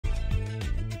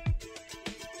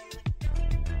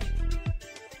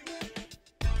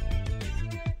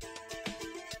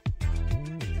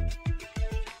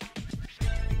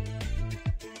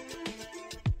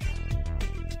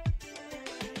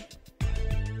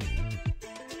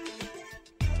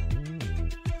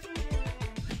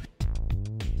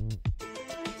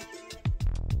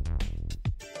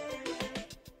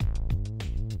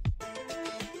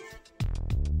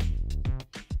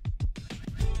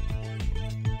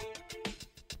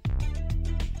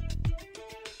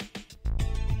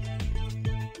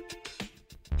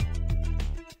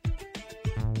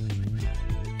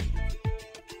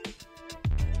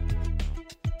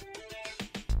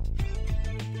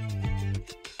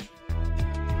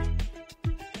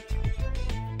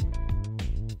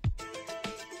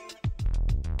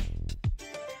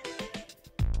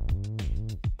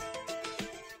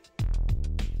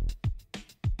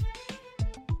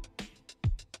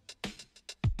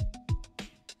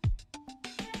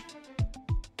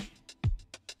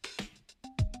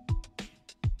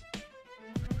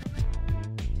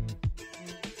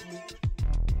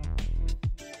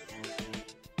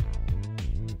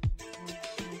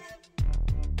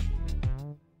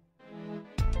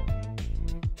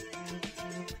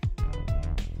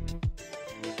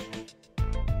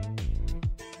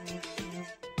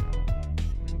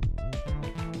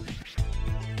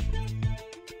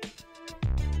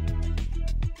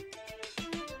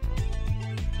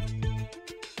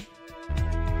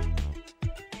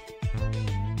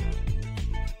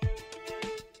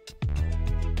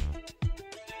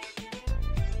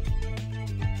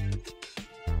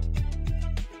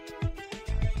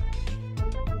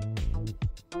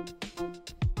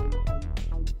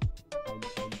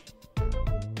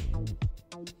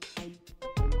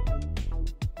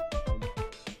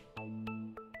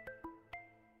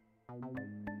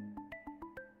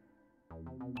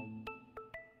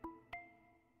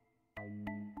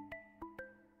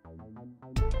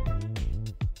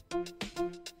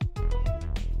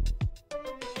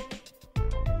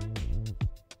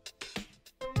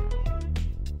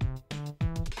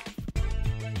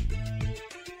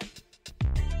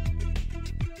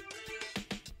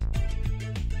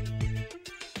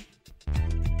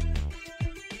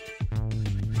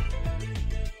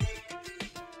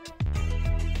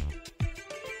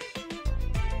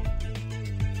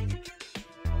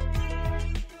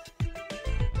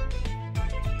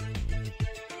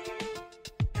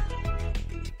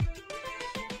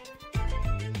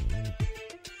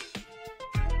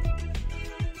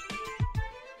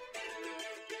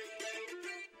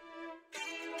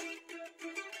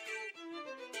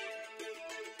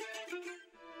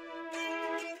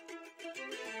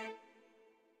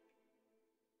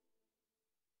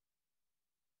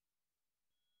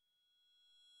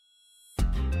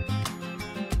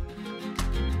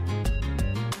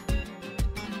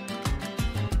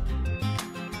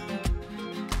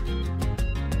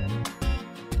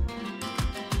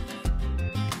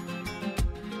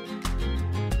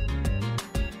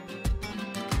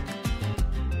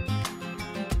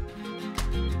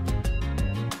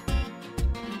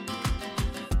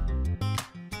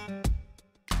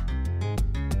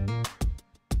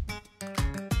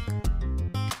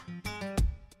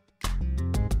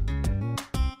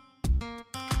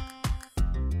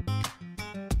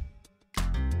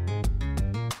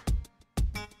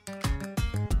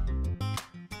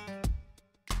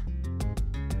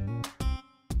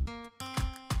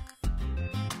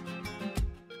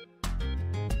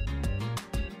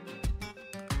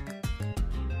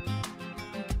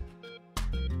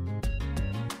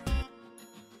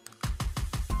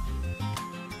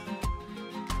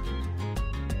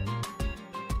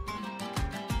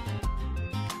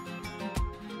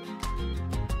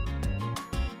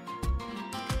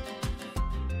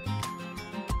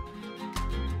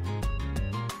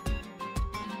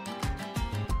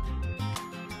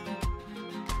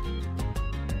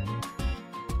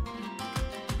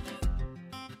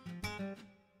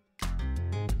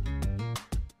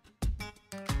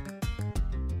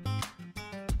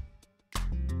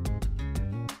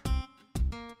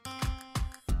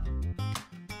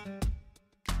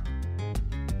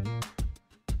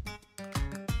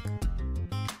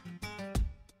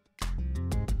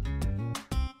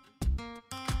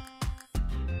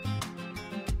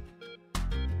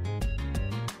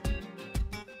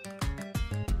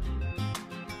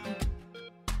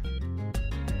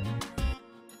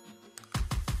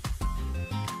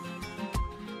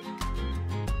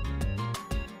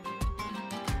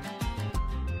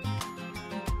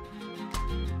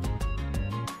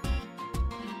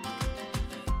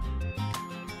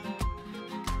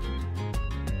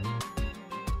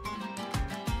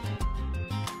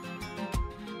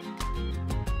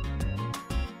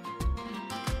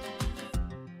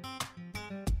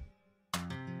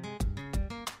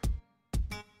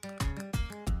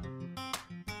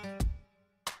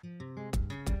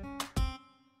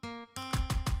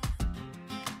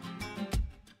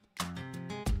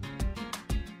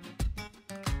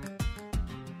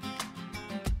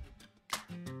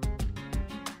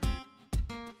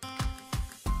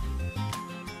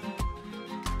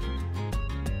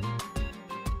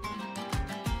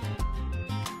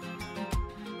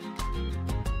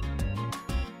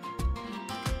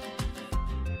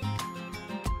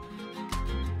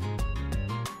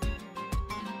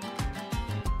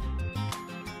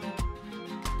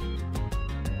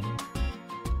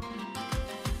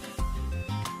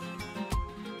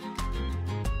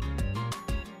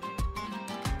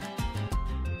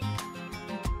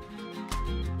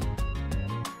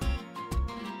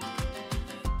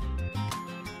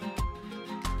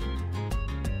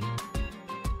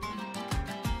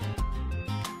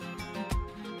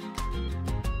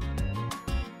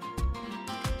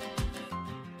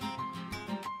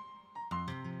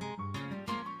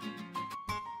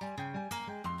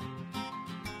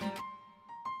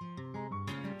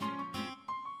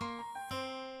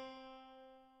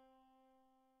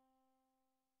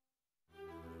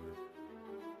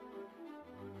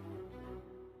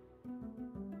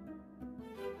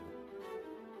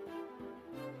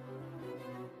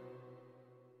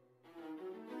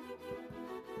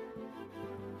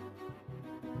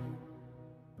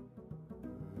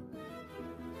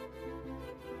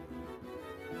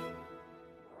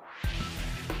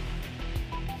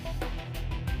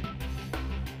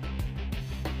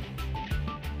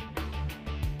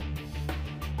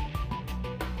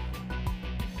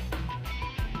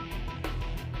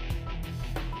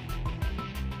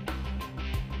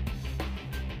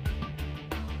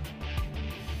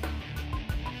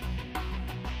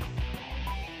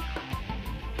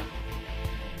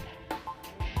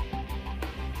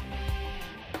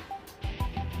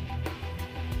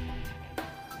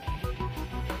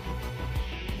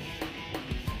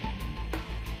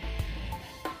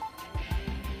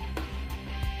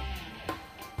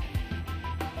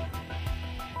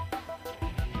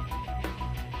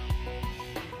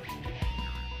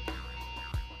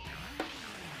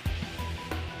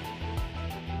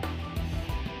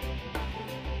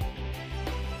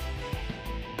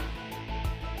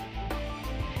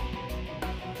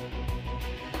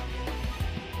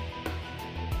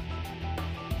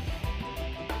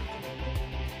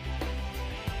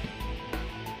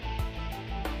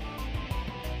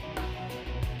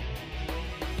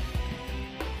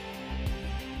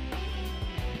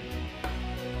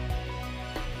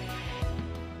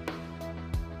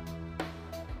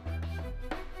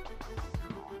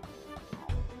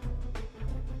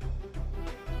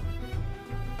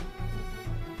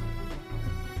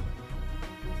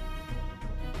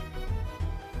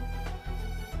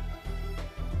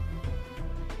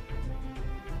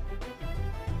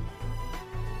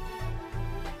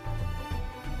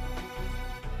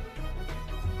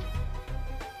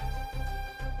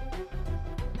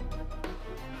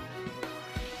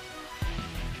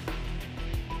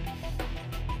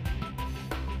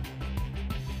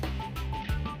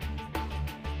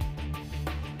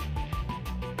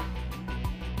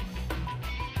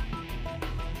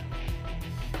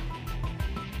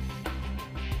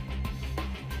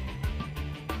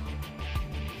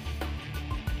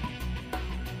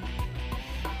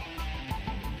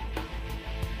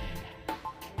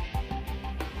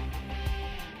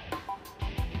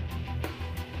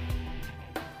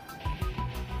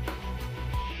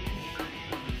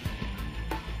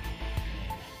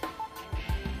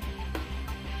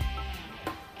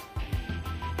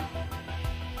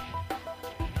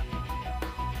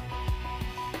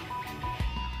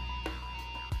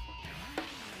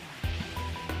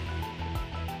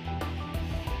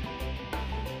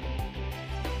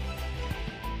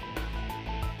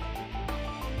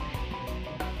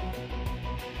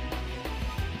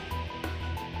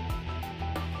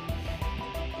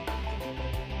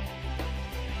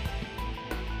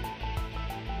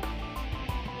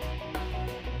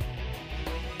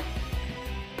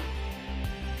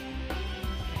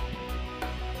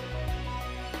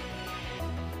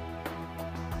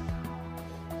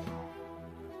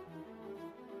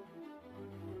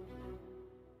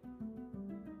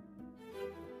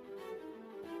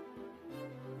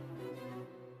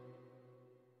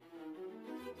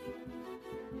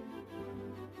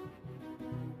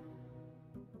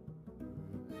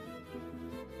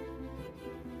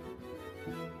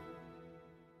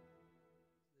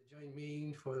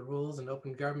for the Rules and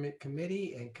Open Government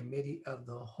Committee and Committee of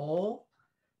the Whole.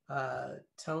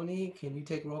 Tony, can you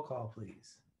take roll call,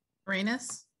 please?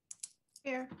 Arenas?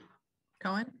 Here.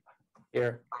 Cohen?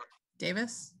 Here.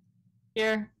 Davis?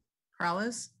 Here.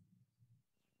 Corrales?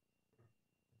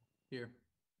 Here.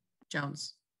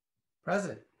 Jones?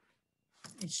 Present.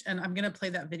 And I'm going to play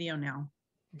that video now.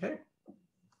 Okay.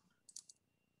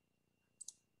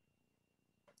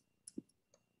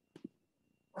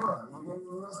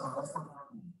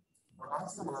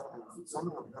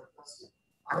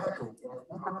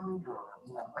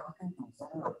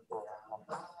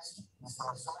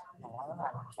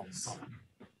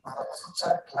 Para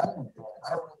escuchar claramente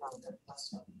alguna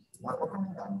interpretación, la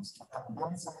recomendamos que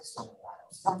también se resuelva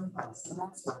usando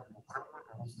parecidas con el micrófono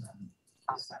original.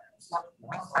 Esta función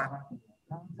no estaba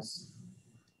antes.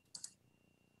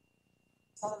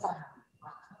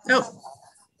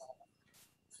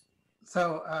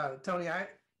 So, Tony,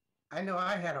 I know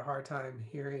I had a hard time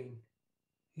hearing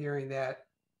that.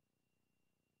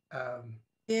 I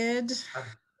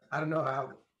don't know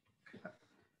how,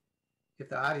 if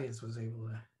the audience was able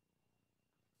to.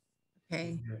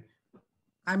 Okay.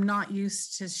 I'm not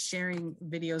used to sharing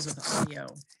videos with audio.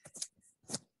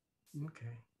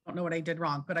 Okay. I don't know what I did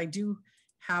wrong, but I do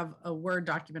have a Word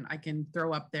document I can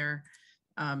throw up there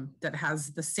that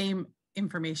has the same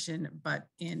information, but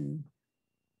in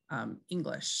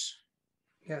English.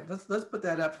 Yeah, let's put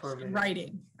that up for a minute.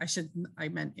 Writing. I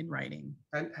meant in writing.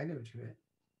 I know what you meant.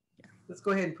 Yeah. Let's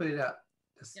go ahead and put it up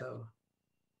just Yep. so.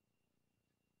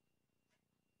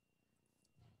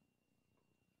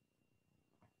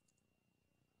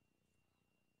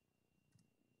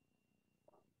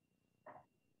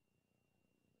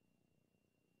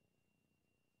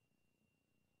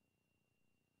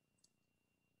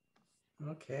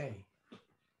 Okay.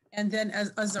 And then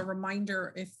as a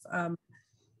reminder, if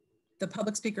the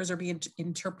public speakers are being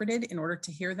interpreted, in order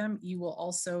to hear them, you will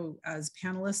also, as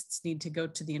panelists, need to go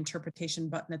to the interpretation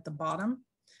button at the bottom,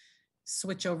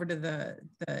 switch over to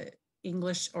the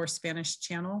English or Spanish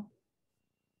channel,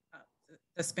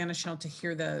 the Spanish channel to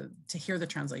hear the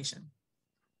translation.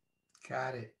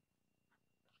 Got it.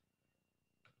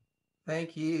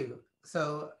 Thank you.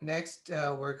 So next,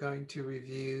 we're going to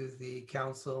review the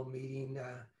council meeting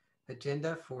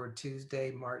agenda for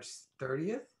Tuesday, March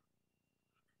 30th.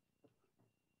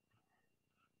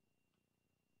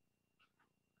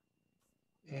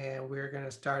 And we're going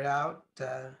to start out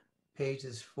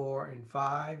pages 4 and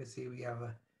 5. You see, we have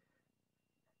a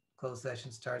closed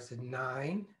session starts at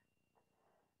 9.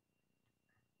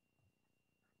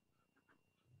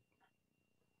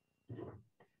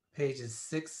 Pages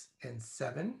 6 and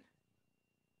 7.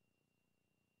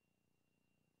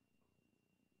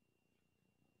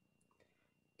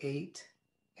 Eight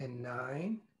and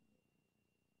 9.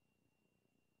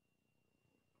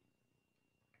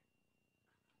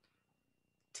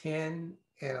 10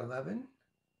 and 11.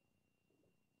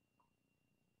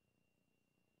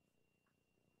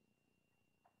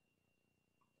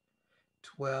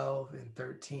 12 and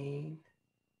 13.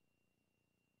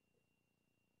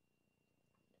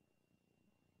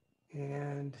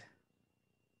 And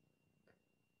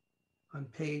on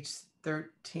page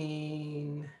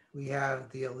 13, we have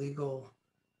the illegal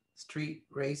street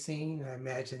racing. I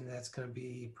imagine that's going to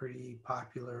be a pretty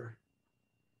popular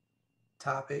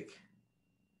topic.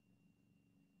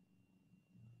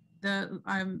 The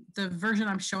version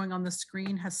I'm showing on the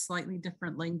screen has slightly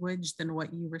different language than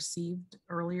what you received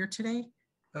earlier today.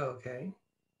 Okay.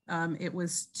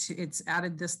 It's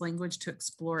added this language to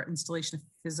explore installation of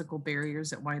physical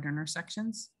barriers at wide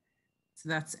intersections. So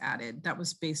that's added. That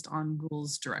was based on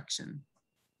rules direction.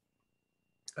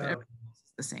 But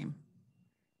it's the same.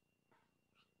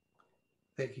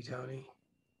 Thank you, Tony.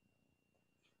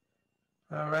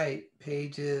 All right,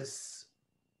 pages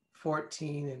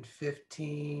 14 and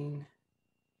 15.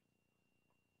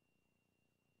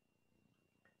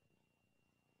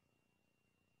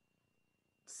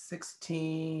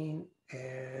 16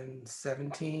 and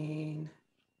 17.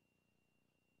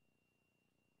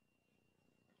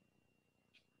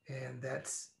 And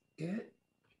that's it.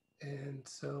 And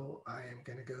so I am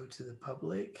going to go to the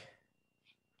public.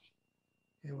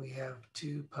 And we have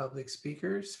 2 public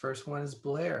speakers. First one is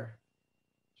Blair.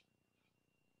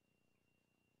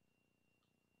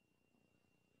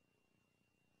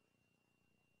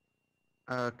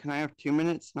 Can I have 2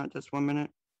 minutes, not just 1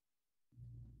 minute?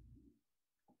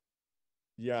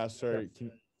 Yeah, sorry.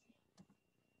 Can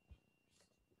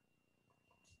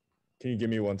you give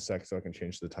me 1 sec so I can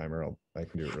change the timer? I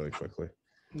can do it really quickly.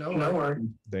 No worries.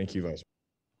 Thank you, Vice.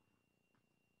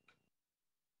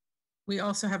 We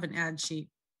also have an ad sheet.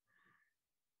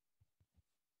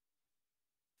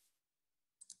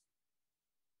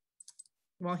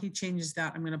 While he changes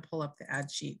that, I'm going to pull up the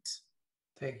ad sheet.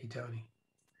 Thank you, Tony.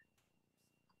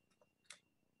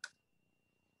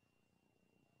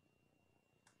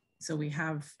 So we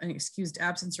have an excused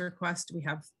absence request. We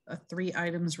have 3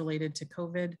 items related to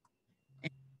COVID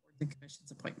and the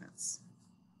commission's appointments.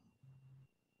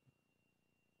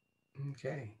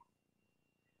 Okay.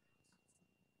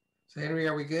 So Henry,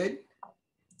 are we good?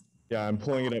 Yeah, I'm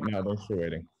pulling it up now. Thanks for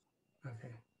waiting.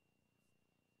 Okay.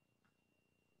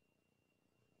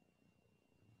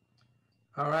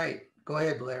 All right, go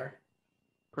ahead, Blair.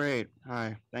 Great.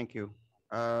 Hi. Thank you.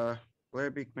 Blair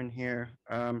Beekman here.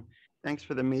 Thanks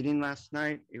for the meeting last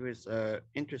night. It was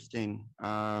interesting.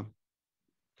 Kind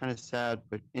of sad,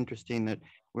 but interesting that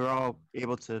we're all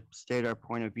able to state our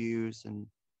point of views and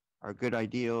our good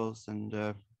ideals, and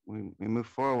we move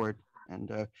forward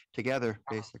and together,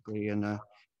 basically, and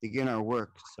begin our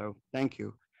work. So thank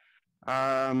you.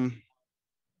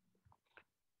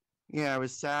 Yeah, it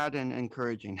was sad and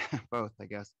encouraging, both, I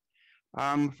guess.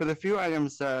 For the few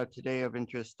items today of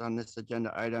interest on this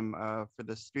agenda item, for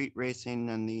the street racing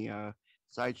and the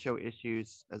sideshow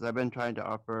issues, as I've been trying to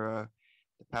offer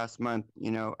the past month,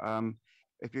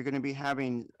 if you're going to be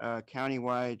having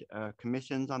countywide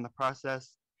commissions on the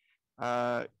process,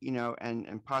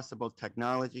 and possible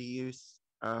technology use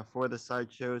for the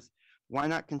sideshows, why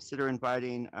not consider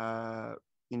inviting, the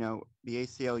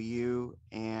ACLU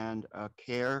and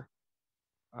CARE,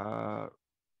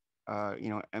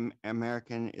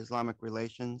 American Islamic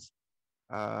Relations,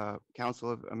 Council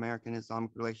of American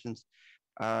Islamic Relations,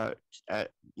 to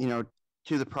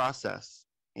the process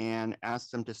and ask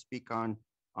them to speak on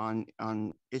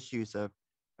issues of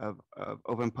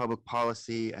open public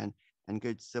policy and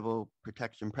good civil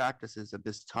protection practices at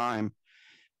this time.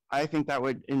 I think that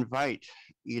would invite,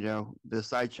 the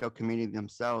sideshow community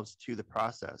themselves to the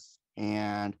process,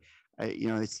 and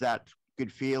it's that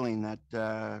good feeling that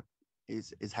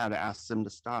is how to ask them to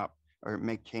stop or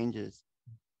make changes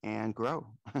and grow.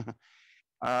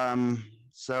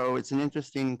 So it's an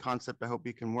interesting concept. I hope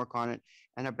you can work on it.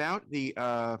 And about the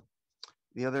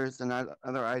other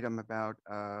item about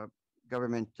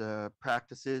government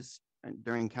practices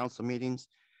during council meetings.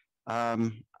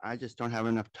 I just don't have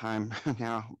enough time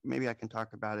now. Maybe I can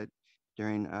talk about it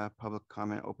during public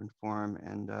comment, open forum,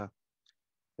 and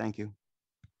thank you.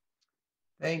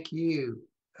 Thank you.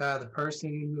 The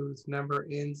person whose number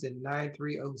ends in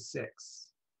 9306.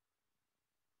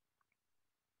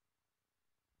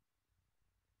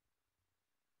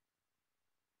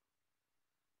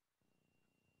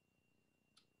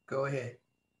 Go ahead.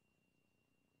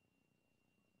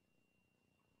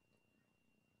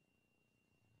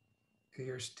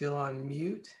 You're still on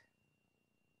mute.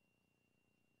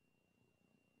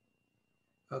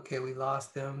 Okay, we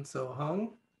lost them. So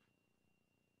Hung,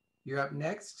 you're up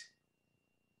next.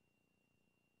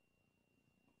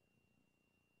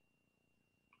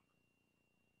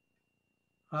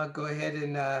 Go ahead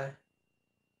and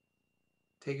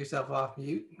take yourself off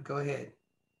mute. Go ahead.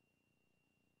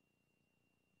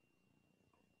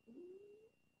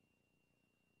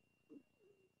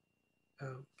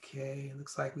 Okay,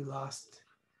 looks like we lost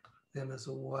them as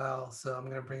well. So I'm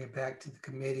going to bring it back to the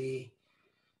committee.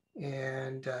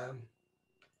 And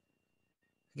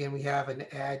again, we have an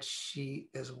ad sheet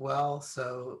as well.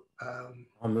 So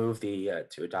I'll move the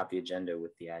to adopt the agenda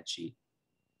with the ad sheet.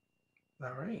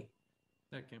 All right.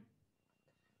 Second.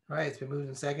 All right, it's been moved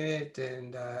and seconded,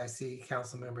 and I see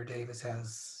Councilmember Davis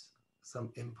has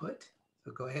some input.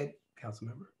 So go ahead,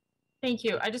 Councilmember. Thank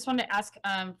you. I just wanted to ask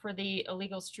for the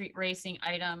illegal street racing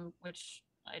item, which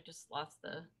I just lost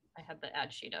I had the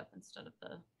ad sheet up instead of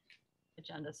the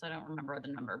agenda, so I don't remember the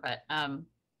number, but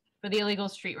for the illegal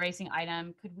street racing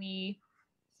item, could we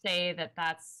say that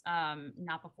that's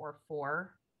not before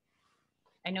 4?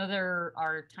 I know there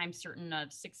are times certain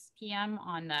of 6 p.m.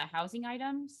 on the housing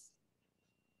items.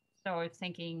 So I was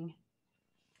thinking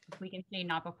if we can say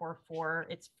not before 4,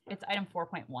 it's item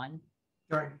 4.1.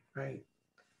 Right.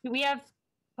 Do we have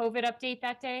COVID update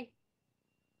that day?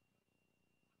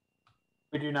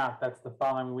 We do not. That's the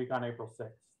following week on April 6th.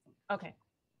 Okay.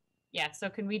 Yeah, so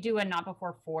can we do a not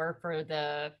before 4 for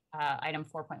the item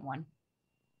 4.1?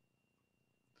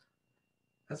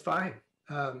 That's fine.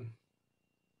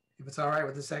 If it's all right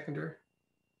with the seconder.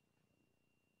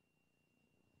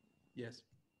 Yes.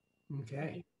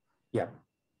 Okay. Yeah.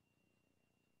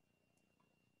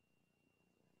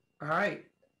 All right.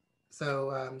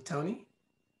 So Tony?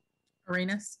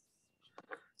 Arenas,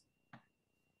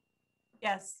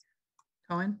 Yes.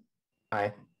 Cohen,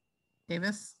 Aye.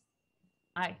 Davis,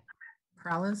 Aye.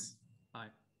 Peralez, Aye.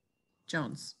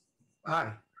 Jones.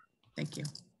 Aye. Thank you.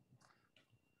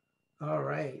 All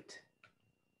right.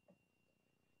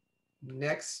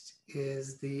 Next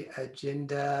is the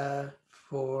agenda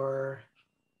for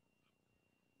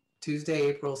Tuesday,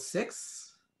 April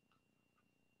 6th.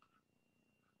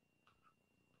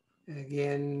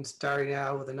 Again, starting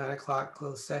out with a 9 o'clock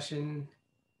closed session.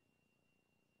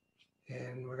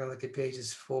 And we're going to look at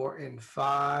pages 4 and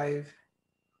 5.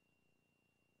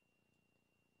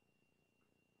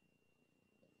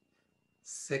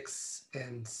 Six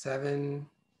and 7.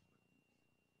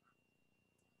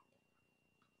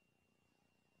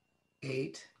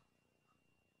 8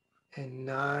 and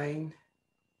 9.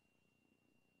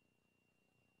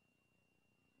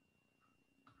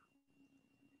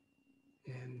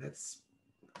 And that's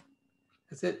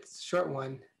it. It's a short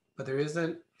one, but there is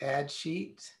an ad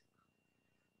sheet.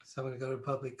 So I'm going to go to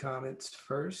public comments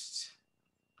first.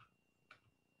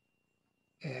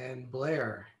 And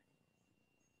Blair.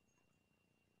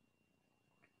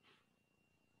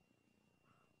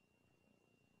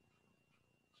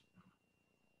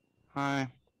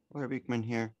 Hi, Blair Beekman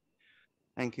here.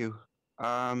 Thank you.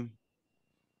 There's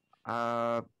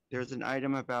an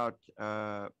item about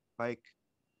bike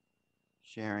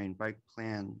sharing, bike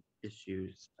plan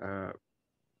issues. The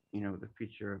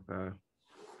future of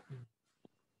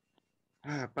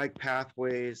bike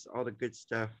pathways, all the good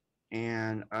stuff.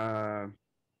 And I'm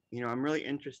really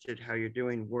interested how you're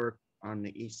doing work on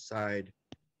the east side,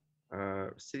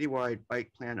 citywide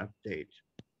bike plan update.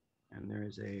 And there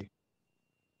is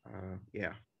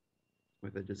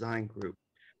with a design group.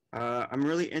 I'm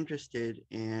really interested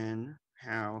in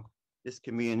how this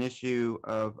can be an issue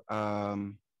of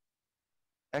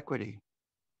equity.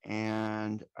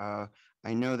 And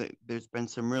I know that there's been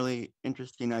some really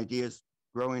interesting ideas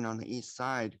growing on the east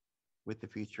side with the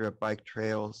future of bike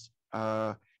trails.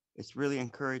 It's really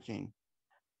encouraging.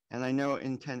 And I know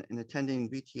in attending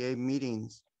VTA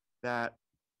meetings that,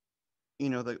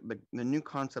 the new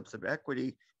concepts of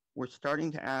equity, we're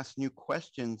starting to ask new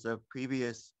questions of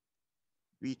previous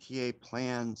VTA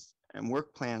plans and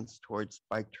work plans towards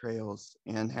bike trails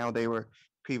and how they were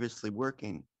previously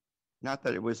working. Not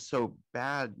that it was so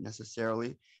bad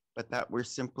necessarily, but that we're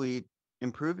simply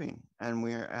improving and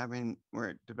we're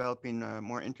developing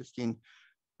more interesting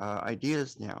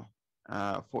ideas now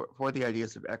for the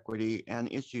ideas of equity and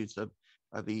issues of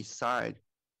the East Side,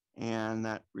 and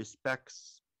that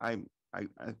respects. I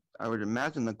would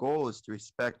imagine the goal is to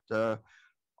respect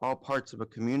all parts of a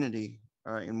community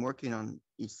in working on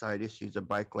East Side issues of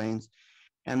bike lanes.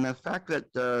 And the fact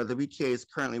that the VTA is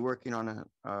currently working on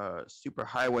a super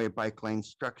highway bike lane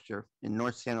structure in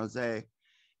North San Jose,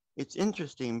 it's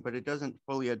interesting, but it doesn't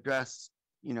fully address,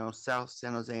 South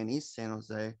San Jose and East San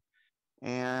Jose.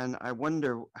 And I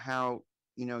wonder how,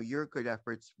 your good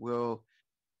efforts will,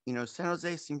 San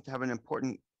Jose seems to have an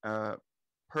important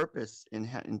purpose in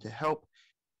to help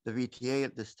the VTA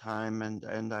at this time,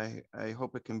 and I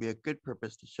hope it can be a good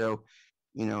purpose to show,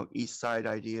 East Side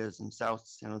ideas and South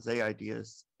San Jose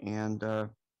ideas. And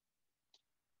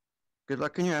good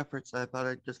luck in your efforts. I thought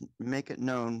I'd just make it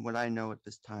known what I know at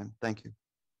this time. Thank you.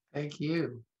 Thank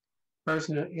you.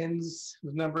 Person whose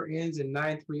number ends in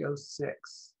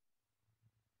 9306.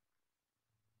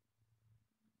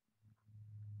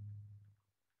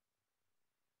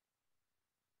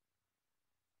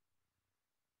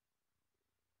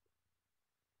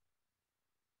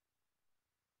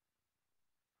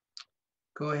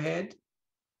 Go ahead.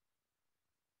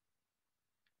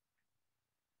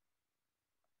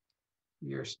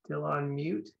 You're still on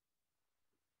mute.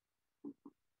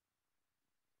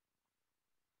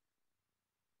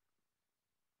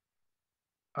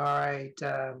 All right.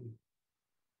 Looks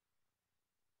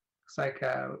like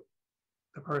the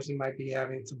person might be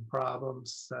having some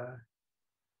problems.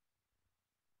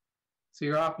 So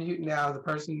you're off mute now. The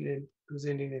person who's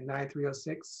ending in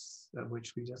 9306,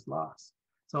 which we just lost.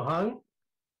 So Hung,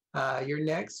 you're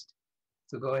next.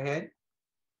 So go ahead.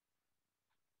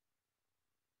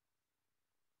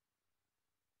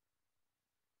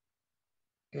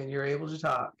 And you're able to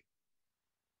talk.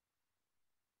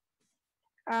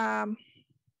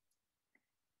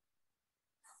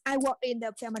 I work in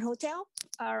the Fairmont Hotel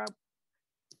over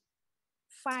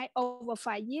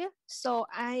 5 years. So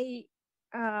I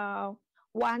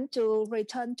want to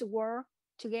return to work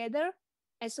together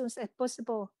as soon as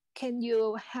possible. Can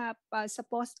you help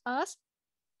support us?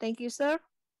 Thank you, sir.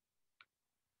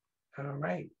 All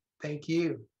right. Thank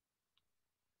you.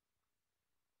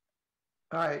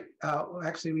 All right.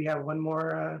 Actually, we have one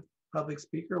more public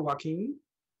speaker, Joaquin.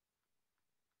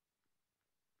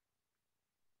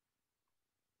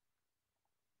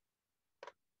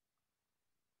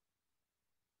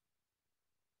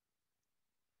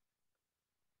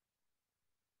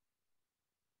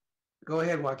 Go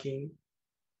ahead, Joaquin.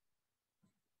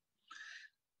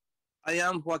 I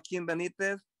am Joaquin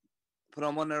Benitez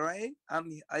from Monterrey.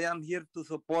 I am here to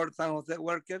support San Jose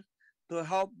workers to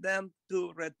help them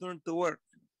to return to work.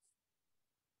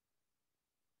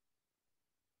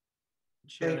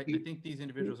 Chair, Thank I you. think these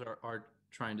individuals are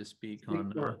trying to speak Speak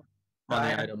on for- the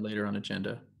I- item later on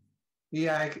agenda.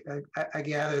 Yeah, I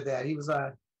gathered that. He was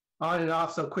on and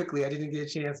off so quickly, I didn't get a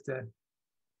chance to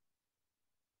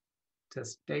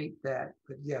state that.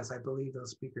 But yes, I believe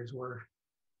those speakers were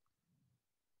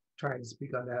trying to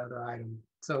speak on that other item.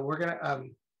 So we're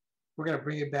gonna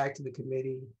bring it back to the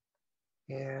committee,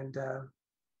 and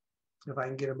if I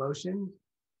can get a motion.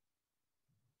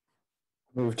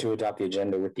 Move to adopt the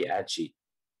agenda with the ad sheet.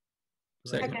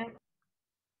 Second.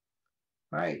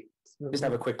 All right. Just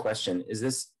have a quick question.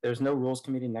 There's no rules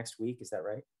committee next week, is that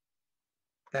right?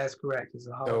 That's correct. It's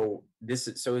a holiday.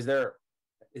 So is there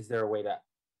a way that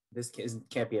this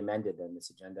can't be amended then,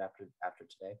 this agenda after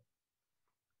today?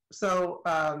 So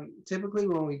typically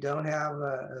when we don't have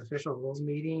an official rules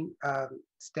meeting,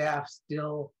 staff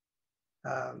still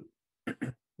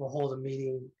will hold a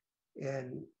meeting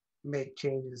and make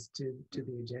changes to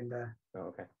the agenda. Oh,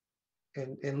 okay.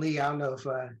 And Lee, I don't know if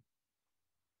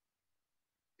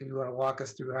you want to walk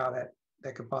us through how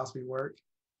that could possibly work.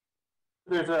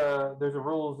 There's a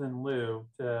rules in lieu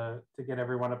to get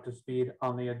everyone up to speed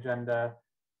on the agenda.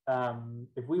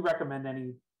 If we recommend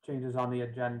any changes on the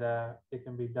agenda, it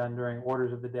can be done during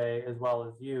orders of the day, as well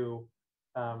as you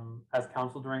as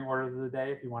council during orders of the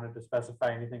day. If you wanted to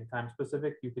specify anything time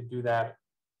specific, you could do that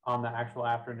on the actual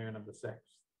afternoon of the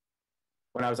 6th.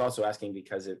 When I was also asking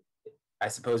because I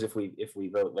suppose if we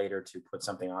vote later to put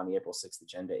something on the April 6th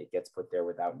agenda, it gets put there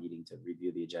without needing to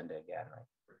review the agenda again, right?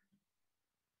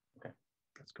 Okay.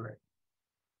 That's correct.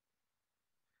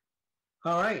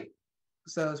 All right.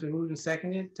 So it's been moved and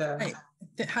seconded.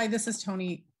 Hi, this is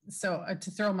Tony. So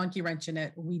to throw a monkey wrench in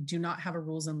it, we do not have a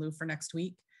rules in lieu for next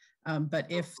week.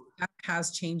 But if that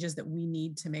has changes that we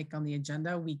need to make on the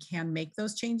agenda, we can make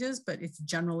those changes, but it's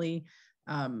generally,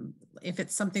 if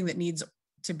it's something that needs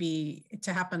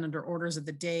to happen under orders of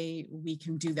the day, we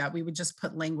can do that. We would just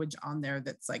put language on there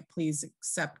that's like, please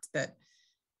accept that,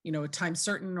 a time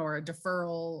certain or a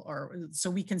deferral, or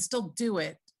so we can still do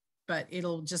it, but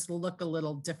it'll just look a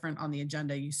little different on the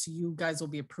agenda. So you guys will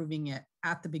be approving it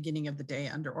at the beginning of the day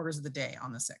under orders of the day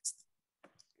on the 6th.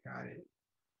 Got it.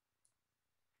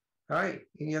 All right.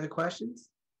 Any other questions?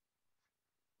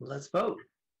 Let's vote.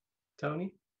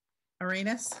 Tony?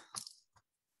 Arenas?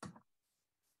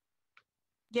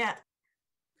 Yeah.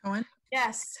 Cohen?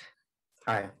 Yes.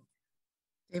 Aye.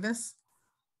 Davis?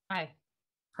 Aye.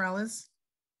 Peralez?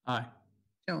 Aye.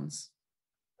 Jones?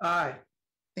 Aye.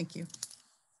 Thank you.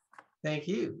 Thank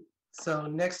you. So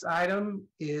next item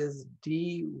is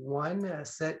D1,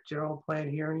 set general plan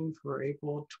hearing for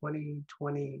April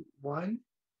 2021.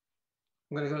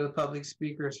 I'm going to go to the public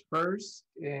speakers first,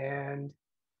 and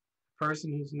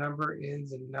person whose number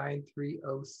ends in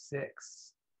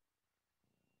 9306.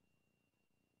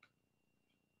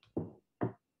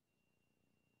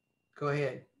 Go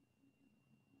ahead.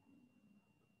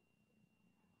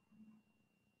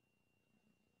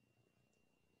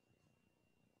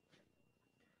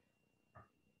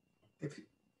 If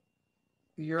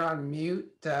you're on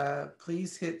mute,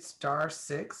 please hit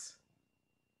 *6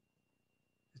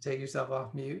 to take yourself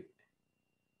off mute.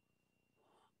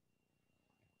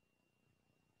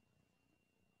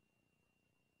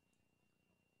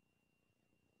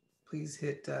 Please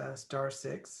hit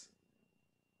 *6.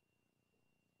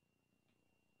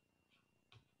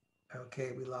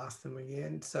 Okay, we lost them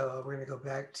again. So we're going to go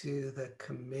back to the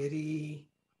committee.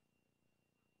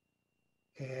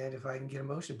 And if I can get a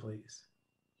motion, please.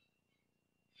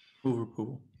 Move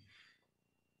approval.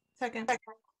 Second.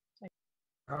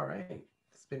 All right.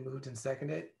 It's been moved and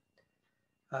seconded.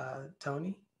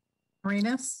 Tony?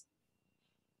 Arenas?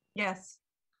 Yes.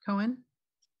 Cohen?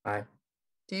 Aye.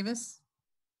 Davis?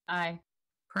 Aye.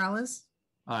 Peralez?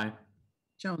 Aye.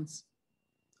 Jones?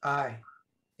 Aye.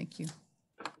 Thank you.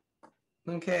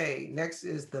 Okay, next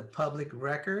is the public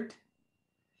record.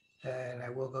 And I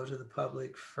will go to the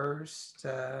public first.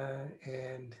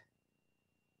 And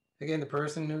again, the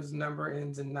person whose number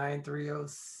ends in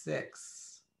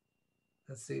 9306.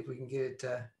 Let's see if we can get it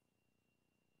to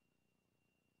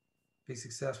be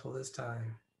successful this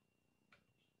time.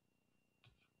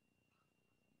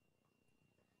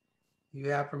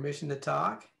 You have permission to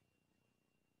talk,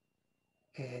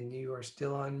 and you are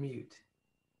still on mute.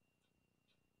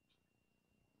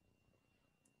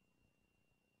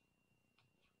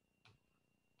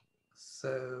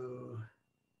 So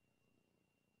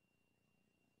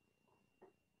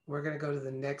we're going to go to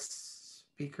the next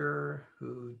speaker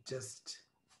who just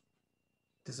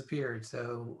disappeared.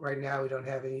 So right now we don't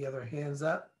have any other hands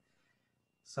up.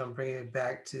 So I'm bringing it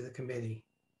back to the committee.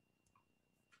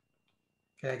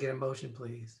 Can I get a motion,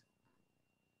 please?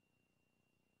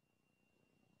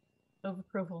 Move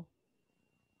approval.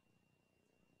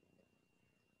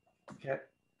 Can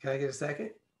I get a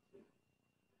second?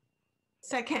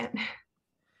 Second.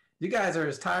 You guys are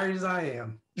as tired as I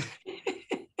am.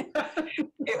 It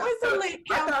was a late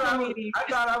council meeting. I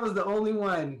thought I was the only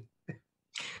one.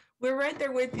 We're right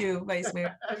there with you, Vice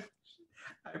Mayor. I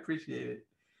appreciate it.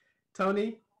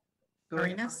 Tony? Go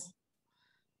ahead. Arenas,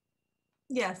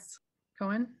 Yes.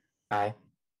 Cohen, Aye.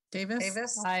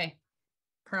 Davis, Aye.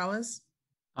 Peralez,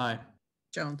 Aye.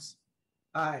 Jones.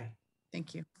 Aye.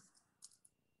 Thank you.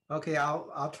 Okay,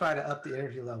 I'll try to up the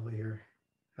energy level here.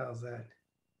 How's that?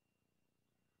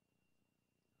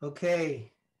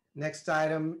 Okay, next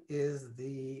item is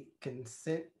the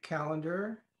consent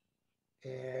calendar.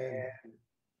 And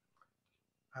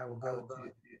I will go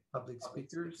to public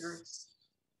speakers.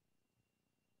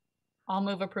 I'll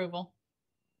move approval.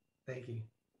 Thank you.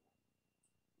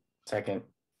 Second.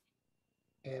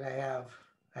 And I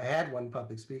had one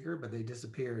public speaker, but they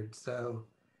disappeared. So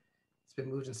it's been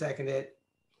moved and seconded.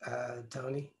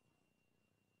 Tony?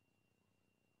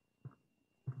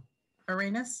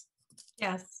 Arenas,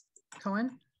 Yes.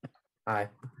 Cohen, Aye.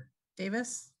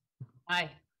 Davis, Aye.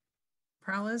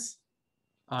 Peralez,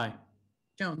 Aye.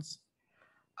 Jones.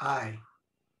 Aye.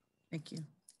 Thank you.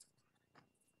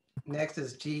 Next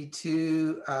is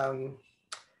G2,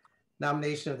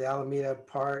 nomination of the Alameda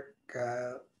Park.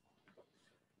 How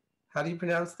do you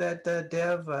pronounce that,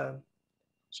 Dev?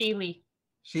 Sheely.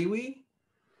 Shiwi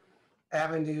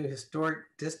Avenue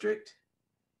Historic District.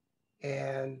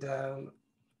 And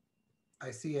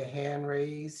I see a hand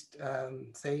raised,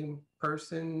 same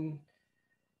person,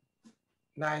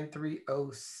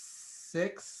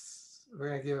 9306. We're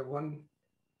gonna give it one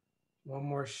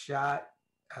more shot.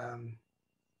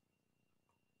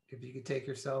 If you could take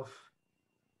yourself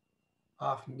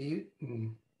off mute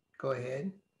and go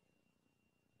ahead.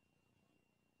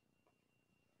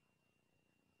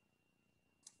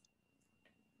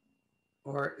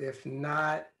 Or if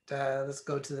not, let's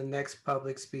go to the next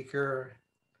public speaker,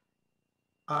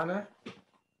 Anna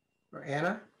or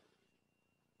Anna.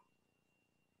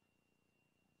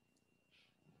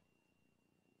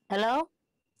 Hello?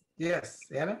 Yes,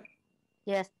 Anna.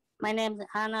 Yes, my name is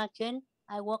Anna Chin.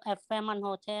 I work at Fairmont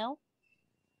Hotel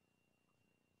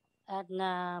at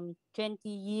 20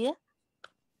 years.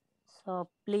 So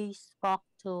please talk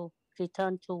to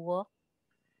return to work.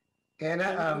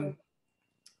 Anna,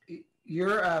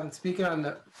 you're speaking on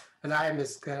an item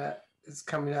is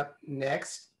coming up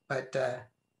next, but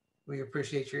we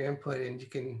appreciate your input, and you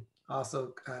can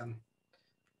also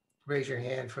raise your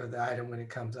hand for the item when it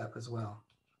comes up as well.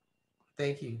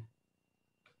 Thank you.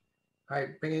 All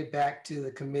right, bringing it back to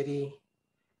the committee,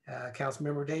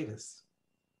 Councilmember Davis.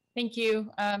 Thank you.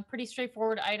 Pretty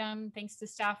straightforward item. Thanks to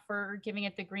staff for giving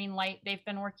it the green light. They've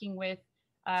been working with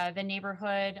the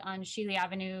neighborhood on Sheely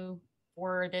Avenue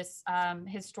for this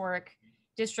historic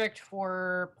district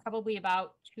for probably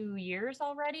about 2 years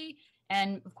already.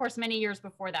 And of course, many years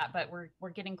before that, but we're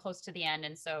getting close to the end.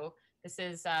 And so this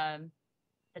is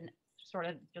sort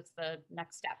of just the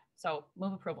next step. So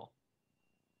move approval.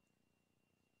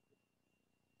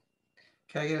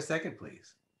 Can I get a second,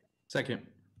 please? Second.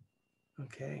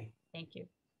 Okay. Thank you.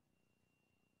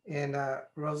 And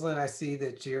Rosalind, I see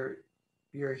that you're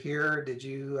here. Did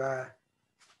you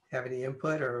have any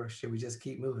input, or should we just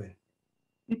keep moving?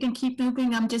 You can keep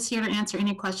moving. I'm just here to answer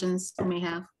any questions you may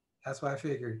have. That's what I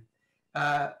figured.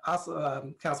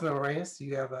 Also, Councilmember Reyes, do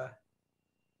you have a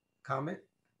comment?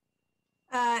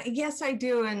 Yes, I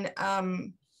do. And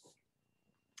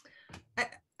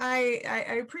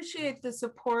I appreciate the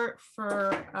support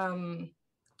for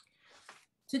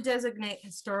to designate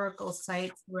historical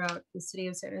sites throughout the city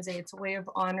of San Jose. It's a way of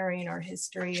honoring our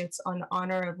history. It's an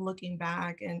honor of looking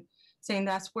back and saying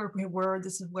that's where we were,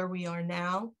 this is where we are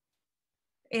now.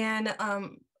 And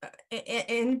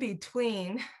in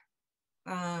between,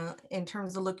 in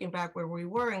terms of looking back where we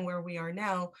were and where we are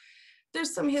now,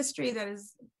 there's some history that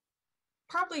is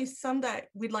probably some that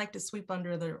we'd like to sweep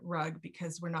under the rug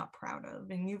because we're not proud of.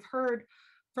 And you've heard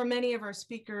from many of our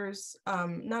speakers,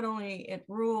 not only at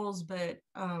rules, but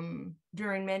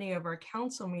during many of our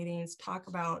council meetings, talk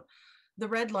about the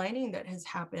redlining that has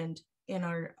happened in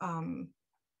our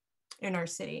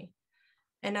city.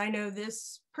 And I know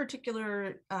this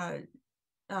particular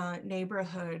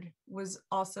neighborhood was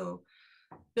also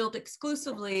built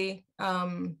exclusively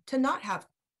to not have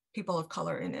people of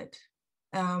color in it.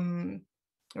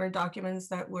 Or documents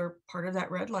that were part of that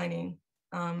redlining.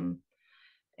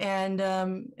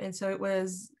 And so it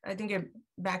was, I think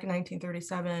back in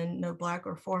 1937, no Black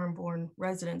or foreign-born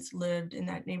residents lived in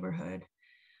that neighborhood.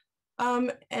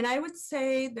 And I would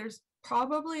say there's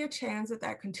probably a chance that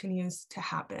that continues to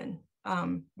happen,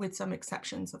 with some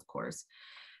exceptions, of course.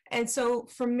 And so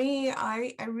for me,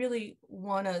 I really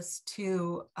want us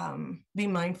to be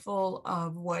mindful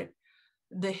of what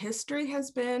the history has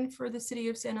been for the city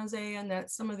of San Jose, and that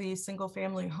some of these single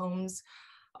family homes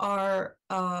are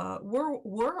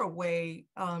were a way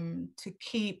to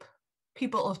keep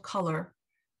people of color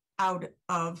out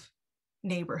of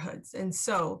neighborhoods. And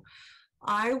so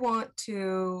I want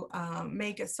to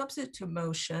make a substitute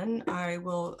motion. I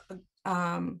will,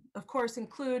 of course,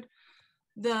 include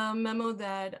the memo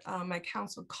that my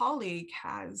council colleague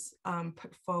has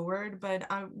put forward, but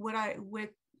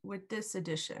with this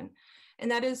addition, and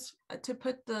that is to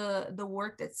put the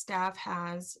work that staff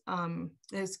has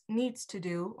needs to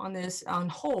do on this on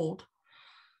hold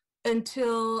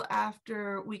until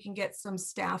after we can get some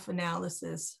staff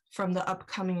analysis from the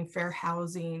upcoming fair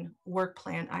housing work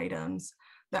plan items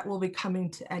that will be coming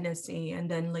to NSE and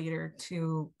then later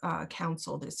to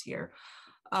council this year.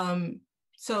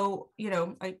 So, you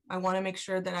know, I want to make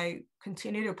sure that I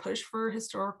continue to push for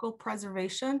historical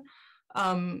preservation,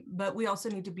 but we also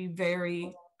need to be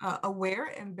very aware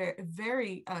and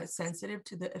very sensitive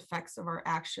to the effects of our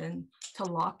action to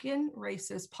lock in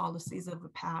racist policies of the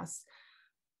past,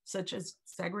 such as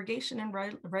segregation and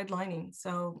redlining.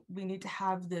 So we need to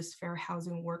have this fair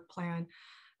housing work plan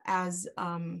as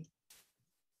an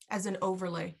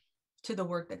overlay to the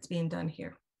work that's being done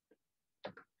here.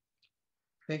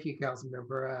 Thank you,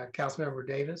 Councilmember. Councilmember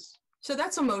Davis. So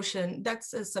that's a motion.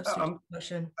 That's a substitute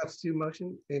motion. Substitute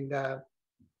motion. And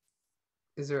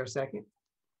is there a second?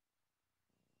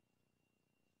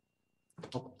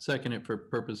 I'll second it for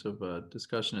purpose of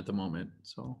discussion at the moment.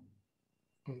 So.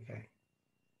 Okay.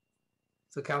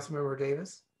 So Councilmember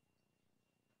Davis.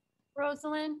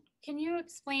 Rosalind, can you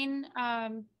explain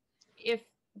if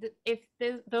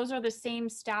those are the same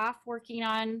staff working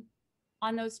on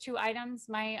those two items?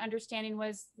 My understanding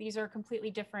was these are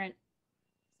completely different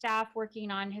staff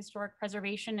working on historic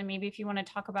preservation, and maybe if you want to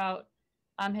talk about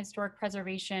historic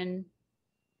preservation,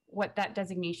 what that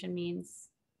designation means,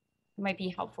 it might be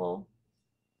helpful.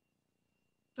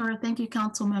 Sure, thank you,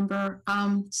 Council Member.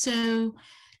 So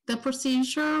the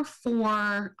procedure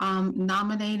for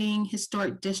nominating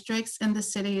historic districts in the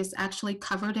city is actually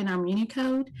covered in our Muni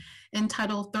Code in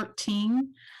Title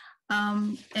 13.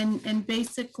 And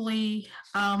basically,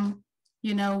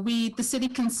 you know, the city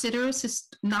considers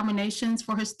nominations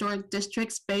for historic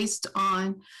districts based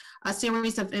on a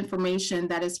series of information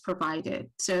that is provided.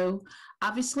 So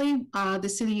obviously, the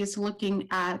city is looking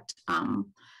at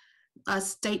a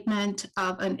statement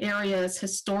of an area's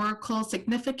historical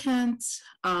significance,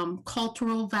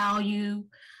 cultural value,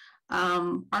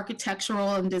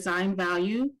 architectural and design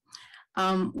value.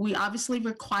 We obviously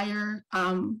require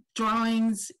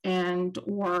drawings and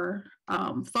or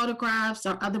photographs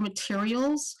or other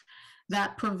materials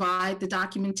that provide the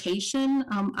documentation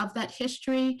of that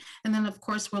history. And then of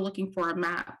course, we're looking for a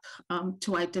map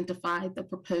to identify the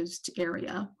proposed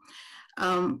area.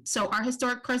 So our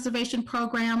historic preservation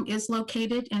program is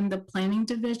located in the planning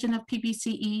division of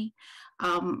PBCE.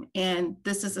 And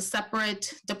this is a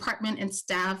separate department and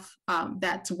staff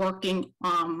that's working,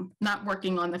 not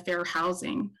working on the fair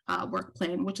housing work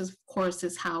plan, which of course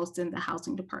is housed in the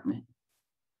housing department.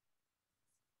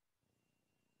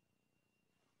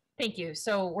 Thank you.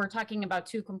 So we're talking about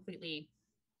two completely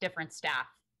different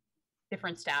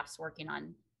staffs working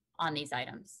on these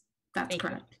items. That's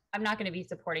correct. I'm not going to be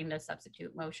supporting the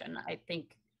substitute motion. I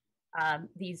think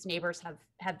these neighbors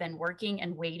have been working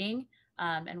and waiting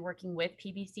and working with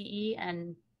PBCE,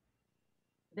 and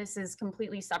this is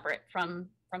completely separate from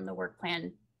the work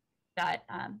plan that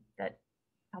that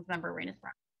Councilmember Reyes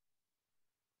brought.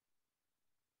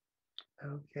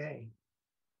 Okay.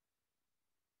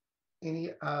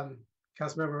 Any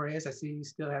Councilmember Reyes? I see you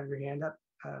still have your hand up.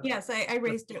 Yes, I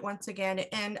raised it once again,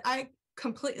 and I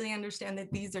completely understand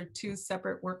that these are two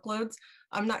separate workloads.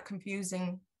 I'm not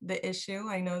confusing the issue.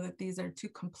 I know that these are two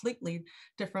completely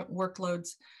different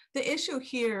workloads. The issue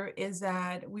here is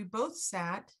that we both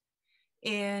sat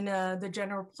in the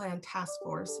general plan task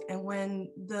force, and when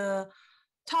the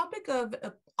topic of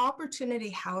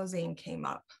opportunity housing came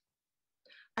up,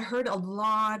 I heard a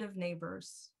lot of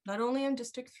neighbors, not only in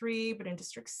District 3, but in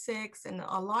District 6, and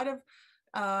a lot of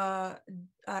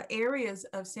areas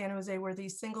of San Jose where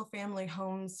these single family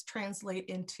homes translate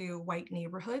into white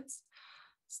neighborhoods,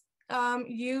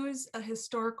 use a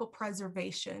historical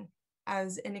preservation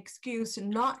as an excuse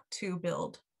not to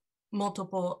build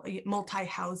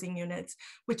multi-housing units,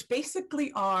 which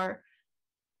basically are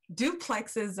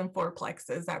duplexes and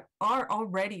fourplexes that are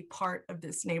already part of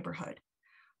this neighborhood.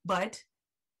 But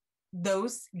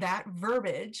that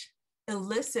verbiage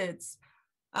elicits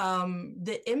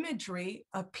the imagery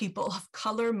of people of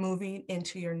color moving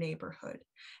into your neighborhood.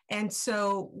 And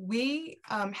so we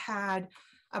had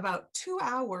about 2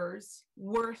 hours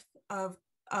worth of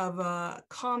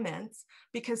comments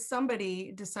because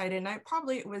somebody decided, and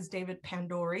it was David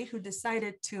Pandori, who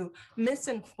decided to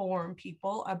misinform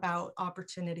people about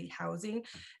opportunity housing.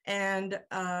 And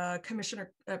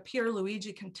Commissioner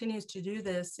Pierluigi continues to do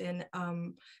this in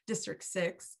District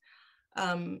 6.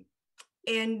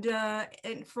 And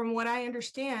from what I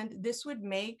understand, this would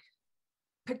make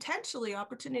potentially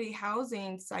opportunity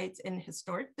housing sites in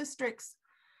historic districts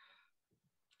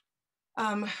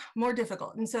more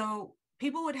difficult. And so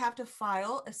people would have to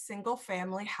file a single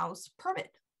family house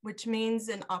permit, which means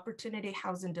an opportunity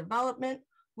housing development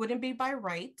wouldn't be by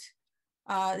right.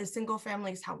 The single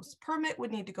family house permit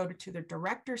would need to go to the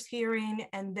director's hearing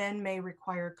and then may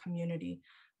require community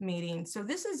meetings. So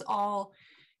this is all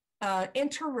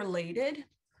interrelated.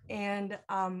 And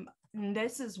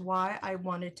this is why I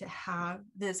wanted to have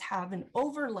an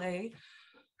overlay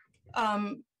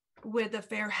with a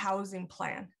fair housing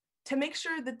plan to make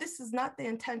sure that this is not the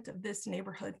intent of this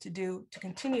neighborhood to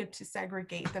continue to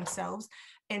segregate themselves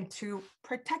and to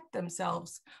protect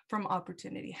themselves from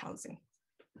opportunity housing.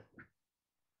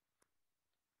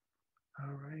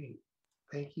 All right.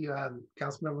 Thank you,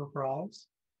 Councilmember Brawls.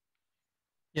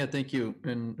 Yeah, thank you,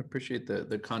 and appreciate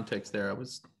the context there.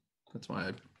 That's why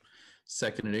I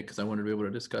seconded it, because I wanted to be able to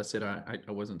discuss it. I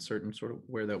wasn't certain sort of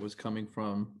where that was coming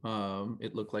from.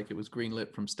 It looked like it was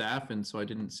greenlit from staff, and so I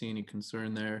didn't see any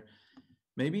concern there.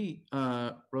 Maybe,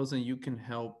 Rosa, you can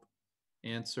help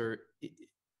answer.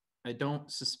 I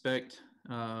don't suspect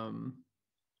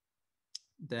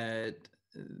that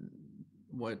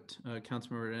what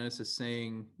Councilmember Dennis is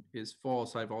saying is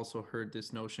false. I've also heard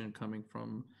this notion coming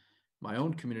from my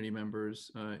own community members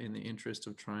in the interest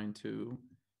of trying to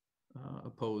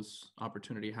oppose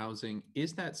opportunity housing.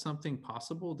 Is that something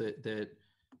possible that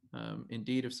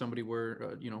indeed, if somebody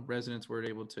were, residents were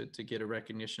able to get a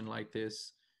recognition like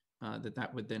this,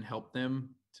 that would then help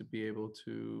them to be able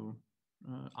to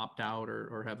opt out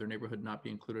or have their neighborhood not be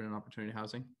included in opportunity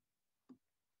housing?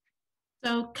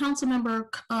 So, Councilmember,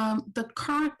 the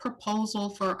current proposal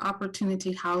for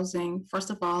opportunity housing, first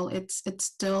of all, it's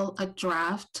still a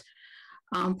draft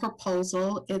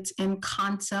proposal. It's in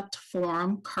concept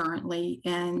form currently,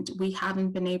 and we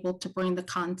haven't been able to bring the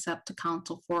concept to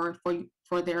council for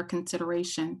their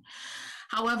consideration.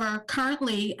 However,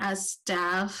 currently, as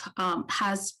staff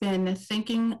has been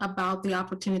thinking about the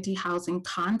opportunity housing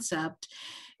concept,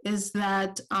 is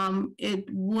that it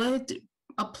would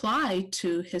apply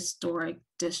to historic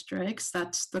districts.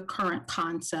 That's the current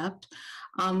concept.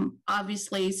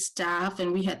 Obviously, staff,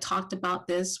 and we had talked about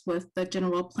this with the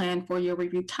general plan for your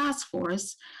review task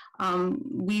force,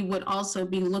 we would also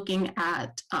be looking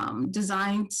at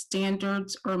design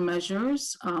standards or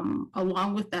measures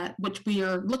along with that, which we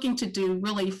are looking to do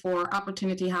really for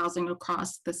opportunity housing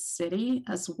across the city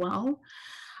as well.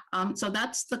 So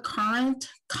that's the current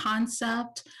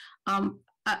concept.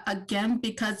 Again,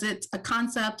 because it's a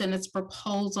concept and it's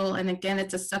proposal, and again,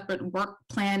 it's a separate work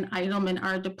plan item in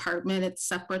our department. It's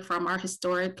separate from our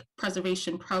historic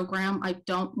preservation program. I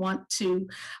don't want to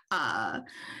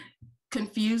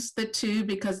confuse the two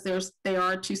because they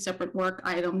are two separate work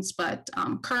items, but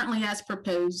currently as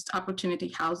proposed, opportunity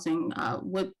housing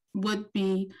would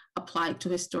be applied to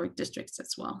historic districts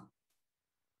as well.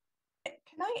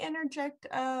 Can I interject,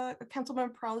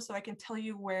 Councilmember Peralta, so I can tell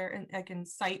you where, and I can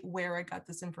cite where I got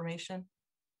this information?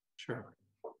 Sure.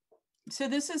 So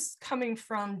this is coming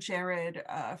from Jared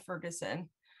Ferguson,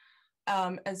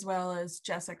 as well as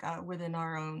Jessica within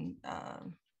our own,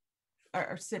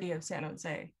 our city of San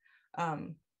Jose,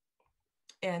 and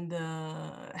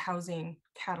the Housing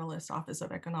Catalyst Office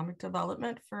of Economic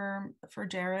Development for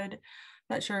Jared.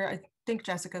 Not sure, I think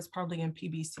Jessica's probably in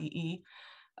PBCE.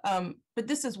 But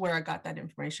this is where I got that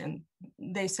information.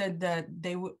 They said that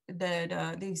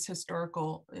these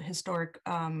historic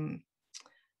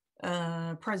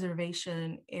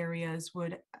preservation areas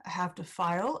would have to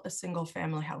file a single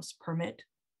family house permit,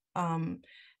 and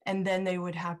then they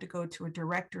would have to go to a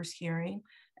director's hearing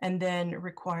and then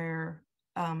require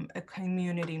a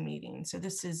community meeting. So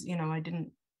this is, I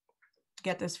didn't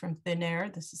get this from thin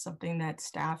air. This is something that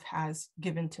staff has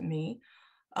given to me.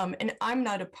 And I'm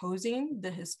not opposing the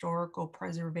historical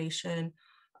preservation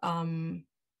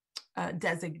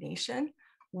designation.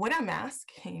 What I'm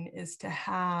asking is to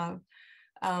have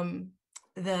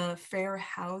the fair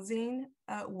housing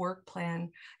work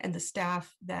plan and the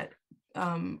staff that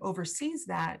oversees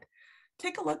that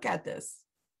take a look at this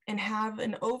and have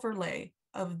an overlay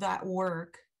of that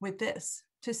work with this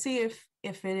to see if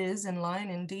it is in line.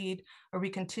 Indeed, are we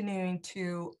continuing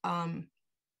to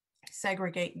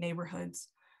segregate neighborhoods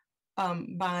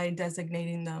by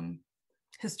designating them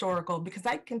historical? Because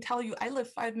I can tell you, I live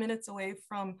 5 minutes away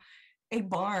from a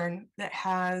barn that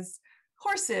has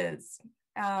horses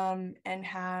and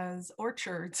has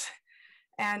orchards.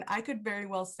 And I could very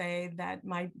well say that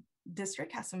my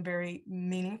district has some very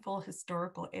meaningful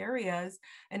historical areas.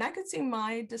 And I could see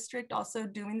my district also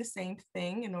doing the same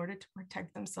thing in order to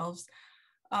protect themselves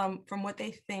from what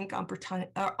they think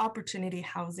opportunity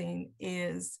housing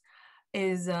is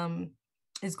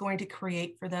going to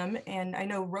create for them. And I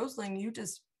know, Rosalind, you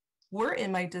just were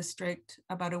in my district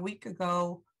about a week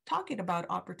ago talking about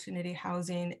opportunity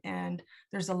housing, and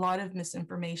there's a lot of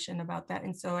misinformation about that.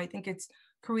 And so I think it's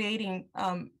creating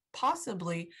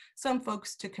possibly some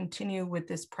folks to continue with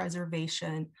this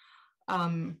preservation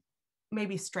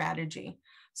maybe strategy.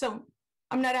 So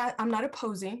I'm not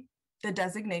opposing the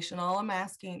designation. All I'm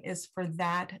asking is for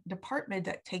that department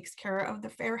that takes care of the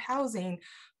fair housing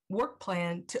work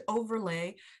plan to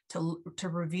overlay, to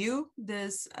review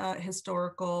this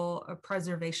historical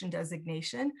preservation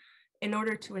designation in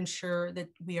order to ensure that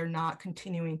we are not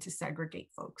continuing to segregate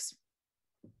folks.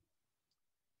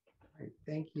 All right,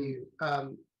 thank you.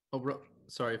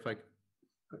 Sorry if I.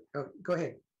 Go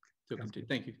ahead.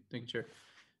 Thank you, Chair.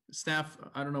 Staff,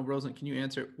 I don't know, Rosalind, can you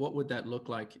answer what would that look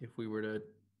like if we were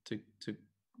to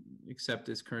accept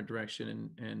this current direction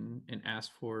and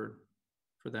ask for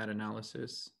that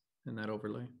analysis and that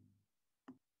overlay?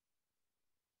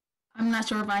 I'm not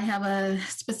sure if I have a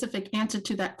specific answer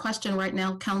to that question right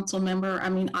now, council member. I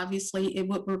mean, obviously it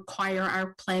would require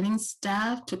our planning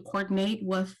staff to coordinate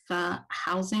with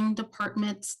housing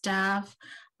department staff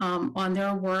on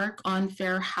their work on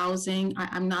fair housing.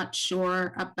 I'm not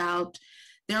sure about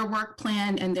their work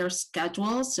plan and their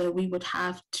schedule, so we would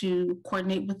have to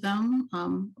coordinate with them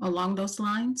along those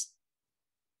lines.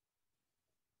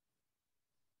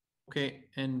 Okay,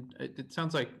 and it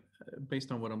sounds like,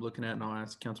 based on what I'm looking at, and I'll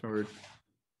ask Councilmember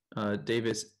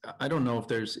Davis, I don't know if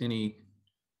there's any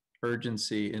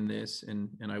urgency in this, and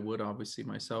I would obviously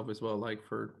myself as well like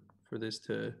for this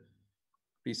to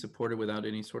be supported without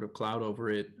any sort of cloud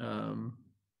over it.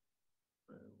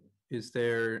 Is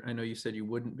there, I know you said you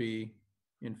wouldn't be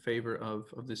in favor of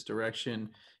this direction.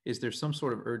 Is there some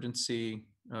sort of urgency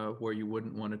where you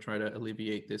wouldn't want to try to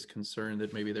alleviate this concern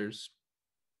that maybe there's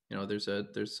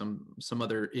some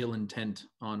other ill intent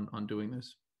on doing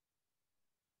this?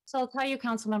 So I'll tell you,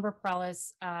 Councilmember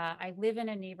Perales, I live in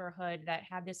a neighborhood that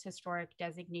had this historic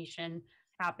designation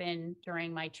happen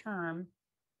during my term,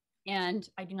 and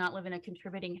I do not live in a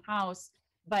contributing house,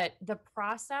 but the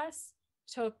process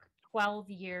took 12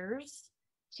 years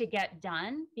to get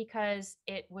done because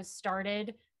it was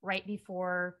started right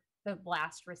before the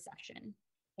last recession.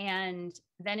 And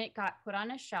then it got put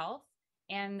on a shelf,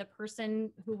 and the person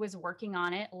who was working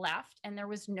on it left, and there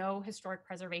was no historic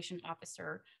preservation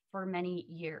officer for many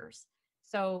years.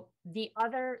 So the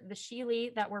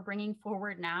Sheely that we're bringing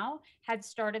forward now had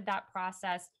started that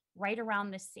process right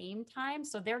around the same time.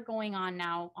 So they're going on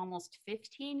now almost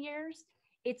 15 years.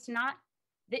 It's not,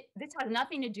 this has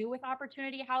nothing to do with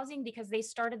opportunity housing because they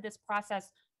started this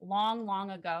process long,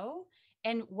 long ago.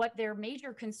 And what their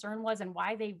major concern was and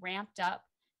why they ramped up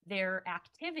their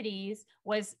activities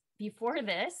was before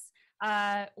this,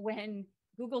 when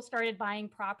Google started buying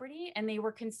property, and they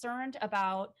were concerned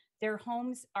about their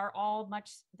homes are all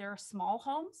they're small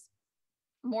homes,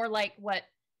 more like what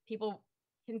people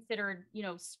considered,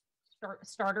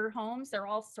 starter homes. They're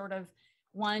all sort of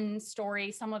 1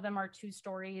 story. Some of them are 2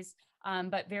 stories,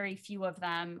 but very few of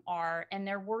them are. And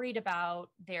they're worried about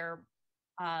their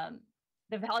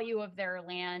the value of their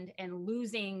land and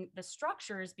losing the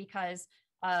structures because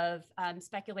of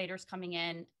speculators coming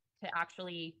in to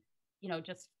actually,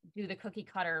 just do the cookie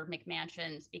cutter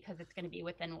McMansions because it's going to be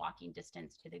within walking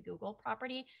distance to the Google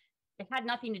property. It had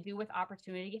nothing to do with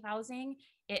opportunity housing.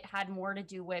 It had more to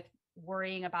do with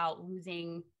worrying about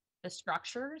losing the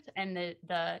structures and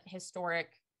the historic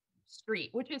street,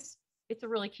 which is, it's a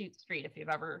really cute street if you've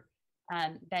ever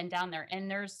been down there. And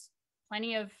there's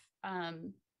plenty of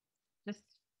just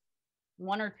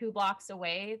 1 or 2 blocks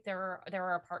away, there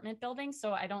are apartment buildings.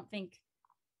 So I don't think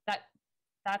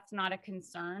that's not a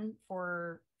concern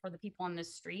for the people on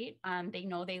this street. They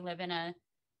know they live in a,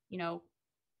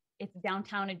 it's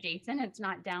downtown adjacent, it's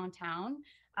not downtown,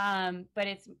 but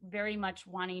it's very much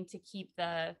wanting to keep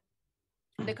the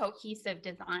cohesive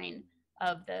design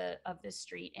of the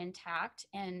street intact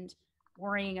and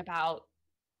worrying about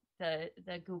the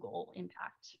Google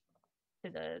impact to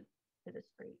the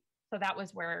street. So that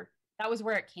was where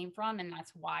it came from, and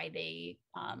that's why they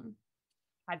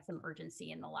had some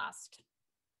urgency in the last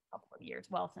couple of years.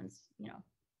 Well, since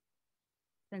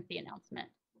the announcement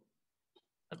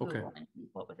of Google in,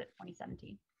 what was it,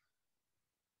 2017.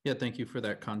 Yeah, thank you for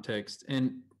that context.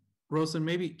 And Rosa,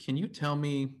 maybe can you tell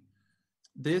me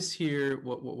this here,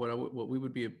 what we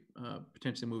would be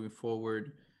potentially moving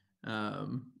forward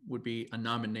would be a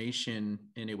nomination,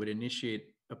 and it would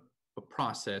initiate a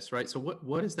process, right? So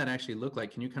what does that actually look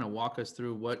like? Can you kind of walk us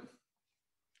through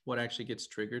what actually gets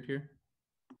triggered here?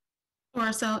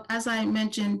 Sure. So as I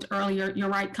mentioned earlier, you're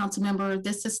right, council member,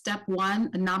 this is step one,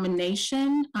 a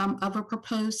nomination of a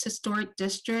proposed historic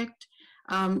district.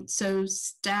 So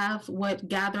staff would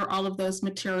gather all of those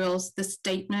materials, the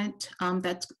statement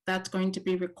that's going to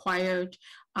be required,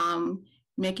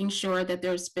 making sure that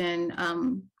there's been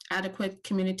adequate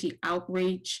community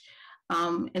outreach.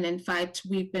 And in fact,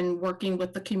 we've been working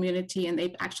with the community, and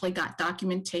they've actually got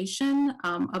documentation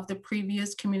of the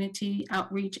previous community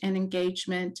outreach and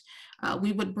engagement.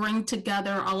 We would bring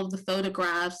together all of the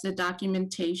photographs, the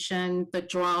documentation, the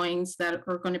drawings that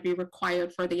are going to be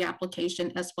required for the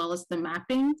application, as well as the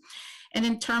mapping. And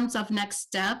in terms of next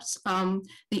steps,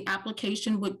 the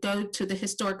application would go to the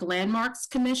Historic Landmarks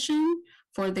Commission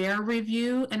for their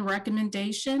review and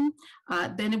recommendation.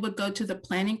 Then it would go to the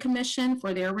Planning Commission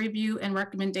for their review and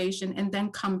recommendation, and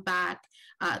then come back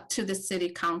to the City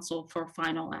Council for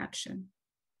final action.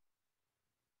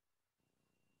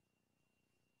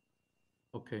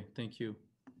 Okay, thank you.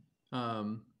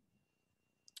 And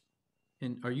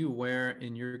are you aware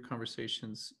in your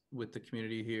conversations with the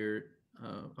community here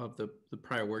of the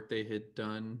prior work they had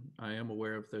done? I am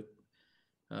aware of the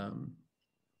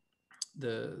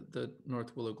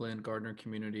North Willow Glen Gardner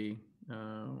community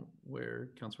where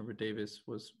Councilmember Davis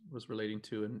was relating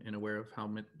to, and aware of how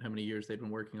many years they've been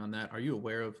working on that. Are you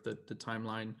aware of the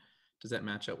timeline? Does that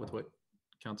match up with what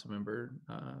Councilmember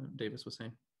Davis was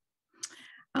saying?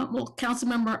 Well,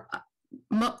 Councilmember,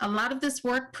 a lot of this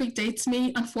work predates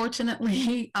me,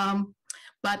 unfortunately,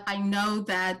 but I know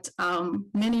that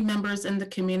many members in the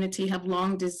community have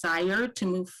long desired to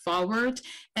move forward.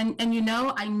 And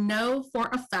I know for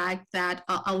a fact that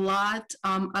a lot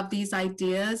of these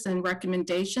ideas and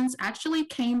recommendations actually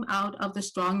came out of the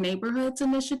Strong Neighborhoods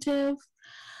Initiative.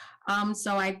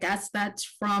 So I guess that's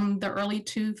from the early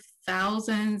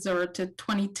 2000s or to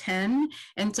 2010.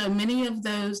 And so many of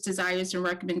those desires and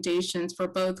recommendations for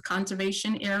both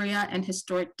conservation area and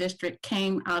historic district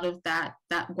came out of that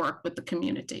work with the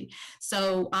community.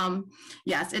 So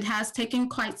yes, it has taken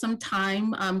quite some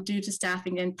time due to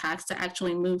staffing impacts to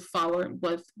actually move forward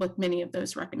with many of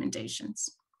those recommendations.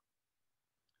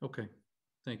 Okay,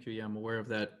 thank you. Yeah, I'm aware of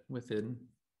that within,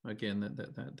 again,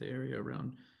 the area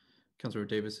around Councilor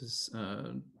Davis's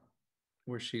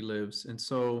where she lives. And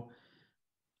so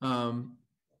I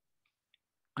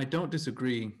don't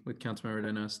disagree with Councilmember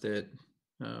Arenas that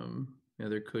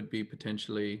there could be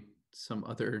potentially some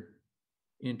other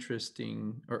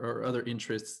interesting or other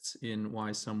interests in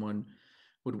why someone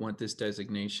would want this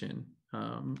designation.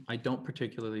 I don't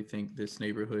particularly think this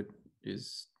neighborhood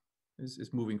is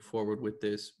moving forward with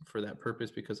this for that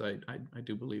purpose, because I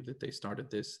do believe that they started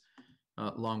this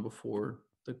long before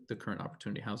the current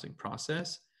opportunity housing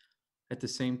process. At the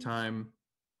same time,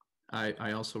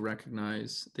 I also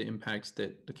recognize the impacts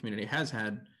that the community has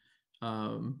had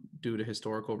due to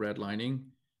historical redlining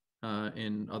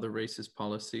and other racist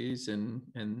policies, and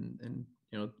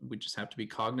we just have to be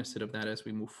cognizant of that as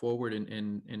we move forward, and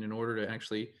in order to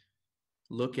actually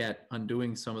look at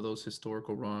undoing some of those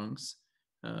historical wrongs.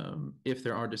 If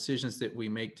there are decisions that we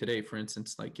make today, for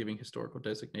instance, like giving historical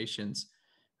designations,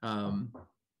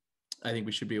 I think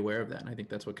we should be aware of that. And I think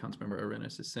that's what Councilmember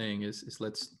Arenas is saying is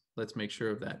let's make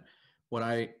sure of that. What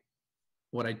I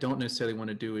don't necessarily want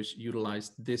to do is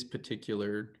utilize this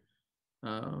particular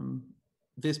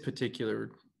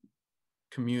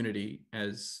community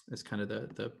as kind of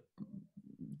the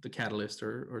catalyst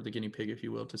or the guinea pig, if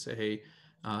you will, to say, hey,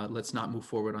 let's not move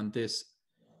forward on this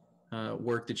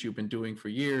work that you've been doing for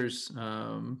years,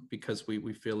 because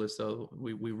we feel as though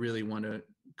we really want to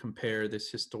compare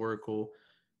this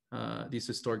these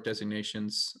historic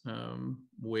designations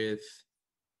with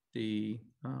the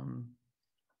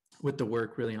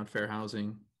work really on fair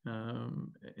housing,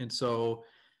 and so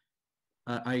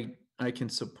I can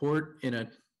support in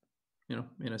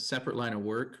a separate line of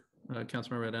work,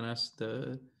 Councilmember Arenas,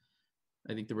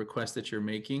 I think the request that you're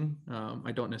making.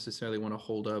 I don't necessarily want to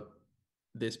hold up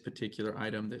this particular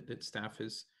item that staff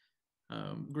has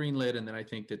greenlit, and that I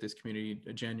think that this community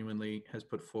genuinely has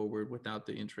put forward without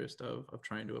the interest of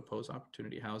trying to oppose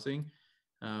opportunity housing.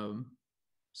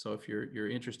 So if you're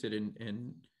interested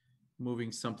in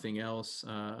moving something else,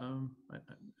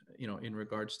 in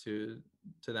regards to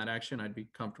that action, I'd be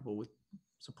comfortable with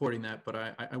supporting that. But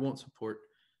I won't support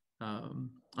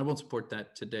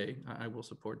that today. I will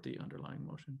support the underlying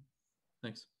motion.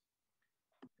 Thanks.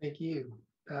 Thank you.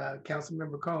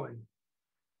 Councilmember Cohen.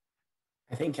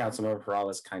 I think Councilmember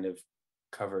Perales kind of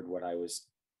covered what I was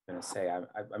going to say. I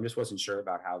just wasn't sure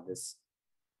about how this,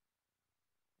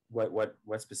 what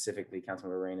specifically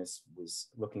Councilmember Arenas was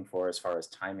looking for as far as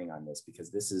timing on this,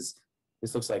 because this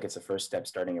looks like it's a first step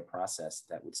starting a process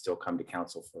that would still come to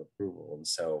council for approval. And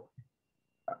so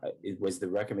it was the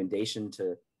recommendation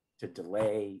to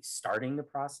delay starting the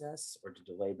process or to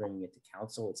delay bringing it to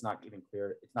council. It's not even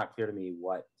clear. It's not clear to me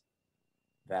what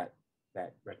that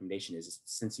recommendation is.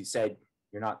 Since you said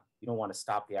you don't want to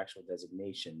stop the actual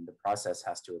designation, the process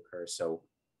has to occur. So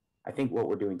I think what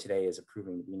we're doing today is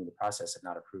approving the beginning of the process and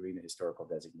not approving the historical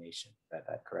designation. Is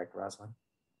that correct, Rosalind?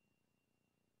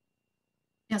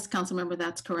 Yes, Councilmember,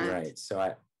 that's correct. Right.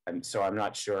 So I'm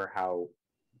not sure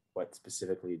what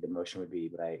specifically the motion would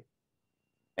be, but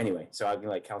anyway, so I'm gonna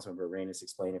let Councilmember Arenas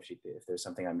explain if there's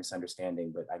something I'm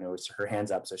misunderstanding, but I know it's her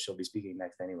hand's up, so she'll be speaking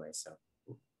next anyway. So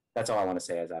that's all I want to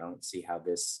say is I don't see how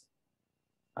this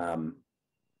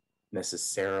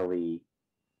necessarily,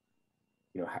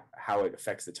 how it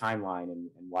affects the timeline and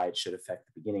why it should affect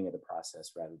the beginning of the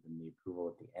process rather than the approval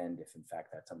at the end, if in fact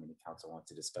that's something the council wants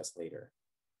to discuss later.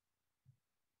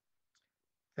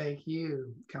 Thank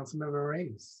you. Councilmember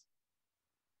Arenas.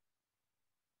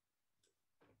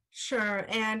 Sure,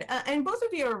 and both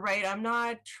of you are right. I'm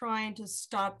not trying to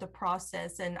stop the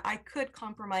process, and I could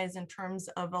compromise in terms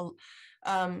of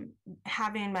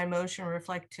having my motion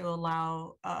reflect to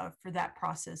allow for that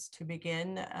process to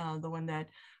begin, the one that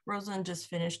Rosalind just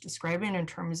finished describing in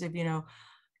terms of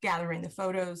gathering the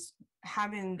photos,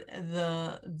 having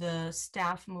the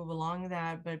staff move along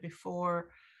that, but before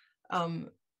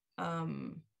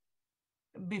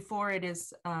it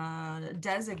is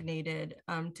designated,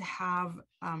 to have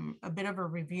a bit of a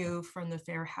review from the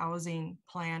fair housing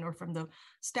plan or from the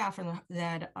staff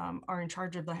that are in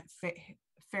charge of the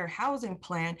fair housing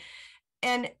plan,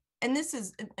 and this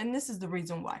is the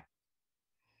reason why.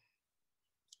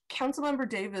 Councilmember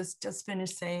Davis just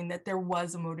finished saying that there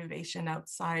was a motivation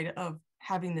outside of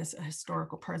having this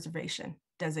historical preservation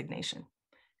designation,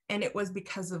 and it was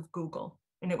because of Google,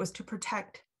 and it was to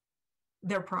protect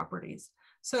their properties.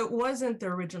 So it wasn't the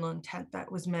original intent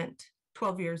that was meant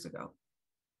 12 years ago.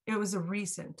 It was a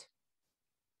recent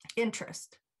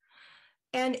interest.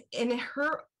 And in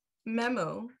her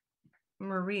memo,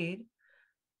 Marie,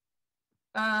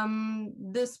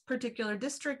 this particular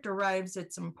district derives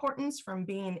its importance from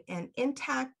being an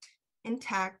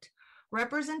intact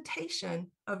representation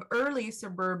of early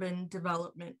suburban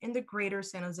development in the greater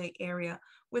San Jose area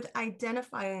with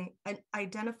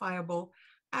identifiable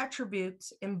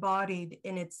attributes embodied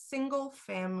in its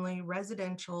single-family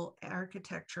residential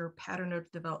architecture pattern of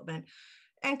development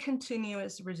and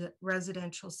continuous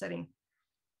residential setting.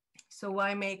 So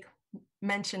why make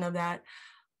mention of that?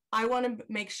 I want to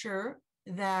make sure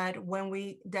that when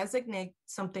we designate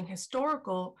something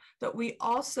historical, that we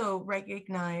also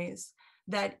recognize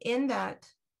that and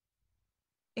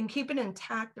keep it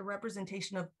intact, the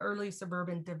representation of early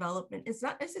suburban development is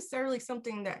not necessarily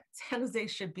something that San Jose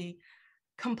should be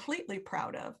completely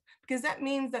proud of, because that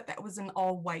means that was an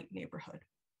all-white neighborhood.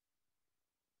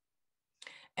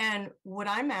 And what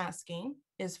I'm asking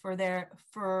is for there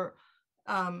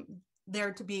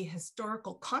to be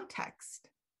historical context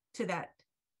to that.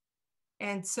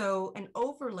 And so an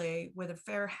overlay with a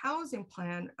fair housing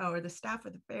plan, or the staff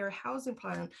with a fair housing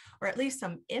plan, or at least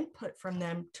some input from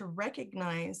them to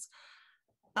recognize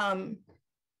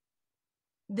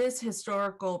this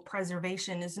historical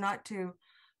preservation is not to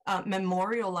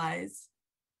memorialize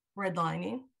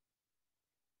redlining,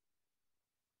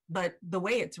 but the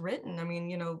way it's written, I mean,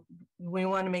 we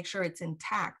want to make sure it's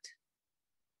intact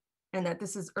and that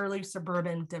this is early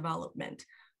suburban development.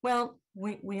 Well,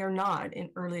 we are not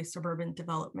in early suburban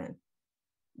development.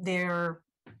 They're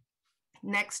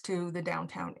next to the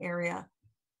downtown area.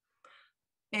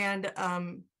 And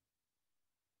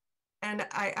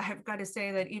I have got to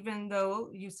say that even though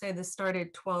you say this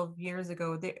started 12 years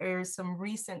ago, there is some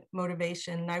recent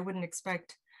motivation. And I wouldn't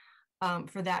expect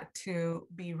for that to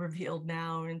be revealed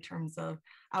now in terms of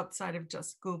outside of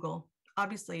just Google.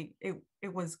 Obviously,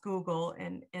 it was Google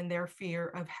and their fear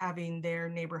of having their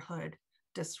neighborhood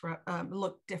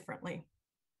look differently.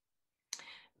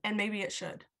 And maybe it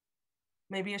should.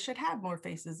 Maybe it should have more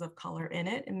faces of color in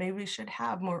it, and maybe it should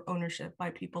have more ownership by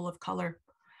people of color.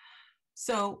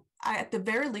 So at the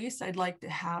very least, I'd like to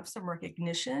have some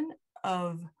recognition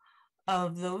of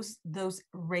those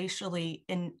racially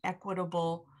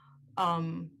inequitable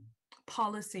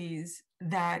policies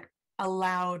that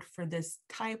allowed for this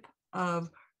type of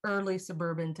early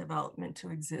suburban development to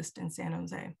exist in San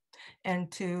Jose.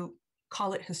 And to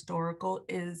call it historical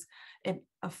is an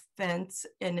offense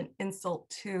and an insult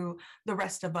to the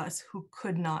rest of us who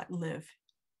could not live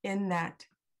in that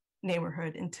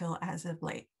neighborhood until as of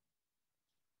late.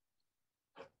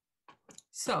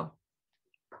 So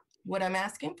what I'm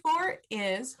asking for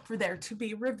is for there to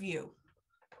be review.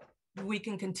 We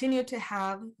can continue to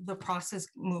have the process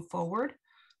move forward,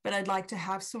 but I'd like to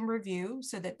have some review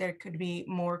so that there could be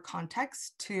more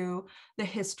context to the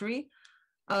history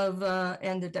of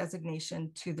and the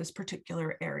designation to this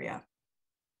particular area.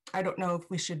 I don't know if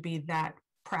we should be that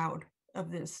proud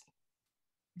of this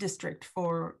district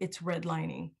for its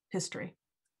redlining history.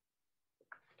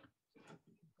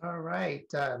 All right,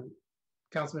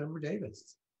 Councilmember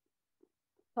Davis.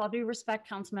 With all due respect,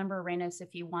 Councilmember Arenas,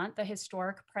 if you want the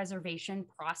historic preservation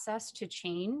process to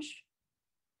change,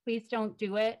 please don't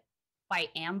do it by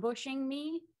ambushing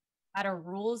me at a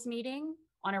rules meeting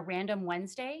on a random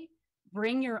Wednesday.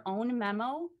 Bring your own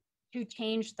memo to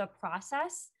change the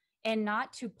process and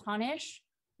not to punish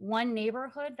one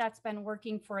neighborhood that's been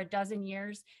working for a dozen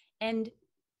years, and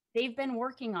they've been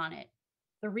working on it.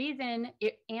 The reason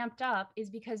it amped up is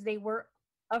because they were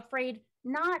afraid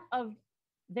not of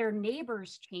their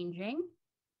neighbors changing,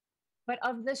 but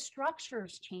of the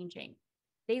structures changing.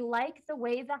 They like the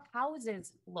way the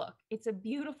houses look. It's a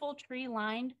beautiful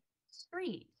tree-lined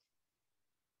street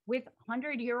with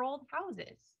 100-year-old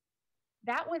houses.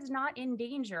 That was not in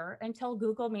danger until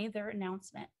Google made their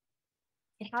announcement.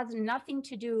 It has nothing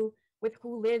to do with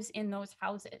who lives in those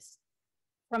houses.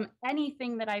 From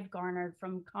anything that I've garnered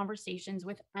from conversations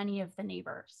with any of the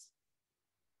neighbors.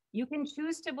 You can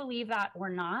choose to believe that or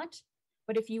not,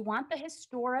 but if you want the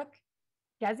historic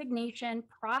designation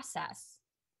process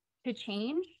to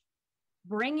change,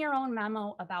 bring your own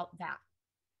memo about that.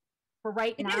 For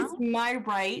right now, it is my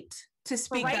right to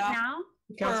speak right up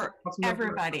now for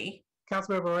everybody.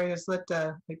 Councilmember Reyes, let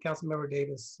Councilmember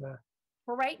Davis.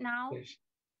 For right now,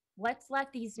 let's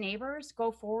let these neighbors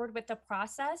go forward with the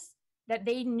process that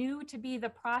they knew to be the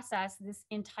process this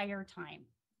entire time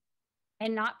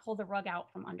and not pull the rug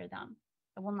out from under them.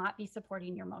 I will not be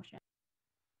supporting your motion.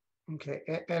 Okay,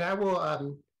 and I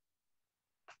will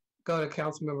go to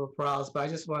Councilmember Perales, but I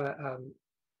just want to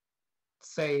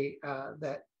say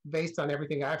that based on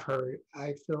everything I've heard,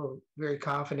 I feel very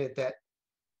confident that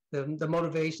the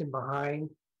motivation behind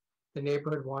the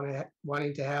neighborhood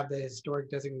wanting to have the historic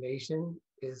designation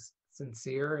is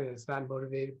sincere, and it's not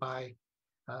motivated by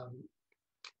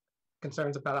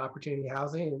concerns about opportunity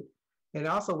housing. And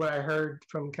also what I heard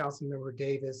from Councilmember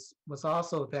Davis was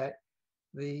also that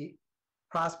the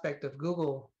prospect of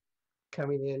Google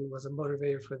coming in was a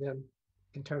motivator for them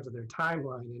in terms of their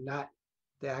timeline and not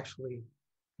to actually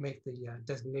make the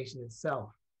designation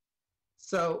itself.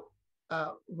 So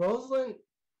Rosalind,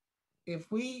 if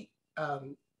we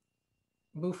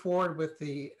move forward with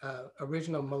the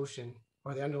original motion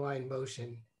or the underlying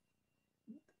motion,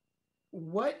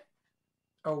 what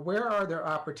or where are there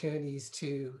opportunities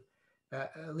to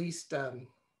at least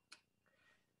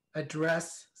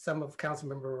address some of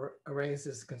Councilmember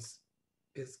Arenas'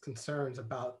 concerns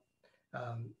about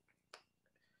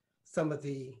some of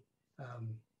the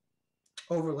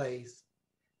overlays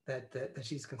that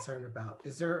she's concerned about?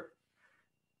 Is there,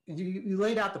 you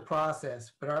laid out the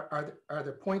process, but are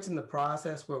there points in the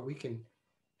process where we can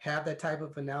have that type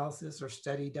of analysis or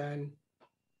study done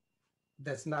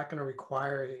that's not going to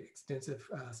require extensive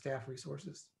staff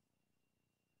resources?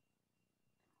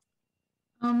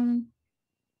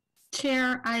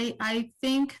 Chair, I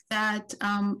think that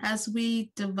as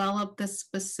we develop the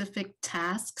specific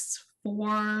tasks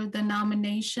for the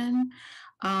nomination,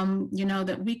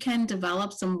 that we can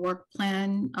develop some work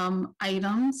plan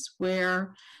items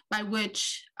by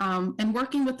which, and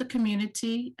working with the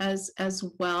community as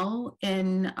well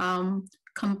in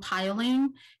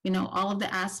compiling, all of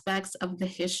the aspects of the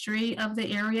history of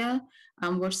the area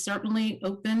We're certainly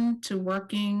open to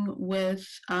working with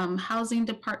housing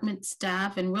department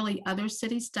staff and really other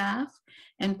city staff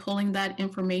and pulling that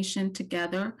information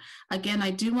together. Again, I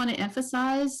do want to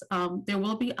emphasize there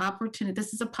will be opportunity.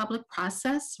 This is a public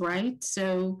process, right?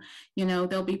 So, you know,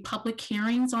 there'll be public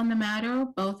hearings on the matter,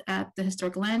 both at the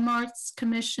Historic Landmarks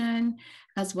Commission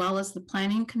as well as the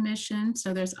Planning Commission.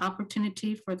 So there's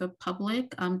opportunity for the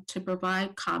public to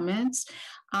provide comments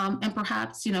and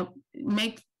perhaps, you know,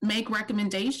 make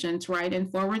recommendations, right,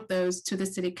 and forward those to the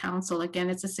City Council.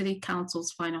 Again, it's the City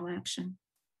Council's final action.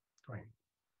 Great.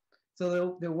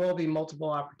 So there will be multiple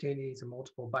opportunities and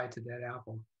multiple bites of that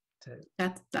apple.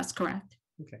 That's correct.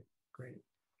 Okay, great.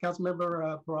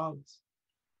 Councilmember Perales.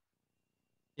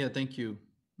 Yeah, thank you.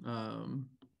 And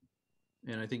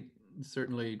I think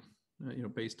certainly, you know,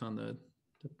 based on the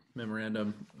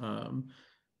memorandum,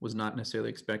 was not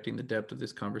necessarily expecting the depth of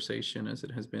this conversation as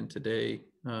it has been today.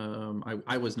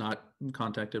 I was not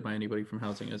contacted by anybody from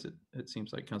housing, as it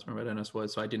seems like Councilmember Arenas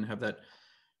was, so I didn't have that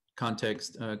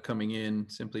context coming in,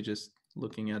 simply just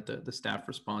looking at the staff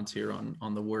response here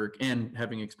on the work and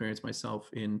having experienced myself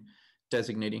in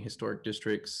designating historic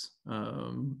districts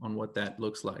on what that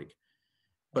looks like.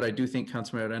 But I do think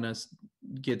Councilmember Arenas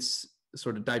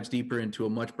dives deeper into a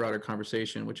much broader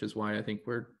conversation, which is why I think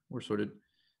we're sort of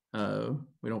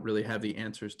we don't really have the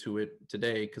answers to it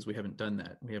today because we haven't done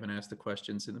that. We haven't asked the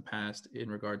questions in the past in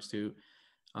regards to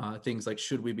things like,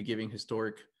 should we be giving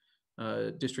historic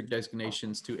district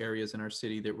designations to areas in our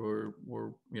city that were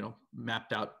you know,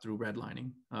 mapped out through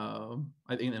redlining?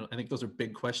 I think those are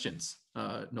big questions,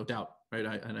 no doubt, right?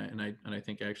 I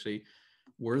think actually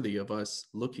worthy of us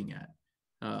looking at.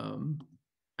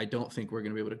 I don't think we're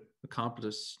going to be able to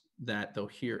accomplish that though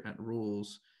here at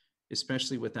Rules,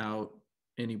 especially without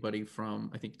anybody from,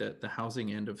 I think, that the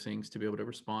housing end of things to be able to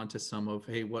respond to some of,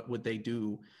 hey, what would they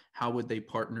do? How would they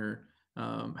partner?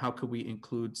 How could we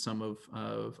include some of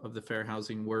the fair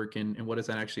housing work, and what does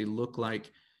that actually look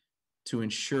like to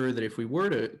ensure that if we were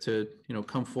to you know,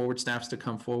 come forward, staffs to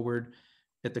come forward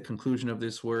at the conclusion of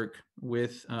this work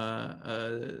with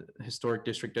a historic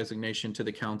district designation to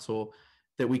the council,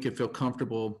 that we could feel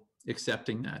comfortable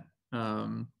accepting that.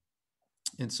 And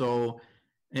so,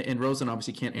 and Rosen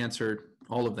obviously can't answer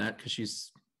all of that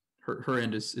because her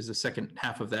end is the second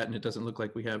half of that, and it doesn't look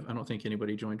like we have, I don't think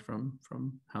anybody joined from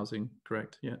housing,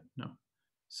 correct? Yet, no.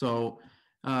 So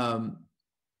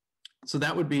so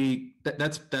that would be,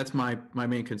 that's my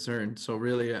main concern. So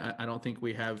really, I don't think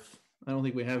we have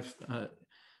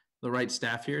the right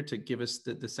staff here to give us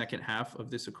the second half of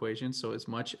this equation. So as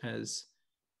much as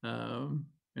you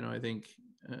know, I think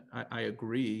I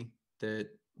agree that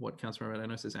what Councilmember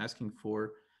Arenas is asking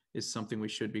for is something we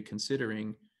should be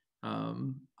considering.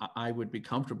 I would be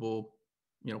comfortable,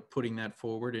 you know, putting that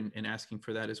forward and asking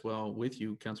for that as well with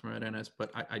you, Councilmember Arenas,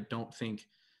 but I don't think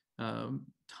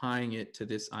tying it to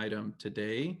this item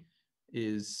today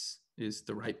is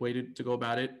the right way to go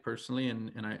about it personally,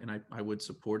 and I would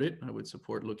support it. I would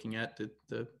support looking at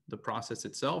the process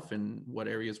itself and what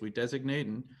areas we designate,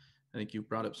 and I think you've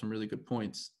brought up some really good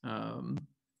points.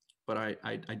 But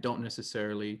I don't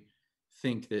necessarily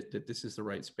think that this is the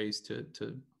right space to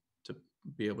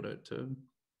be able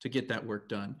to get that work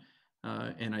done.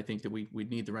 And I think that we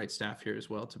need the right staff here as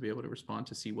well to be able to respond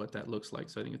to see what that looks like.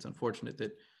 So I think it's unfortunate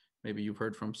that maybe you've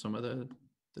heard from some of the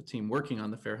team working on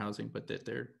the fair housing, but that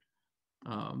they're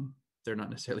not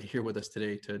necessarily here with us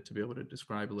today to be able to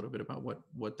describe a little bit about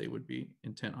what they would be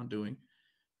intent on doing.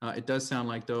 It does sound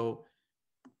like, though,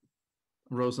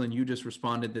 Rosalind, you just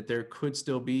responded that there could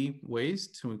still be ways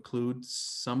to include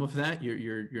some of that.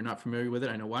 You're not familiar with it.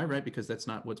 I know why, right? Because that's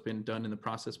not what's been done in the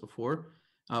process before.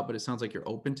 But it sounds like you're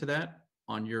open to that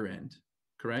on your end,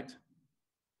 correct?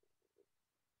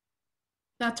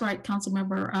 That's right,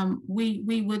 Councilmember.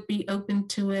 We would be open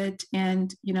to it,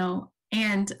 and you know,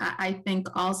 and I think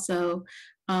also,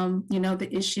 you know,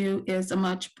 the issue is a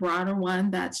much broader one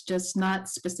that's just not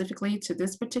specifically to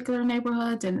this particular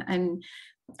neighborhood, and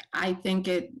I think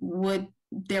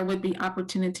there would be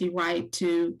opportunity, right,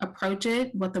 to approach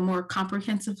it with a more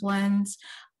comprehensive lens,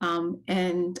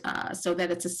 and so that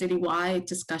it's a citywide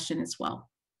discussion as well.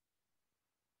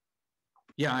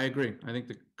 Yeah, I agree. I think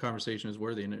the conversation is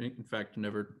worthy, and in fact,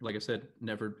 never, like I said,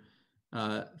 never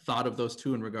thought of those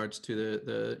two in regards to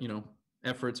the you know,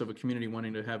 efforts of a community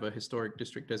wanting to have a historic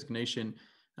district designation,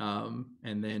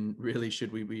 and then really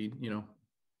should we be, you know,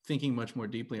 thinking much more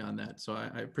deeply on that. So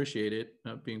I appreciate it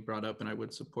being brought up, and I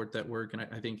would support that work. And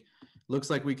I think looks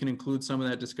like we can include some of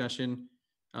that discussion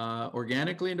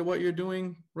organically into what you're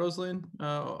doing, Rosalind,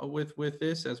 with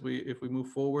this if we move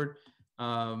forward.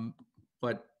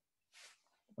 But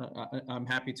I'm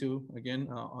happy to, again,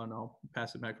 and I'll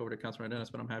pass it back over to Councilmember Dennis,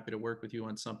 but I'm happy to work with you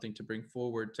on something to bring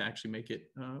forward to actually make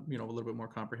it, you know, a little bit more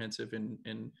comprehensive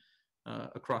and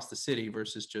across the city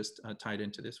versus just tied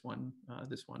into this one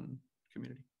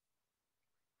community.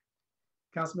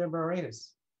 Councilmember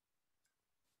Arenas.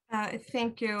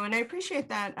 Thank you, and I appreciate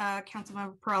that,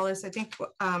 Councilmember Perales. I think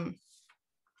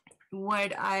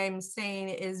what I'm saying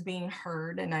is being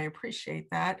heard, and I appreciate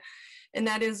that. And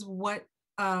that is what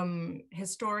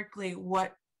historically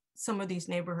what some of these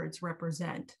neighborhoods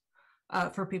represent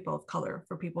for people of color,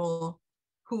 for people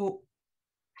who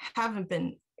haven't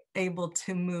been able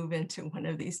to move into one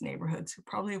of these neighborhoods, who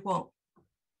probably won't.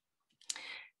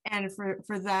 And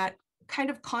for that kind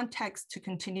of context to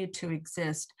continue to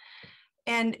exist.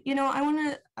 And, you know, I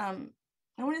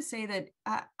want to say that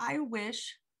I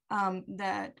wish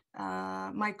that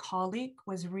my colleague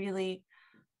was really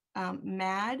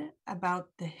mad about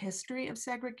the history of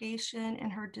segregation in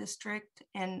her district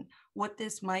and what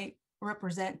this might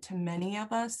represent to many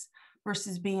of us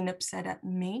versus being upset at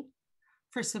me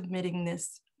for submitting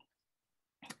this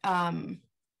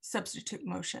substitute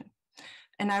motion.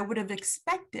 And I would have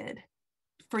expected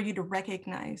for you to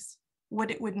recognize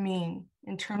what it would mean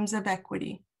in terms of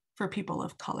equity for people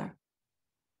of color.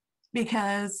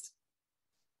 Because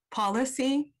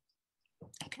policy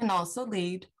can also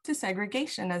lead to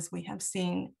segregation, as we have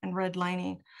seen in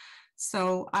redlining.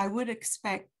 So I would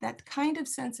expect that kind of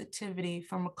sensitivity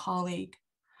from a colleague,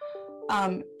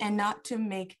 and not to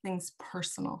make things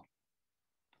personal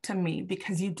to me,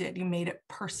 because you made it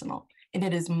personal. And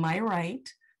it is my right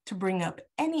to bring up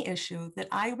any issue that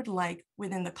I would like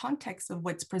within the context of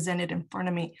what's presented in front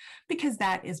of me, because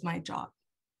that is my job.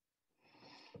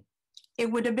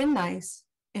 It would have been nice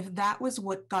if that was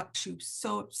what got you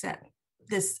so upset,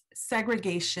 this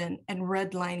segregation and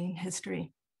redlining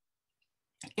history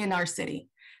in our city.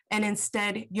 And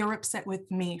instead, you're upset with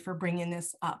me for bringing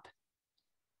this up.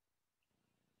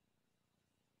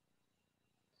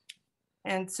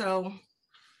 And so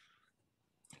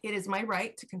it is my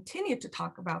right to continue to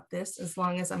talk about this as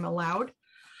long as I'm allowed.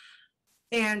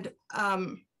 And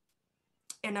I'm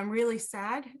really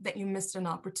sad that you missed an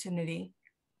opportunity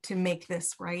to make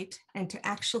this right and to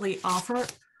actually offer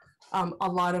a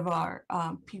lot of our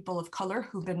people of color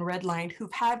who've been redlined, who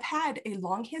have had a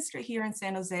long history here in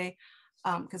San Jose,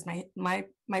 because my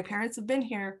parents have been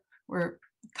here, we're a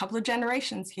couple of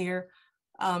generations here,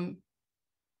 and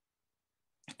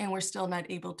we're still not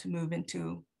able to move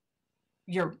into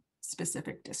your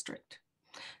specific district.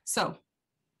 So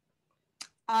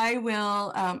I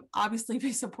will obviously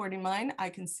be supporting mine. I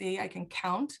can see, I can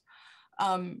count.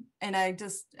 And I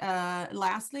just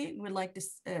lastly would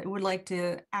like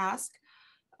to ask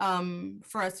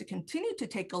for us to continue to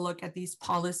take a look at these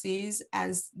policies,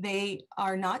 as they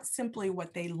are not simply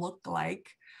what they look like,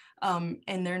 and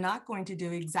they're not going to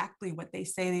do exactly what they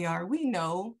say they are. We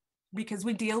know, because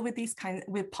we deal with these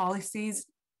with policies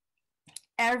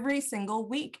every single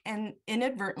week, and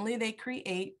inadvertently they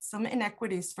create some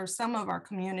inequities for some of our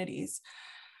communities.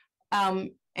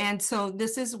 And so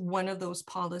this is one of those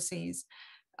policies.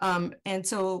 And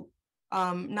so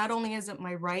not only is it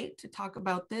my right to talk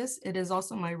about this, it is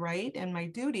also my right and my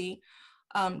duty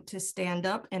to stand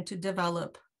up and to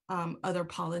develop other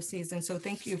policies. And so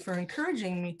thank you for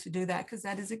encouraging me to do that, because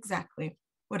that is exactly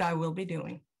what I will be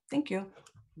doing. Thank you.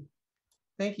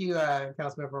 Thank you,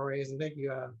 Councilmember Reyes, and thank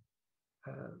you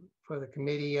for the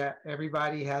committee.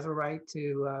 Everybody has a right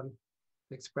to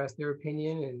express their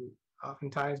opinion, and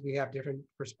oftentimes we have different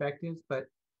perspectives, but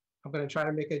I'm going to try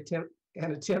to make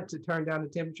an attempt to turn down the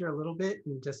temperature a little bit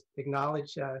and just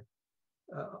acknowledge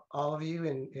all of you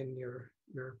and your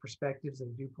perspectives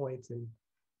and viewpoints. And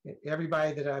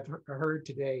everybody that I've heard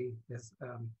today has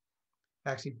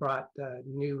actually brought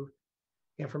new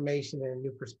information and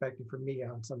new perspective for me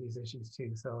on some of these issues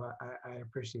too. So I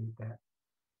appreciate that.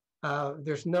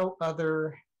 There's no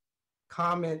other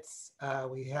comments.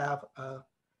 We have a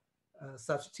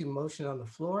substitute motion on the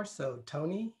floor. So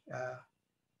Tony,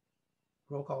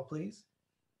 roll call, please.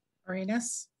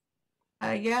 Arenas?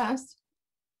 Yes.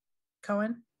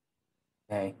 Cohen?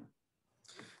 Nay.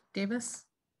 Davis?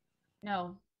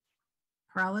 No.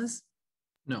 Perales?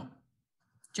 No.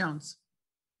 Jones?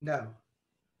 No.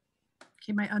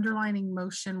 Okay, my underlining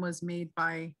motion was made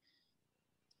by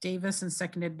Davis and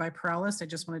seconded by Perales. I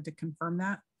just wanted to confirm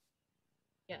that.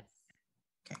 Yes.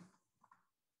 Okay.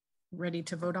 Ready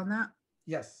to vote on that?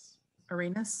 Yes.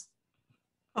 Arenas?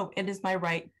 Oh, it is my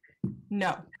right.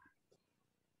 No.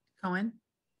 Cohen?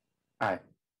 Aye.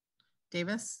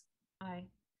 Davis? Aye.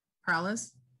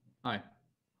 Perales? Aye.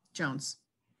 Jones?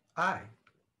 Aye.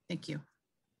 Thank you.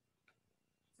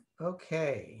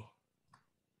 Okay.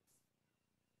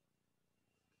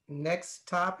 next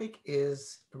topic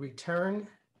is return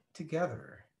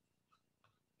together.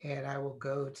 And I will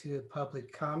go to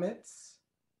public comments.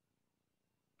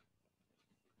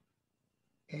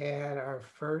 And our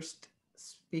first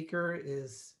speaker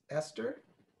is Esther.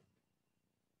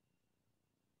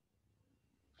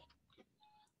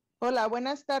 Hola,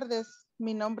 buenas tardes.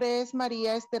 Mi nombre es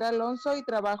María Esther Alonso y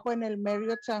trabajo en el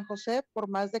Marriott San José por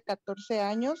más de 14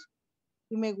 años.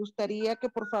 Y me gustaría que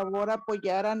por favor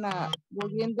apoyaran a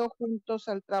Volviendo Juntos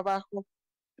al Trabajo.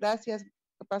 Gracias.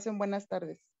 Que pasen buenas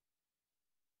tardes.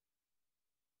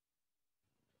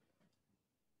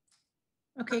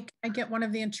 Okay, can I get one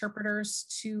of the interpreters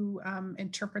to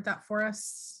interpret that for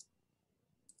us?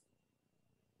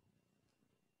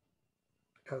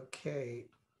 Okay.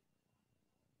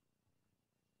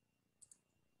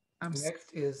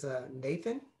 Next is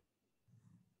Nathan.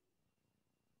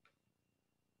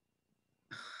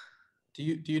 Do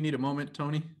you need a moment,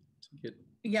 Tony, to get?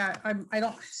 Yeah, I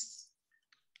don't.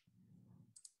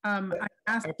 I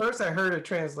asked. At first, I heard a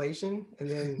translation, and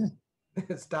then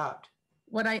it stopped.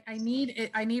 What I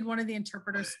need one of the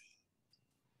interpreters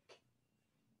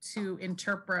to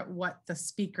interpret what the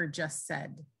speaker just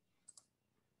said.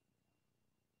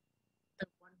 The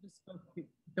one who spoke.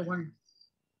 The one.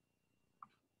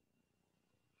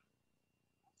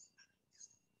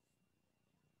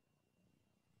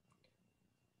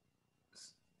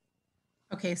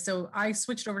 Okay, so I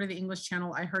switched over to the English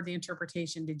channel. I heard the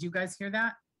interpretation. Did you guys hear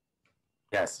that?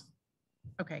 Yes.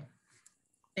 Okay,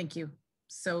 thank you.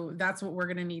 So that's what we're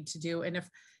gonna need to do. And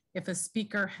if a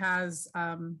speaker has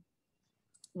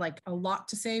like a lot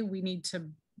to say, we need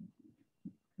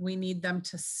them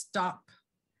to stop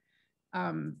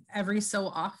every so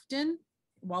often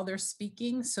while they're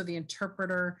speaking so the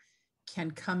interpreter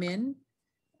can come in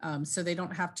so they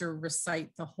don't have to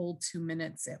recite the whole 2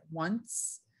 minutes at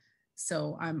once.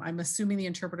 So I'm assuming the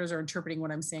interpreters are interpreting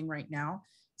what I'm saying right now.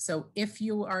 So if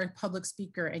you are a public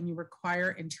speaker and you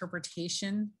require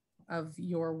interpretation of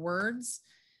your words,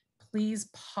 please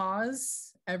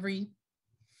pause every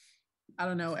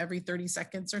 30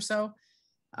 seconds or so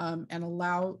and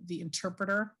allow the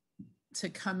interpreter to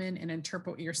come in and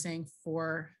interpret what you're saying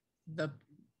for the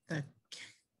I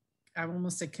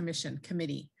almost said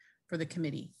committee for the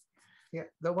committee. Yeah,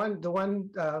 the one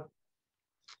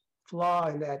flaw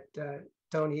in that,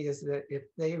 Tony, is that if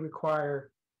they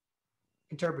require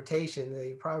interpretation,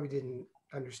 they probably didn't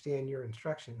understand your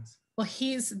instructions. Well,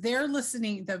 they're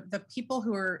listening. The people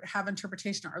who have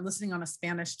interpretation are listening on a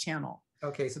Spanish channel.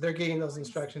 Okay, so they're getting those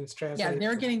instructions translated. Yeah,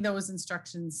 they're getting those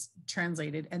instructions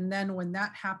translated. And then when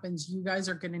that happens, you guys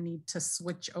are going to need to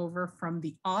switch over from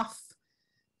the off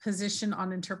position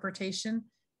on interpretation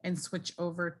and switch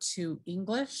over to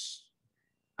English.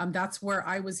 That's where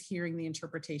I was hearing the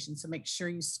interpretation. So make sure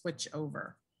you switch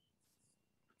over.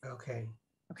 Okay.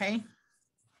 Okay.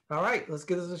 All right, let's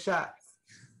give this a shot.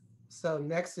 So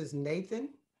next is Nathan.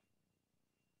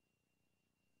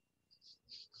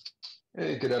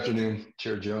 Hey, good afternoon,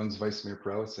 Chair Jones, Vice Mayor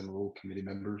Perales, and Rule Committee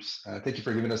members. Thank you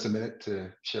for giving us a minute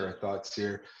to share our thoughts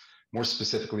here. More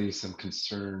specifically, some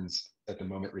concerns at the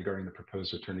moment regarding the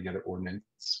proposed Return Together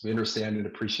ordinance. We understand and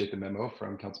appreciate the memo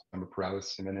from Councilmember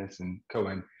Perales, Jimenez, and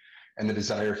Cohen, and the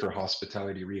desire for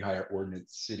hospitality rehire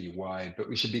ordinance citywide, but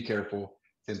we should be careful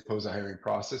to impose a hiring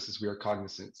process as we are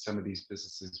cognizant some of these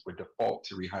businesses would default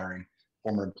to rehiring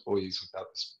former employees without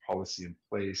this policy in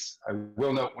place. I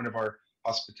will note one of our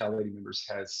hospitality members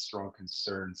has strong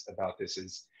concerns about this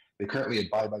as they currently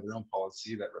abide by their own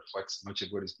policy that reflects much of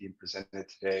what is being presented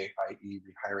today, i.e.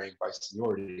 rehiring by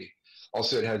seniority.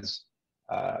 Also, it has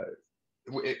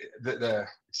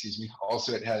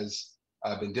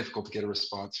been difficult to get a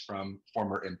response from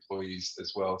former employees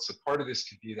as well. So part of this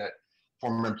could be that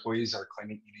former employees are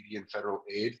claiming EDD and federal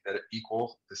aid that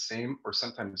equal the same or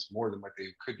sometimes more than what they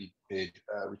could be paid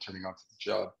returning onto the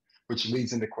job, which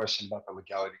leads into question about the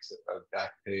legalities of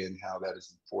back pay and how that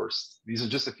is enforced. These are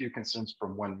just a few concerns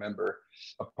from one member.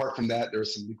 Apart from that, there are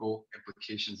some legal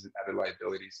implications and added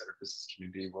liabilities that our business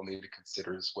community will need to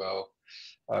consider as well.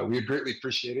 We would greatly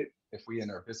appreciate it if we and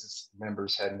our business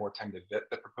members had more time to vet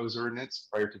the proposed ordinance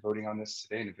prior to voting on this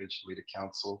today and eventually to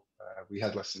council. We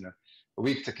had less than a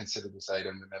week to consider this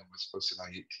item. The memo was posted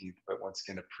on the 18th, but once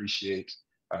again, appreciate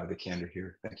the candor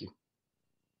here. Thank you.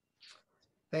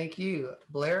 Thank you.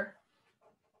 Blair?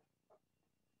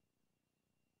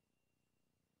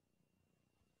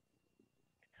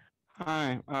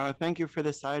 Hi, thank you for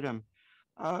this item.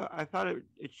 I thought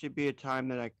it should be a time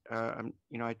that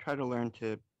I try to learn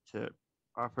to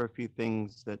offer a few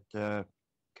things that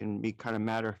can be kind of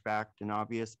matter of fact and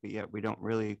obvious, but yet we don't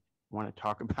really want to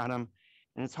talk about them.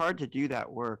 And it's hard to do that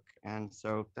work. And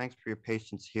so thanks for your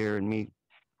patience here and me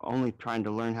only trying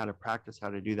to learn how to practice how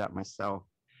to do that myself.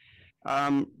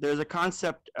 There's a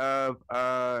concept of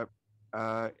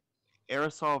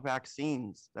aerosol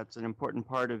vaccines. That's an important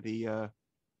part of the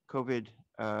COVID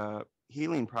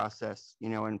healing process, you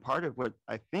know, and part of what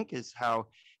I think is how,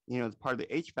 you know, it's part of the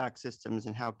HVAC systems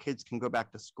and how kids can go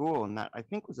back to school. And that I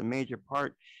think was a major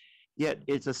part, yet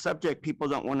it's a subject people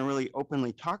don't want to really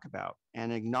openly talk about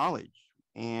and acknowledge.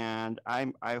 And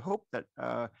I hope that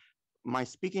my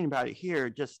speaking about it here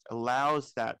just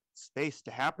allows that space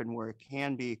to happen where it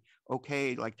can be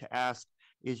okay, like to ask,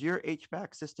 is your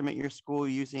HVAC system at your school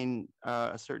using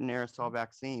a certain aerosol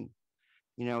vaccine?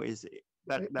 You know, is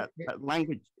that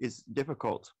language is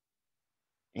difficult.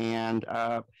 And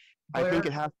I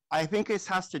think this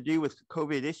has to do with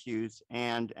COVID issues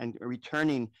and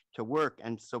returning to work,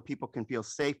 and so people can feel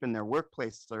safe in their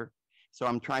workplace, sir. So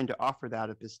I'm trying to offer that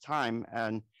at this time,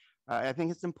 and I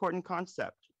think it's an important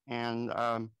concept. And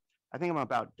I think I'm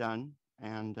about done.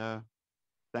 And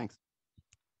thanks.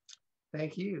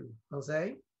 Thank you,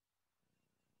 Jose.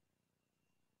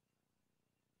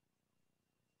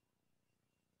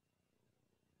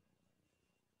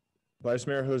 Vice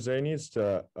Mayor Jose needs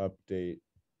to update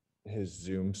his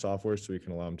Zoom software so we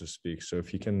can allow him to speak. So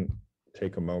if you can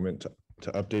take a moment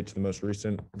to update to the most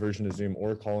recent version of Zoom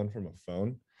or call in from a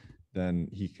phone, then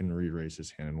he can re-raise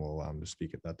his hand and we'll allow him to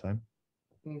speak at that time.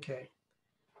 Okay.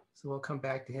 So we'll come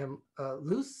back to him.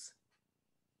 Luz?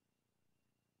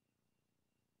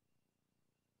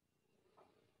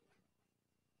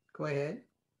 Go ahead.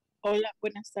 Hola,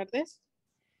 buenas tardes.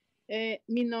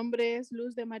 Mi nombre es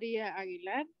Luz de María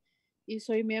Aguilar y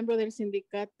soy miembro del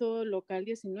sindicato local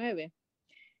 19.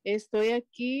 Estoy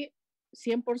aquí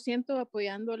 100%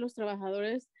 apoyando a los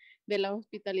trabajadores de la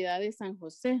hospitalidad de San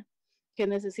José que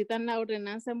necesitan la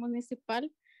ordenanza municipal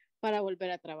para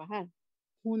volver a trabajar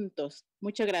juntos.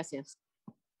 Muchas gracias.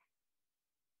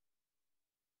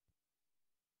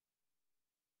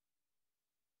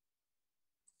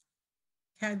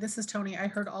 Okay, this is Tony. I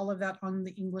heard all of that on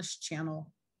the English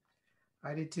channel.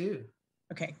 I did too.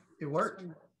 Okay. It worked.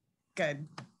 Good.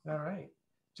 All right.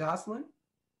 Jocelyn?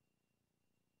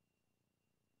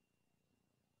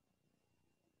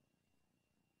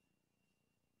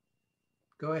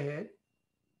 Go ahead.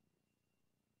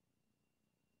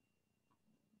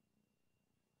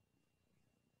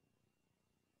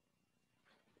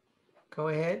 Go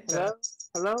ahead. Hello?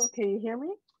 Hello, can you hear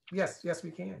me? Yes, yes,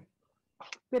 we can.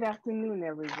 Good afternoon,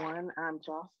 everyone. I'm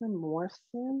Jocelyn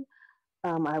Morrison.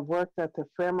 I worked at the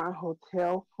Fairmont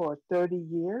Hotel for 30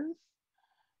 years.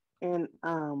 And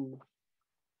I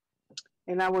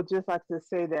would just like to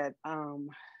say that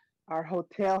our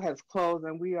hotel has closed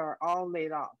and we are all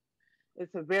laid off.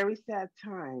 It's a very sad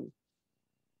time.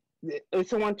 Is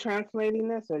someone translating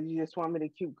this or you just want me to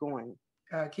keep going?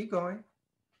 Keep going.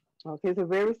 Okay, it's a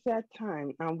very sad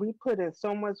time. We put in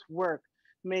so much work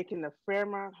making the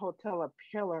Fairmont Hotel a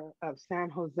pillar of San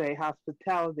Jose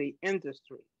hospitality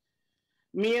industry.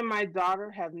 Me and my daughter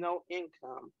have no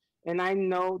income, and I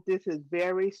know this is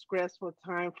very stressful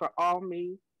time for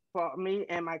me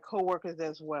and my coworkers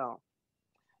as well.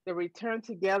 The Return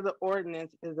Together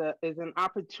ordinance is an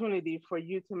opportunity for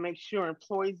you to make sure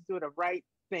employees do the right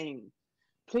thing.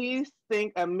 Please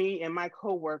think of me and my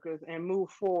coworkers and move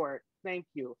forward. Thank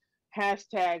you.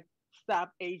 Hashtag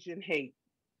Stop Asian Hate.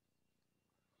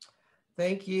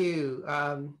 Thank you.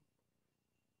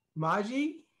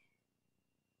 Magi?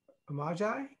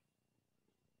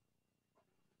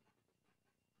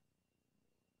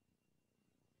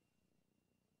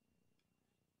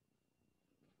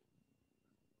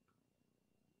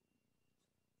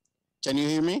 Can you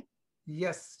hear me?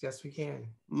 Yes, yes, we can.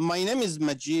 My name is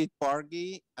Majid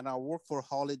Pargi, and I work for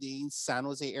Holiday Inn San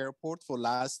Jose Airport for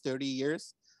last 30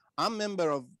 years. I'm member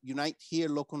of Unite Here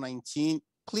Local 19.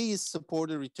 Please support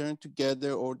the Return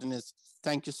Together ordinance.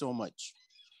 Thank you so much.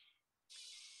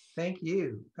 Thank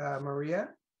you. Maria?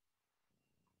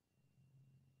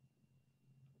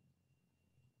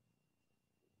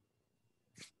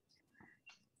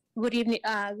 Good evening,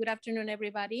 good afternoon,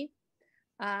 everybody.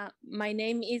 My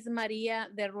name is Maria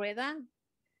de Rueda,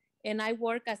 and I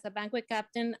work as a banquet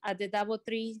captain at the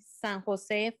DoubleTree San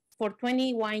Jose for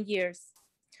 21 years.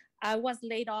 I was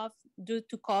laid off due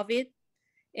to COVID,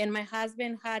 and my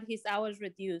husband had his hours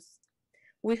reduced.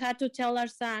 We had to tell our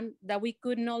son that we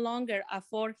could no longer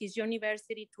afford his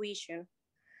university tuition.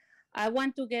 I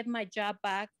want to get my job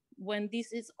back when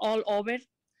this is all over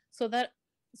so that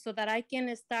I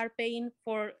can start paying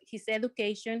for his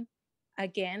education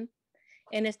again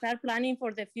and start planning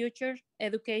for the future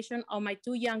education of my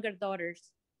two younger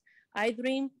daughters. I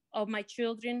dream of my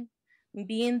children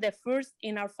being the first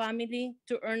in our family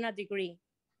to earn a degree.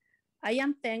 I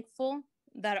am thankful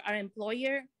that our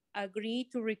employer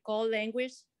agreed to recall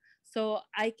language so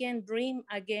I can dream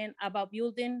again about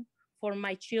building for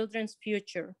my children's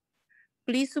future.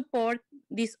 Please support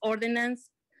this ordinance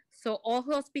so all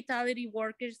hospitality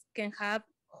workers can have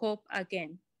hope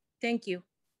again. Thank you.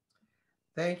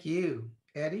 Thank you.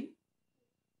 Eddie?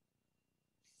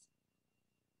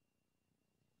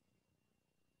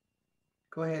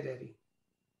 Go ahead, Eddie.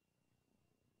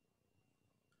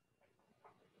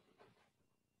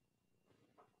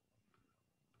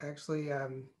 Actually,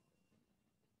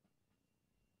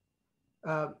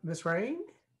 Ms. Rain?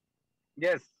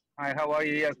 Yes. Hi, how are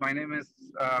you? Yes, my name is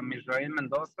Misrael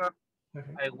Mendoza.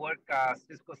 Okay. I work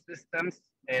Cisco Systems,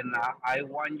 and I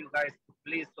want you guys to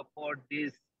please support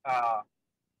this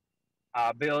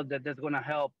bill that is going to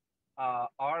help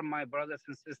my brothers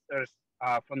and sisters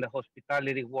from the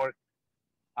hospitality work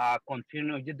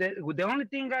continue. The only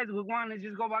thing, guys, we want is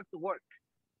just go back to work.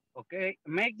 Okay,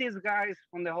 make these guys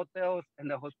from the hotels and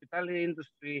the hospitality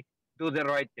industry do the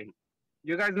right thing.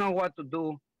 You guys know what to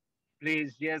do.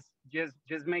 Please,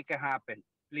 just make it happen.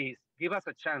 Please give us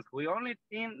a chance. The only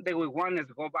thing that we want is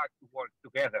to go back to work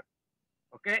together.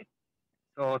 Okay,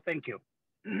 so thank you.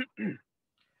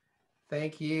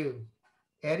 Thank you.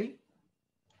 Eddie?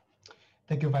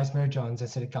 Thank you, Vice Mayor Jones and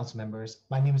City Council members.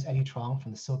 My name is Eddie Trong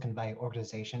from the Silicon Valley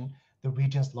Organization, the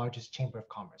region's largest chamber of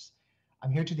commerce.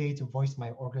 I'm here today to voice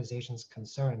my organization's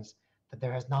concerns that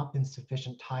there has not been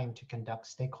sufficient time to conduct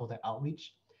stakeholder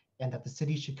outreach and that the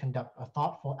city should conduct a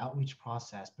thoughtful outreach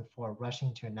process before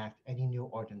rushing to enact any new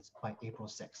ordinance by April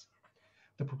 6th.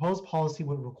 The proposed policy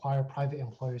would require private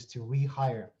employers to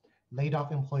rehire laid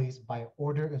off employees by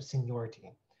order of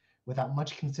seniority without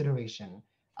much consideration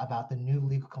about the new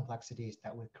legal complexities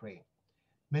that would create.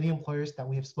 Many employers that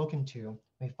we have spoken to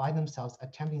may find themselves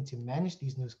attempting to manage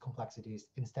these new complexities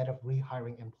instead of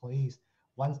rehiring employees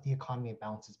once the economy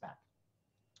bounces back.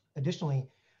 Additionally,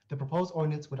 the proposed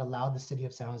ordinance would allow the city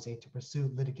of San Jose to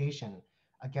pursue litigation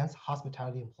against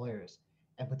hospitality employers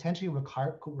and potentially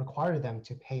require them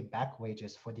to pay back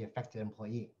wages for the affected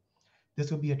employee.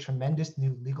 This would be a tremendous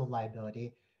new legal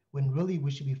liability when really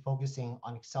we should be focusing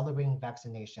on accelerating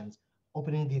vaccinations,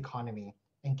 opening the economy,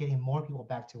 and getting more people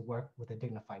back to work with a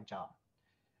dignified job.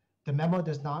 The memo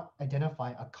does not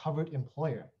identify a covered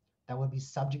employer that would be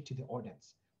subject to the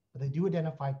ordinance, but they do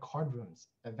identify card rooms,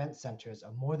 event centers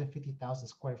of more than 50,000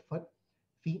 square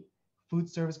feet, food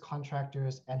service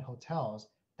contractors, and hotels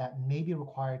that may be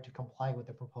required to comply with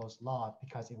the proposed law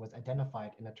because it was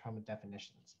identified in the term of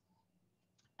definitions.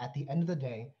 At the end of the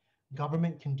day,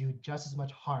 government can do just as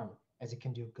much harm as it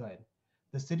can do good.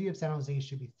 The city of San Jose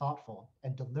should be thoughtful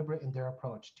and deliberate in their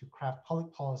approach to craft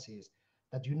public policies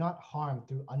that do not harm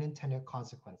through unintended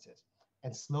consequences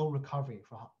and slow recovery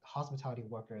for hospitality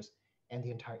workers and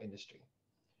the entire industry.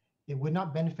 It would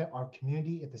not benefit our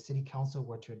community if the city council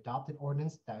were to adopt an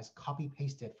ordinance that is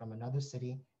copy-pasted from another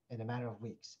city in a matter of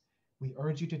weeks. We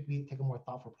urge you to take a more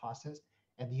thoughtful process,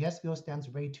 and the SBO stands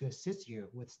ready to assist you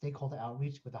with stakeholder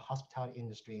outreach with the hospitality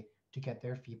industry to get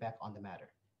their feedback on the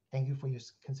matter. Thank you for your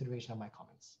consideration of my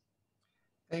comments.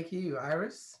 Thank you.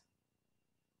 Iris?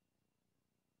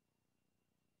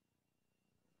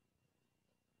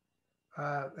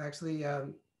 Actually,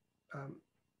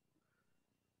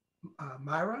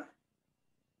 Myra?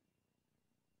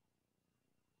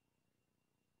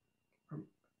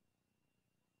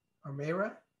 Or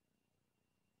Mayra?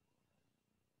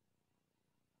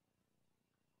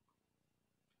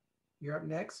 You're up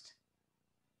next.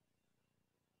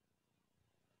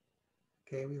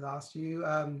 Okay, we lost you.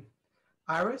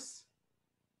 Iris?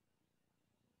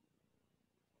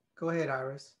 Go ahead,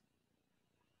 Iris.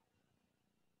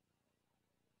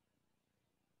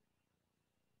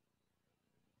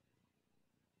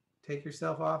 Take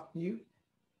yourself off mute.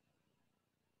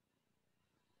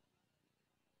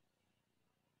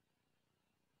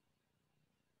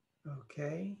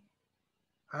 Okay.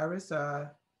 Iris, go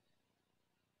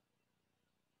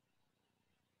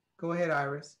ahead,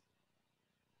 Iris.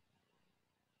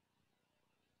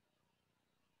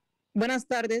 Buenas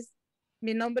tardes,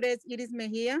 mi nombre es Iris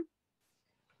Mejía,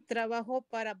 trabajo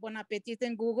para Bon Appetit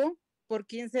en Google por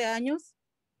 15 años.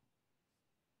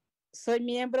 Soy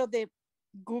miembro de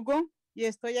Google y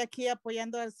estoy aquí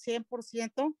apoyando al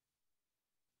 100%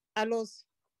 a los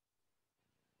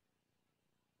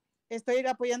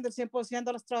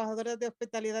trabajadores de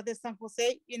hospitalidad de San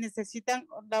José y necesitan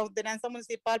la ordenanza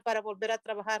municipal para volver a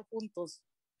trabajar juntos.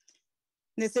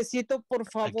 Necesito, por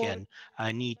favor. Again,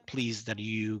 I need please that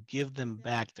you give them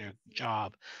back their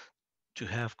job to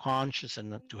have conscious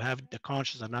and to have the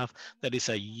conscious enough that it's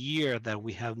a year that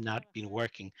we have not been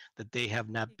working, that they have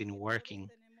not been working.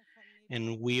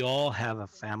 And we all have a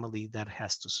family that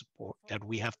has to support, that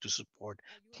we have to support.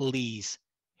 Please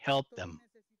help them.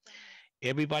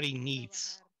 Everybody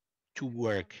needs to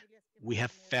work. We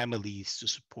have families to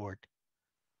support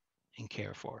and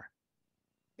care for.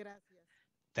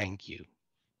 Thank you.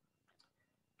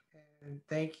 And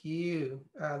thank you,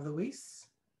 Luis.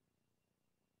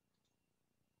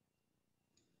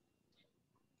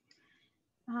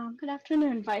 Good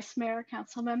afternoon, Vice Mayor,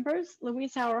 Council members.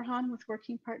 Louise Auerhahn with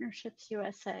Working Partnerships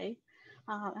USA.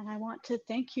 And I want to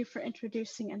thank you for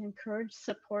introducing and encourage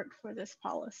support for this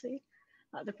policy.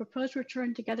 The proposed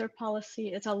Return Together policy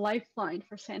is a lifeline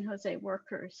for San Jose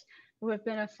workers who have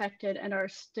been affected and are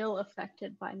still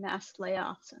affected by mass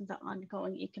layoffs and the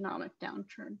ongoing economic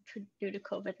downturn due to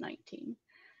COVID-19.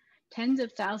 Tens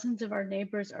of thousands of our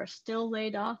neighbors are still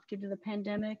laid off due to the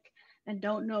pandemic and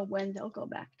don't know when they'll go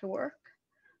back to work.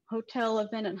 Hotel,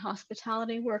 event, and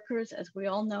hospitality workers, as we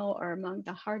all know, are among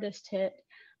the hardest hit,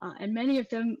 and many of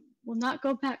them will not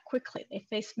go back quickly. They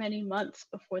face many months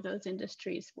before those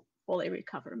industries fully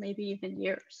recover, maybe even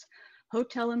years.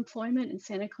 Hotel employment in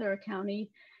Santa Clara County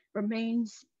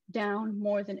remains down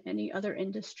more than any other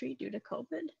industry due to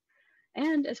COVID.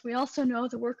 And as we also know,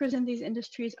 the workers in these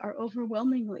industries are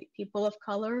overwhelmingly people of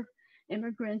color,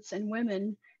 immigrants, and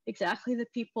women, exactly the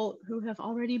people who have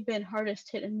already been hardest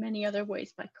hit in many other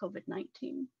ways by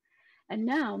COVID-19. And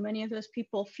now many of those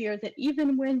people fear that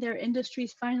even when their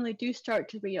industries finally do start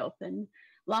to reopen,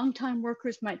 longtime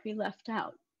workers might be left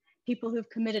out. People who've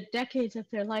committed decades of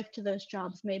their life to those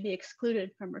jobs may be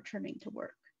excluded from returning to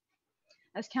work.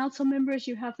 As council members,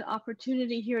 you have the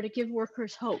opportunity here to give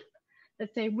workers hope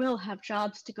that they will have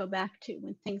jobs to go back to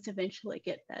when things eventually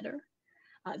get better.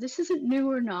 This isn't new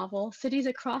or novel. Cities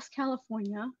across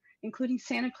California, including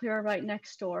Santa Clara right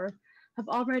next door, have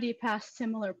already passed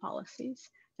similar policies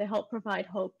to help provide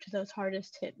hope to those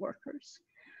hardest hit workers.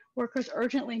 Workers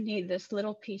urgently need this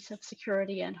little piece of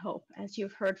security and hope, as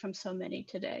you've heard from so many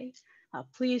today.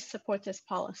 Please support this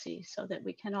policy so that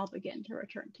we can all begin to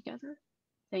return together.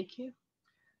 Thank you.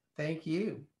 Thank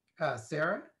you.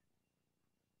 Sarah?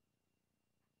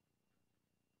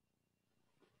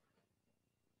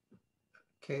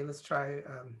 Okay, let's try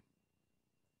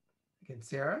again,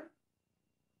 Sarah.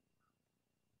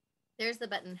 There's the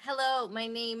button. Hello, my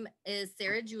name is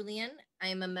Sarah Julian. I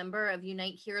am a member of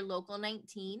Unite Here Local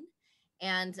 19,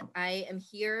 and I am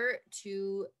here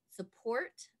to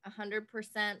support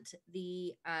 100%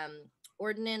 the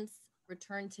ordinance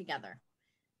Return Together.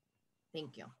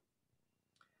 Thank you.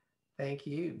 Thank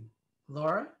you.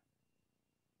 Laura?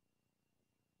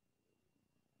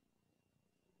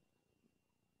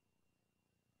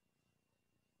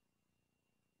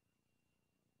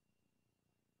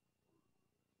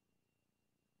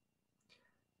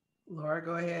 Laura,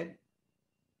 go ahead.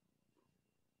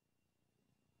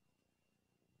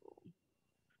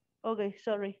 Okay,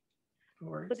 sorry.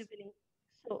 Good evening.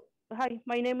 So, hi,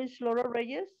 my name is Laura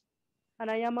Reyes, and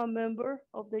I am a member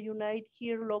of the Unite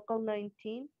Here Local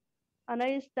 19, and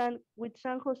I stand with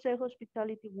San Jose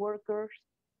hospitality workers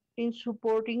in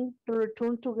supporting the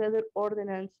Return Together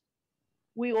ordinance.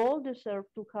 We all deserve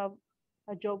to have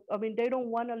a job. I mean, they don't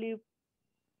want to live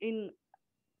in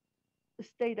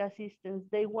state assistance.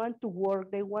 They want to work.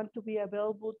 They want to be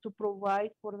available to provide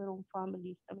for their own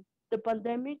families. I mean, the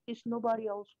pandemic is nobody's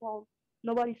fault.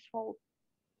 Nobody's fault.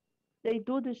 They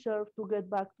do deserve to get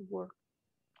back to work.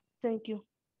 Thank you.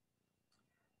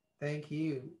 Thank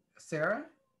you. Sarah?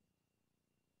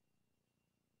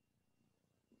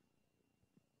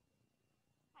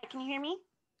 Hi, can you hear me?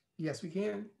 Yes, we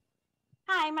can.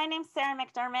 Hi, my name's Sarah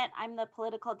McDermott. I'm the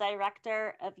political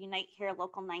director of Unite Here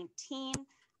Local 19.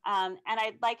 And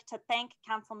I'd like to thank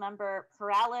Councilmember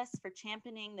Perales for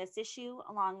championing this issue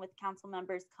along with Council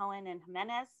members Cohen and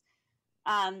Jimenez.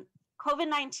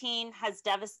 COVID-19 has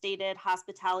devastated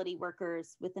hospitality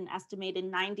workers with an estimated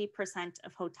 90%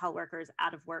 of hotel workers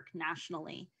out of work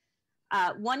nationally.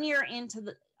 1 year into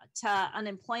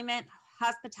unemployment,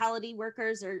 hospitality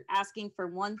workers are asking for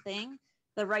one thing,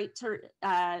 the right to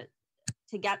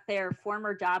get their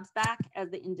former jobs back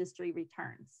as the industry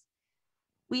returns.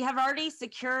 We have already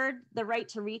secured the right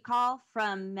to recall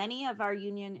from many of our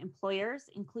union employers,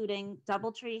 including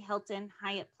Doubletree, Hilton,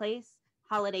 Hyatt Place,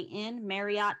 Holiday Inn,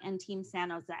 Marriott, and Team San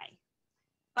Jose.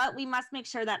 But we must make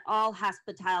sure that all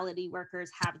hospitality workers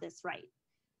have this right.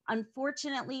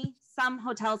 Unfortunately, some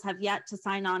hotels have yet to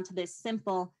sign on to this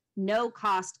simple,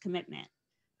 no-cost commitment.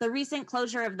 The recent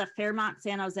closure of the Fairmont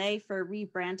San Jose for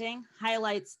rebranding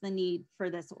highlights the need for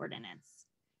this ordinance.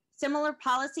 Similar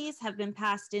policies have been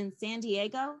passed in San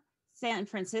Diego, San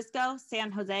Francisco,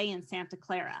 San Jose, and Santa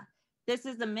Clara. This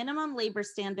is the minimum labor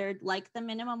standard, like the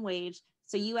minimum wage,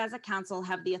 so you as a council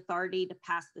have the authority to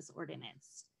pass this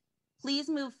ordinance. Please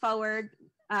move forward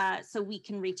so we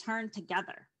can return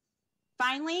together.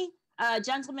 Finally, a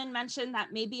gentleman mentioned that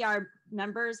maybe our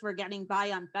members were getting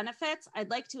by on benefits. I'd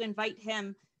like to invite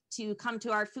him to come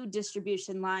to our food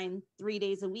distribution line 3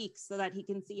 days a week so that he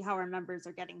can see how our members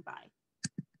are getting by.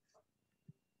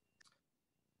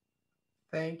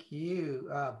 Thank you.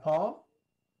 Paul?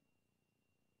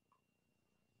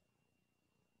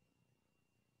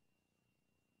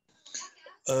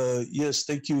 Yes,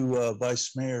 thank you,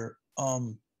 Vice Mayor.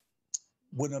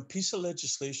 When a piece of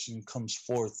legislation comes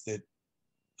forth that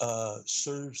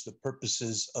serves the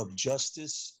purposes of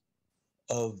justice,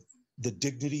 of the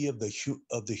dignity of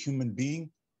the human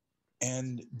being,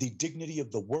 and the dignity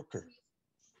of the worker,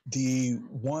 the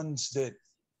ones that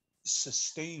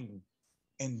sustain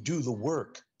and do the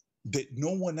work that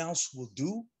no one else will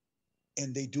do,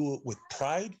 and they do it with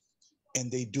pride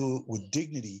and they do it with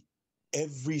dignity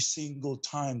every single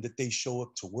time that they show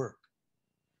up to work.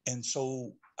 And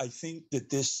so I think that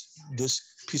this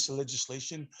piece of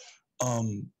legislation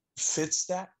fits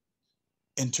that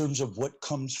in terms of what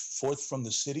comes forth from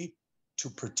the city to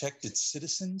protect its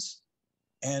citizens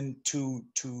and to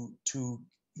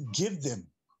give them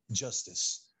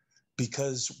justice,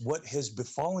 because what has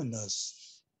befallen us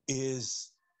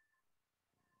is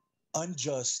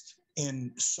unjust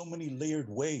in so many layered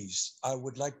ways. I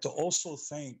would like to also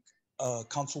thank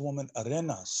Councilwoman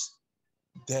Arenas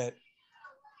that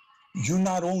you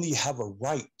not only have a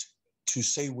right to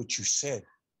say what you said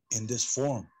in this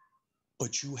forum,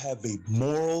 but you have a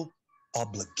moral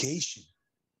obligation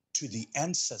to the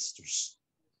ancestors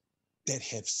that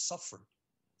have suffered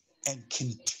and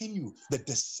continue, the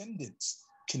descendants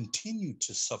continue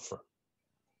to suffer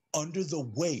under the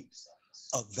weight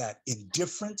of that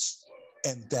indifference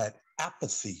and that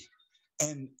apathy.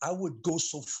 And I would go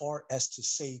so far as to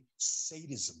say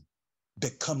sadism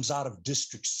that comes out of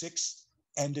District 6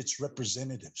 and its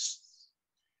representatives.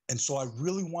 And so I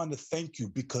really want to thank you,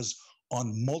 because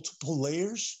on multiple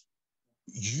layers,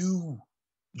 you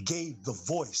gave the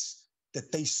voice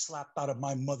that they slapped out of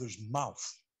my mother's mouth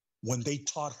when they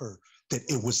taught her that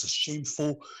it was a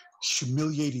shameful,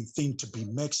 humiliating thing to be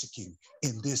Mexican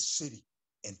in this city.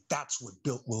 And that's what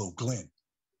built Willow Glen.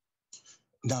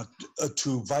 Now,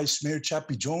 to Vice Mayor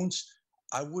Chappie Jones,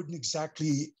 I wouldn't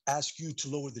exactly ask you to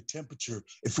lower the temperature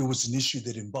if it was an issue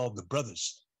that involved the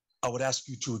brothers. I would ask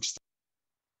you to extend.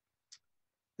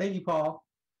 Thank you, Paul.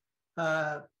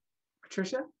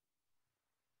 Patricia?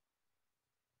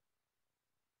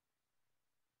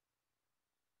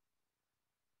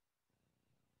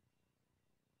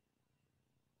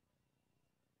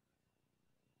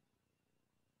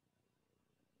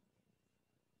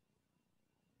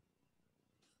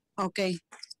 Ok.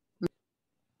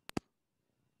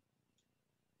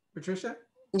 Patricia?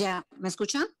 Ya, ¿me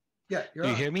escuchan? Yeah, you're Do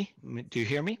you on. hear me? Do you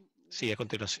hear me? Sí, a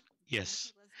continuación.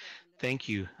 Yes. Thank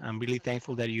you. I'm really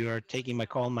thankful that you are taking my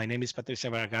call. My name is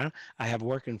Patricia Barragan. I have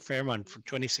worked in Fairmont for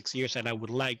 26 years, and I would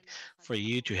like for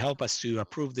you to help us to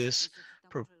approve this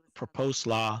proposed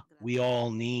law. We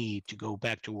all need to go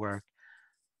back to work,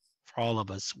 for all of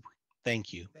us.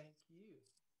 Thank you. Thank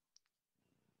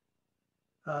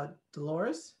you.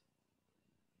 Dolores?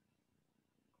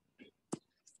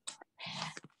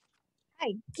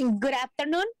 Hi, good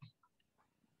afternoon,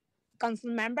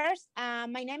 council members.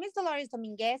 My name is Dolores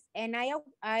Dominguez, and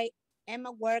I am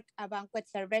a work a banquet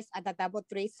service at the Double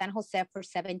Tree San Jose for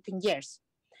 17 years.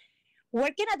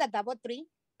 Working at the Double Tree,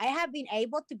 I have been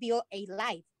able to build a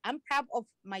life. I'm proud of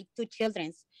my 2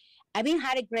 children. I've been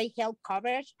had a great health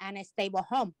coverage and a stable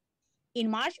home.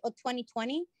 In March of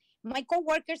 2020, my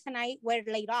coworkers and I were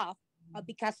laid off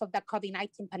because of the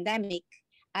COVID-19 pandemic.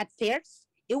 At first,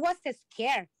 it was a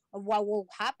scare of what will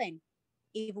happen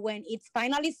if, when it's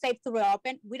finally safe to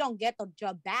reopen, we don't get a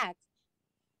job back.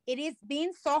 It is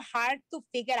been so hard to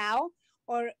figure out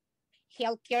our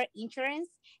healthcare insurance,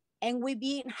 and we've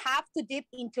been have to dip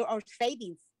into our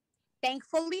savings.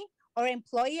 Thankfully, our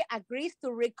employee agrees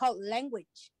to recall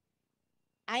language.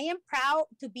 I am proud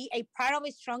to be a part of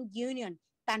a strong union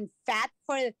that fought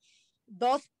for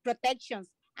those protections.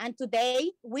 And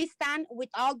today, we stand with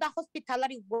all the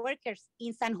hospitality workers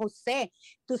in San Jose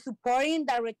to supporting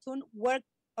the return work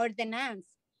ordinance.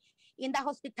 In the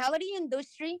hospitality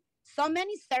industry, so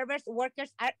many service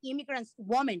workers are immigrants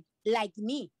women like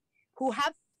me who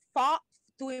have fought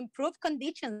to improve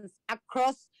conditions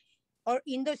across our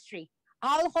industry.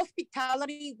 All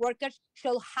hospitality workers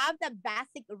should have the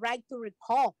basic right to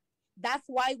recall. That's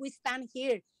why we stand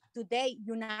here today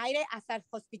united as our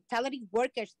hospitality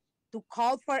workers to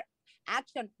call for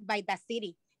action by the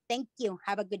city. Thank you.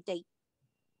 Have a good day.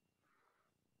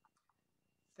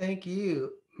 Thank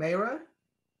you. Mayra?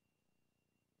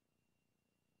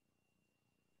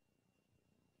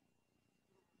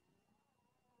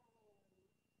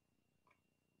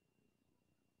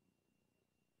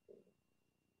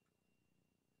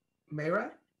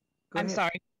 Mayra? I'm ahead.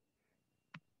 sorry.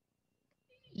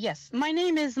 Yes, my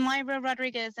name is Myra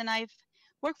Rodriguez, and I've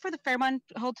worked for the Fairmont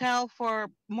Hotel for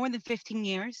more than 15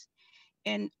 years.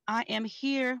 And I am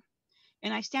here,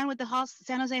 and I stand with the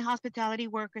San Jose hospitality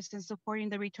workers in supporting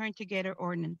the Return Together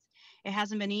ordinance. It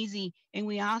hasn't been easy, and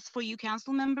we ask for you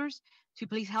council members to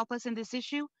please help us in this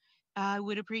issue. I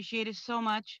would appreciate it so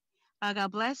much.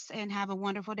 God bless, and have a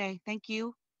wonderful day. Thank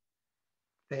you.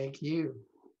 Thank you.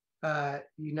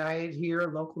 United here,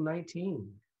 Local 19.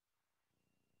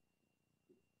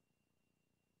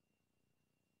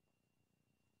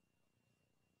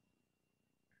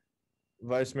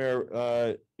 Vice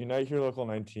Mayor, Unite Here Local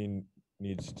 19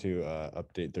 needs to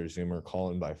update their Zoom or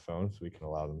call in by phone so we can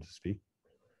allow them to speak.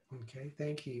 Okay,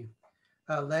 thank you.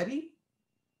 Letty?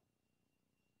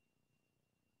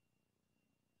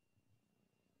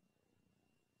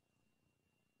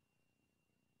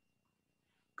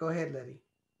 Go ahead, Letty.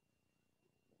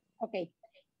 Okay.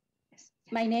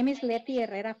 My name is Letty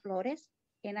Herrera Flores,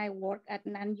 and I work at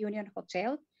Non-Union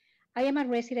Hotel. I am a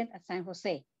resident at San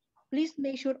Jose. Please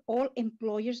make sure all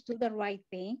employers do the right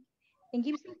thing and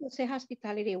give San Jose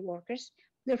hospitality workers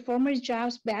their former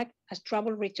jobs back as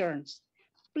travel returns.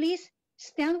 Please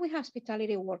stand with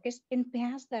hospitality workers and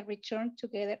pass the Return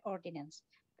Together ordinance.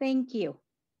 Thank you.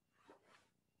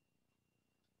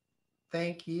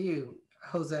 Thank you.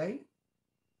 Jose?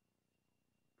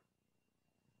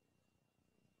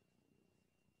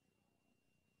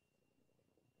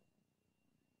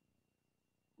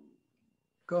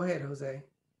 Go ahead, Jose.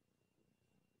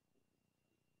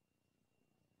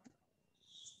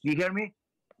 You hear me?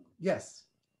 Yes.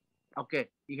 Okay,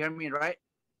 you hear me, right?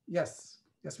 Yes.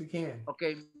 Yes, we can.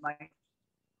 Okay,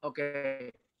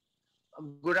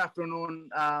 good afternoon.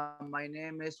 My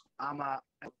name is, I'm a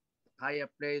higher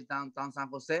place downtown San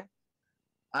Jose.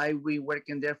 I've been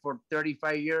working there for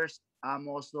 35 years. I'm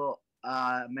also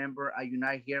a member at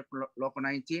Unite Here Local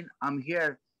 19. I'm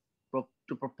here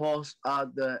to propose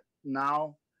the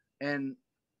now and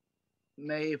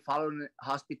May following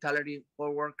hospitality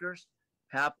for workers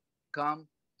have come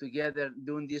together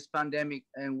during this pandemic,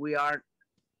 and we are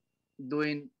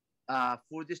doing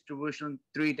food distribution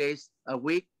 3 days a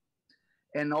week.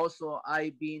 And also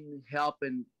I've been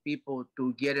helping people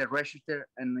to get a register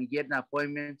and get an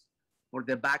appointment for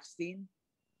the vaccine,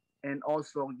 and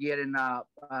also getting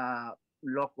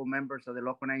local members of the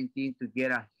Local 19 to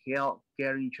get a health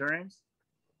care insurance,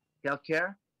 health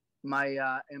care.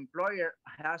 My employer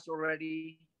has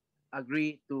already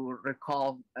agreed to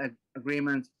recall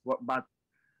agreements, but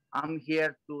I'm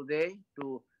here today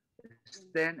to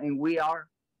stand, and we are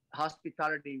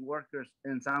hospitality workers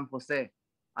in San Jose.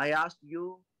 I ask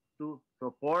you to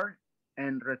support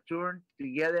and Return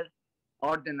Together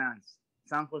ordinance.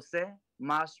 San Jose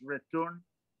must return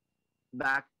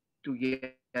back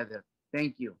together.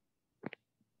 Thank you.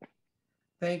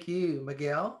 Thank you.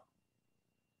 Miguel?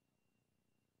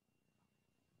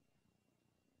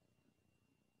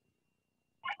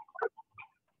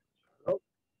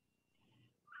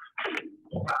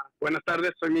 Buenas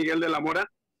tardes, soy Miguel de la Mora.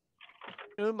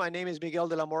 My name is Miguel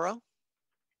de la Mora.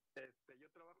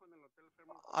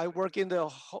 I work in the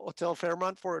Hotel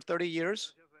Fairmont for 30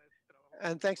 years.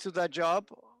 And thanks to that job,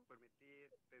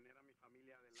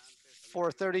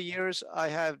 for 30 years, I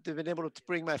have been able to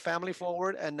bring my family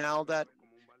forward. And now that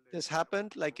this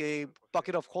happened, like a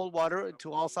bucket of cold water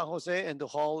to all San Jose and the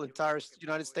whole entire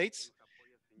United States,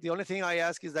 the only thing I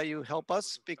ask is that you help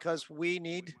us, because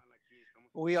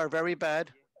we are very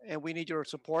bad and we need your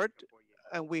support,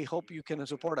 and we hope you can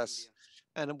support us,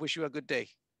 and I wish you a good day.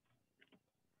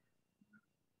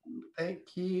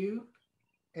 Thank you.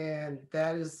 And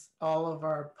that is all of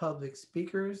our public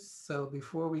speakers. So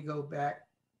before we go back,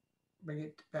 bring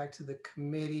it back to the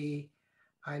committee,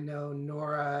 I know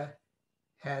Nora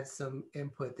had some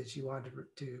input that she wanted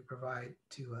to provide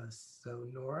to us. So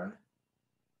Nora?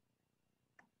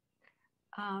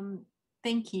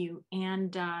 Thank you.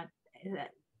 And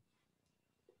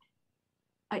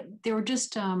there were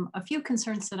just a few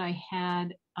concerns that I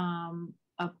had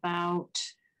about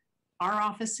our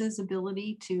office's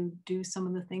ability to do some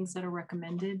of the things that are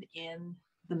recommended in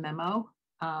the memo.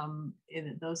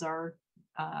 Those are,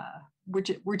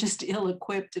 we're just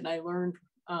ill-equipped, and I learned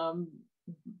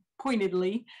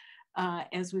pointedly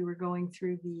as we were going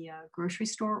through the grocery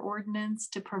store ordinance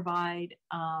to provide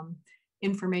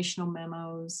informational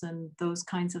memos and those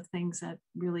kinds of things that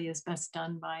really is best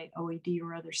done by OED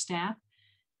or other staff.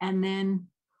 And then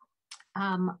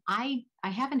I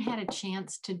haven't had a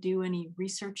chance to do any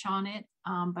research on it,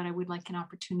 but I would like an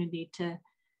opportunity to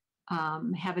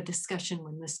have a discussion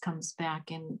when this comes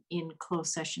back in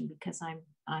closed session, because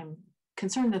I'm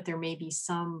concerned that there may be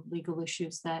some legal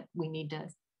issues that we need to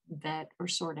vet or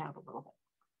sort out a little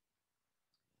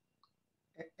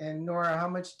bit. And Nora, how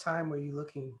much time were you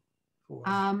looking for?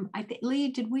 I think,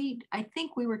 Lee, I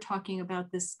think we were talking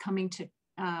about this coming to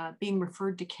being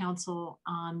referred to council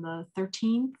on the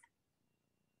 13th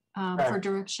for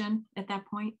direction at that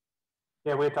point.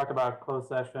 Yeah, we had talked about closed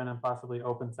session and possibly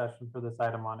open session for this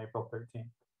item on April 13th.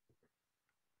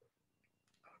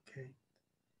 Okay.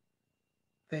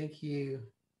 Thank you.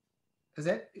 Is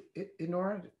that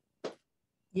Nora?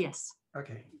 Yes.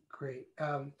 Okay, great.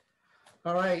 All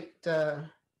right.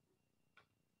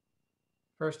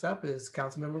 First up is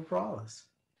Councilmember Brawless.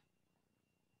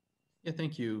 Yeah,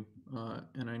 thank you.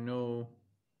 And I know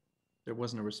there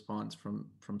wasn't a response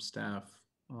from staff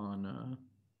on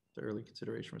the early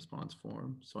consideration response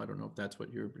form. So I don't know if that's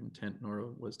what your intent, Nora,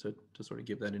 was to sort of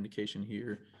give that indication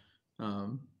here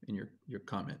in your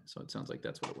comment. So it sounds like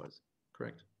that's what it was,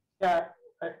 correct? Yeah,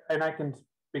 and I can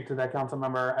speak to that, council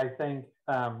member. I think,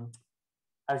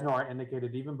 as Nora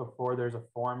indicated, even before there's a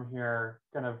form here,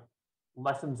 kind of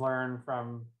lessons learned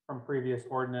from previous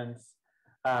ordinance,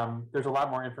 there's a lot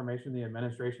more information the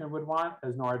administration would want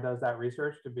as Nora does that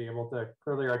research to be able to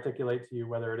clearly articulate to you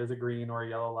whether it is a green or a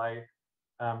yellow light.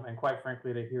 And quite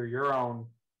frankly, to hear your own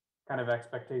kind of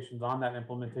expectations on that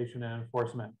implementation and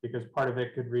enforcement, because part of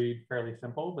it could read fairly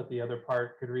simple, but the other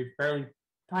part could read fairly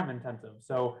time intensive.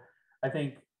 So I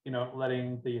think,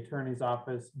 letting the attorney's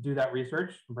office do that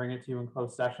research and bring it to you in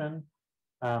closed session.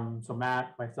 So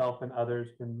Matt, myself, and others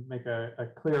can make a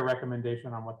clear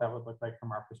recommendation on what that would look like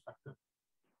from our perspective.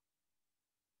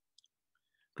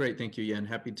 Great, thank you. Yeah, and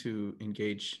happy to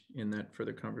engage in that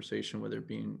further conversation, whether it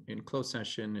be in closed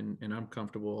session, and I'm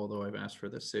comfortable, although I've asked for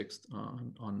the 6th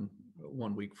on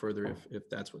 1 week further if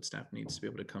that's what staff needs to be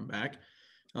able to come back.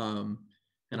 And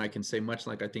I can say, much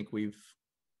like I think we've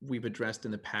addressed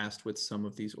in the past with some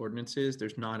of these ordinances,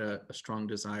 there's not a strong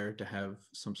desire to have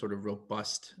some sort of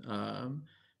robust,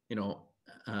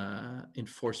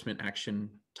 enforcement action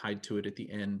tied to it at the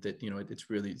end. That it's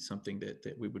really something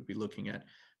that we would be looking at.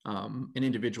 An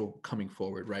individual coming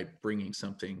forward, right, bringing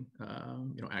something,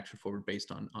 action forward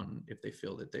based on if they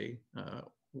feel that they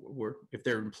if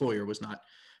their employer was not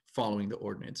following the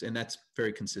ordinance. And that's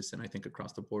very consistent, I think,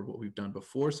 across the board what we've done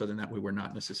before. So then that way we're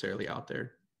not necessarily out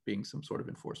there being some sort of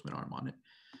enforcement arm on it,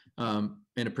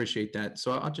 and appreciate that.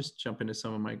 So I'll just jump into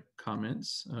some of my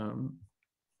comments.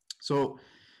 So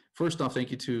first off, thank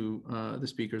you to the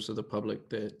speakers of the public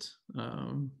that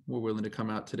were willing to come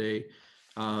out today.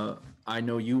 I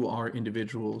know you are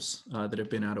individuals that have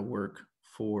been out of work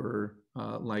for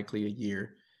likely a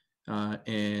year,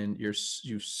 and you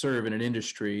serve in an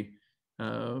industry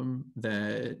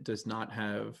that does not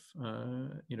have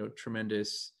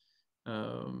tremendous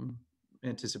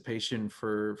anticipation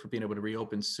for being able to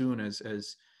reopen soon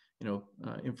as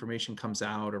information comes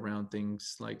out around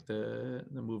things like the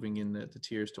moving in the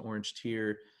tiers to orange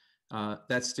tier.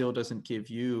 That still doesn't give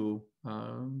you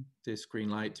this green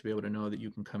light to be able to know that you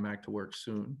can come back to work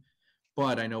soon.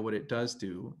 But I know what it does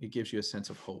do. It gives you a sense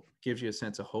of hope. It gives you a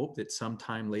sense of hope that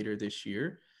sometime later this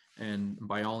year, and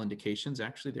by all indications,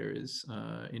 actually, there is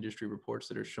industry reports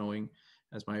that are showing,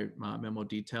 as my memo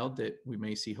detailed, that we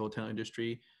may see hotel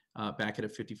industry back at a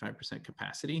 55%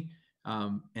 capacity.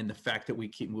 And the fact that we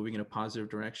keep moving in a positive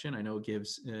direction, I know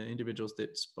gives individuals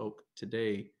that spoke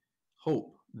today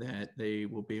hope that they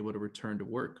will be able to return to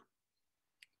work.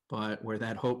 But where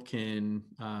that hope can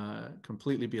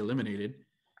completely be eliminated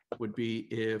would be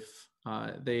if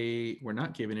they were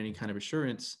not given any kind of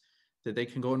assurance that they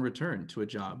can go and return to a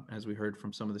job, as we heard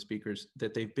from some of the speakers,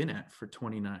 that they've been at for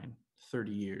 29,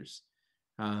 30 years.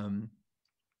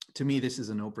 To me, this is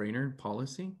a no-brainer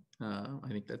policy. I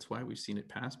think that's why we've seen it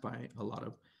passed by a lot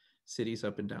of cities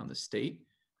up and down the state.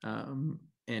 And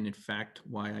in fact,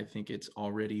 why I think it's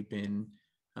already been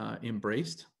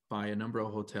embraced by a number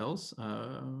of hotels.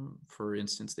 For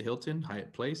instance, the Hilton,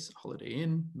 Hyatt Place, Holiday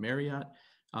Inn, Marriott,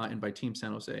 and by Team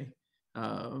San Jose.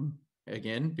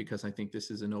 Again, because I think this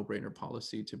is a no-brainer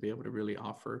policy to be able to really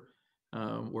offer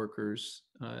workers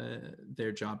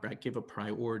their job back, give a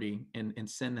priority, and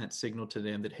send that signal to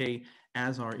them that, hey,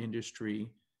 as our industry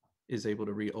is able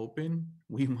to reopen,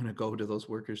 we want to go to those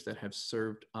workers that have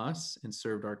served us and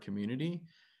served our community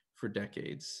for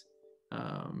decades.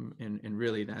 And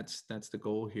really that's the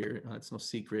goal here. It's no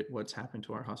secret what's happened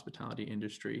to our hospitality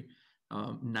industry.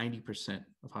 90%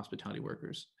 of hospitality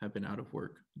workers have been out of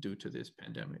work due to this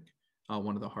pandemic.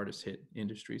 One of the hardest hit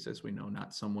industries, as we know,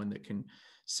 not someone that can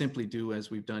simply do as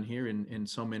we've done here in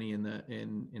so many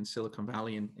in Silicon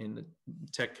Valley and in the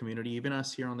tech community, even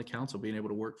us here on the council, being able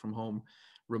to work from home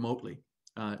remotely,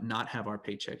 not have our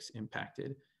paychecks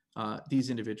impacted. These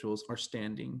individuals are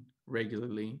standing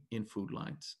regularly in food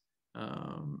lines,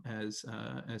 as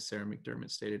Sarah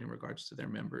McDermott stated in regards to their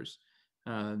members.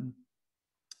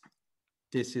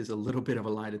 This is a little bit of a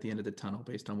light at the end of the tunnel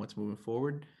based on what's moving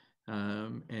forward.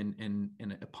 And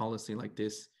a policy like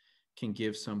this can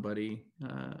give somebody,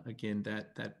 again,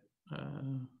 that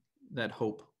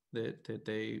hope that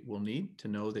they will need to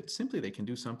know that simply they can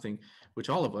do something, which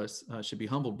all of us should be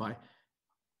humbled by,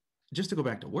 just to go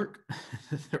back to work.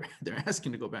 They're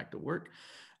asking to go back to work,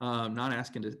 not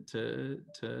asking to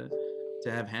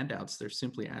have handouts. They're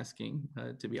simply asking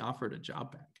to be offered a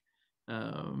job back.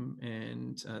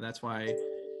 And that's why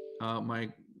my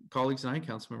colleagues and I,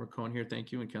 Councilmember Cohen here,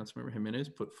 thank you, and Councilmember Jimenez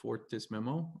put forth this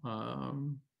memo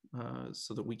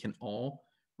so that we can all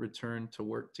return to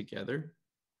work together.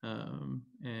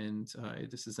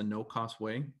 This is a no-cost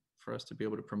way for us to be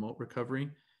able to promote recovery,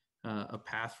 a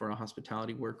path for our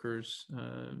hospitality workers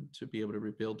to be able to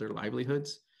rebuild their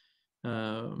livelihoods.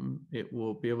 It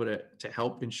will be able to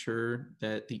help ensure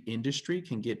that the industry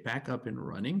can get back up and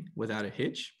running without a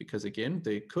hitch, because again,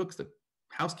 the cooks, the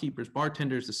housekeepers,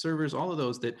 bartenders, the servers, all of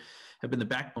those that have been the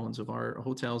backbones of our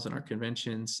hotels and our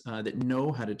conventions that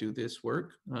know how to do this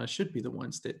work should be the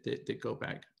ones that go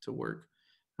back to work.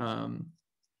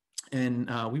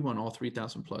 We want all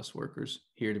 3,000 plus workers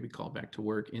here to be called back to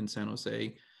work in San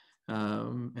Jose.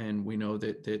 And we know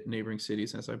that neighboring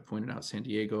cities, as I pointed out, San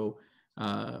Diego,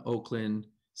 Oakland,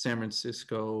 San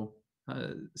Francisco,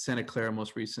 Santa Clara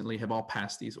most recently, have all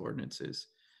passed these ordinances.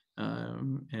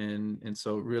 And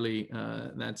so really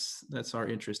that's our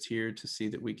interest here, to see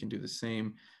that we can do the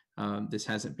same. This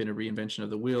hasn't been a reinvention of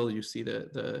the wheel. You see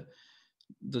the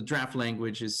draft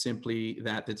language is simply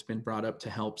that's been brought up to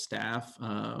help staff.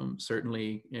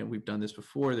 Certainly, we've done this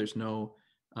before. There's no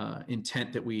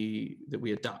intent that we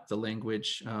adopt the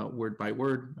language word by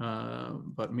word,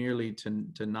 but merely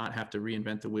to not have to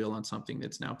reinvent the wheel on something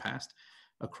that's now passed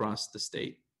across the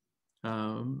state.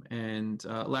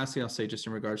 Lastly, I'll say, just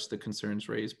in regards to the concerns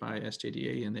raised by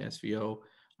SJDA and the SVO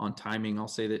on timing, I'll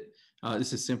say that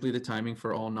this is simply the timing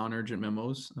for all non-urgent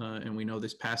memos. And we know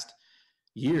this past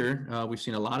year, we've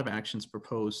seen a lot of actions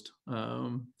proposed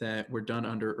that were done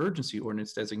under urgency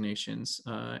ordinance designations.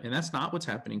 And that's not what's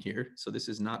happening here. So this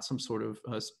is not some sort of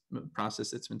process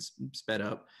that's been sped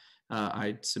up.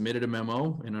 I submitted a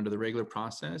memo, and under the regular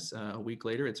process, a week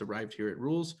later, it's arrived here at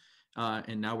Rules.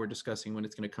 And now we're discussing when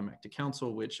it's going to come back to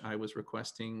council, which I was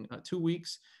requesting 2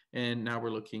 weeks, and now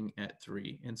we're looking at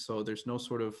 3. And so there's no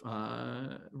sort of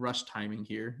rush timing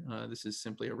here. This is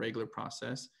simply a regular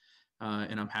process.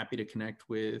 And I'm happy to connect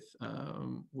with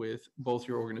both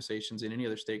your organizations and any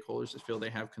other stakeholders that feel they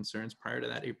have concerns prior to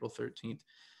that April 13th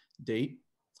date.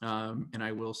 And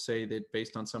I will say that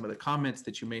based on some of the comments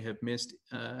that you may have missed,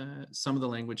 some of the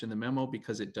language in the memo,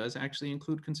 because it does actually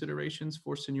include considerations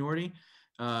for seniority.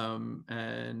 Again,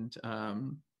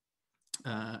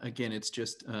 it's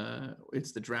just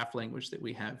it's the draft language that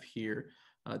we have here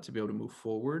to be able to move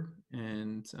forward,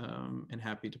 and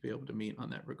happy to be able to meet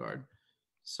on that regard.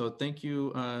 So thank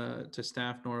you to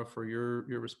staff, Nora, for your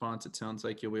response. It sounds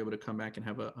like you'll be able to come back and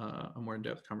have a more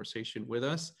in-depth conversation with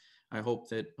us. I hope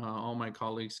that all my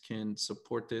colleagues can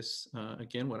support this.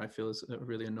 Again, what I feel is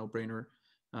really a no-brainer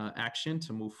action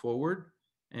to move forward.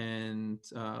 And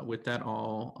with that,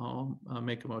 I'll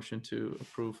make a motion to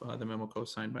approve the memo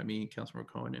co-signed by me, Councilmember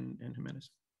Cohen, and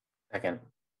Jimenez. Second.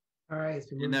 All right.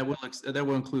 So and that will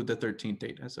include the 13th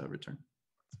date as a return.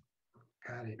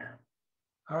 Got it.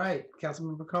 All right,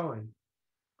 Councilmember Cohen.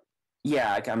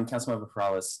 Yeah, Councilmember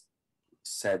Perales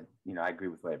said, I agree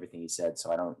with everything he said.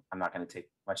 So I'm not going to take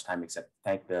much time except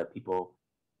thank the people,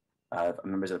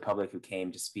 members of the public who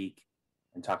came to speak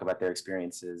and talk about their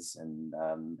experiences and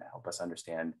help us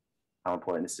understand how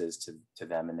important this is to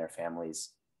them and their families.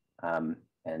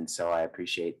 And so I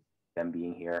appreciate them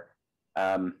being here.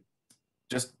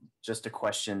 Just a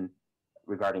question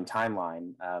regarding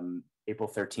timeline. April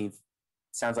 13th,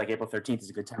 sounds like April 13th is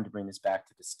a good time to bring this back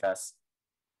to discuss.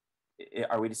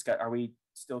 Are we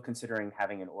still considering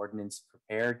having an ordinance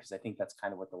prepared? Because I think that's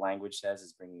kind of what the language says,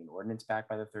 is bringing an ordinance back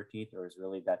by the 13th, or is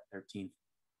really that 13th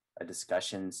a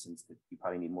discussion, since you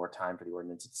probably need more time for the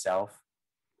ordinance itself?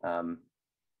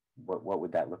 What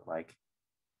would that look like?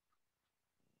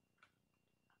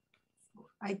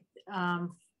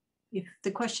 If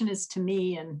the question is to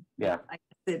me, and yeah, I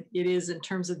guess that it is in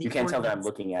terms of the you can't tell that I'm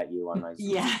ordinance. looking at you on my Zoom.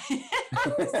 Yeah.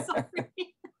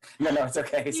 Sorry. No, it's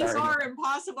okay. These Sorry. are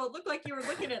impossible. It looked like you were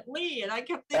looking at Lee, and I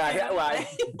kept thinking, Yeah, well,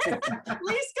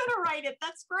 Lee's gonna write it.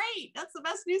 That's great. That's the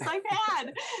best news I've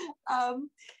had.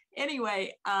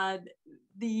 Anyway,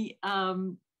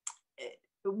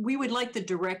 we would like the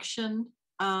direction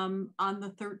on the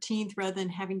 13th rather than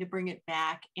having to bring it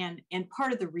back. And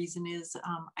part of the reason is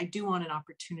I do want an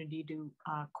opportunity to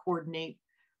coordinate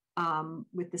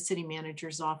with the city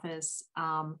manager's office.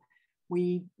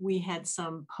 We had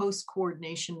some post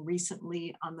coordination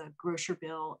recently on the grocer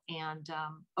bill, and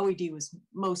OED was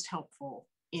most helpful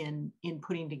in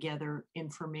putting together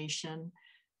information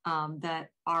that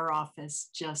our office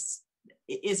just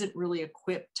isn't really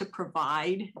equipped to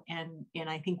provide, and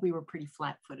I think we were pretty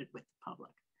flat-footed with the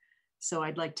public. So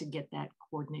I'd like to get that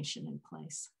coordination in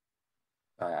place.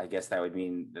 I guess that would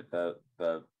mean that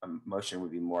the motion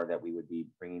would be more that we would be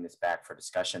bringing this back for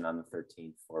discussion on the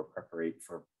 13th for preparation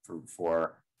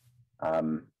for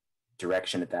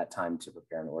direction at that time to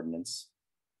prepare an ordinance.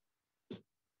 I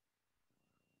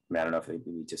mean, I don't know if we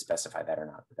need to specify that or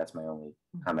not, but that's my only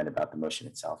comment about the motion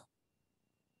itself.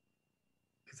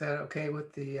 Is that okay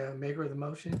with the maker of the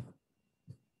motion?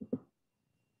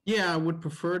 Yeah, I would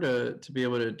prefer to be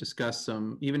able to discuss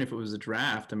some, even if it was a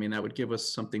draft. I mean, that would give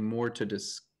us something more to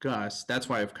discuss. That's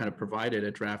why I've kind of provided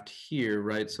a draft here,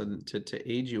 right? So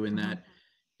to aid you in that.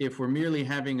 If we're merely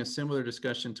having a similar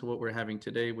discussion to what we're having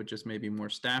today with just maybe more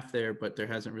staff there, but there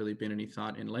hasn't really been any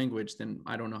thought in language, then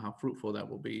I don't know how fruitful that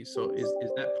will be. So is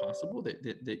that possible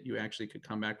that you actually could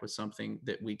come back with something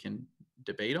that we can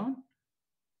debate on?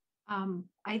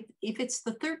 If it's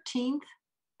the 13th,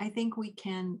 I think we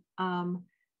can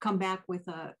come back with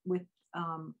a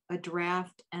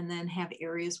draft and then have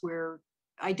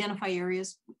identify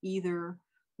areas either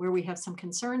where we have some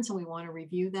concerns and we want to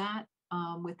review that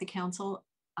with the council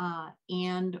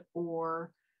and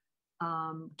or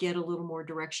get a little more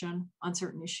direction on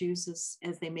certain issues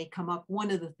as they may come up.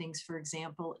 One of the things, for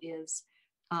example, is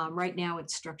right now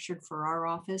it's structured for our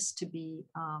office to be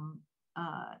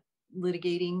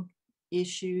litigating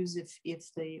issues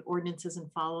if the ordinance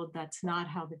isn't followed. That's not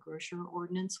how the grocer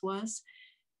ordinance was,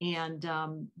 and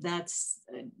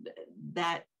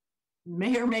that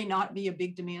may or may not be a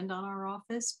big demand on our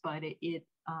office, but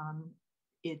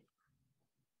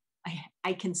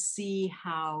I can see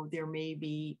how there may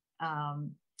be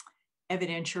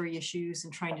evidentiary issues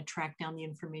and trying to track down the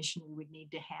information we would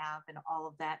need to have and all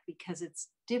of that, because it's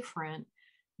different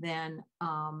than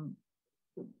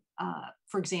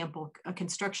for example, a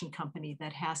construction company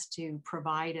that has to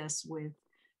provide us with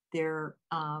their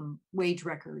wage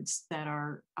records that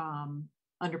are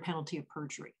under penalty of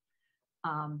perjury.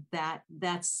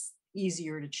 That's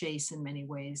easier to chase in many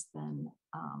ways than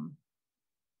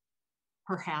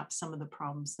perhaps some of the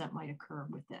problems that might occur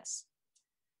with this.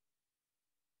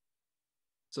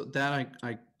 So that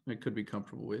I could be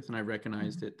comfortable with, and I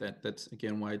recognized it. That's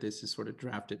again why this is sort of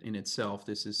drafted in itself.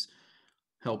 This is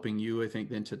helping you, I think,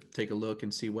 then to take a look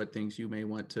and see what things you may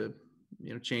want to,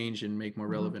 change and make more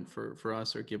relevant for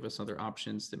us, or give us other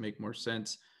options that make more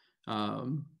sense.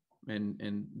 And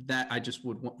that I just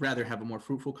would rather have a more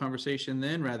fruitful conversation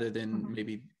then, rather than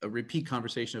maybe a repeat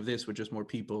conversation of this with just more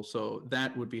people. So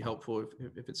that would be helpful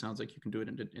if it sounds like you can do it,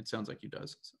 and it sounds like you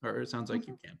does, or it sounds like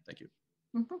you can. Thank you.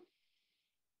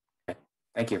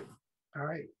 Thank you. All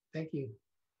right, thank you.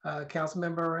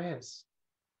 Councilmember Reyes.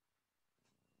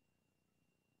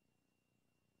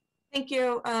 Thank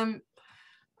you. I'm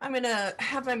going to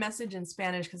have my message in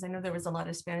Spanish because I know there was a lot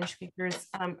of Spanish speakers.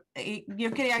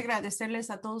 Yo quería agradecerles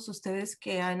a todos ustedes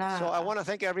que han... So I want to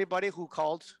thank everybody who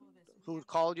called,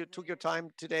 you took your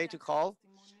time today to call,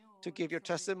 to give your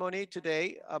testimony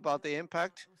today about the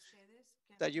impact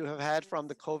that you have had from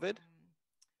the COVID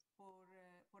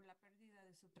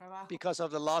because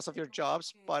of the loss of your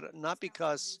jobs, but not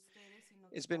because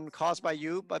it's been caused by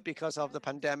you, but because of the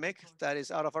pandemic that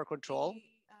is out of our control.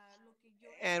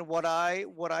 And what I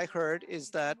heard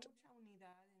is that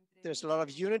there's a lot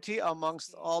of unity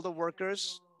amongst all the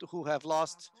workers who have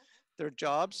lost their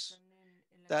jobs,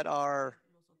 that are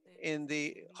in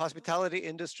the hospitality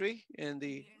industry, in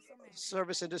the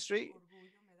service industry.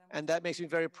 And that makes me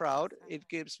very proud. It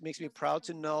makes me proud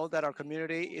to know that our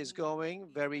community is going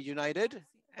very united,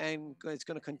 and it's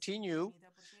going to continue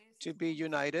to be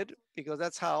united, because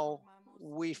that's how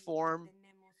we form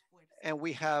and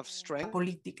we have strength.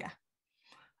 Política.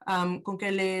 Con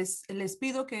que les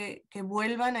pido que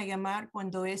vuelvan a llamar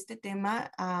cuando este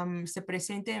tema se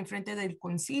presente en frente del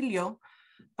concilio,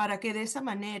 para que de esa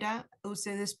manera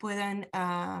ustedes puedan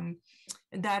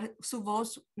dar su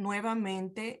voz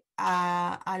nuevamente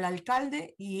al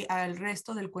alcalde y al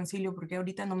resto del concilio, porque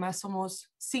ahorita nomás somos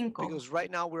 5. Because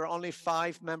right now we're only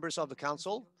 5 members of the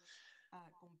council.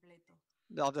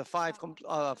 Of the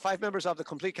five members of the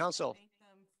complete council.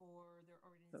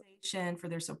 For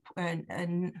their support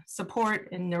and support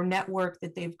in their network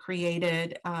that they've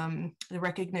created, the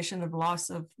recognition of loss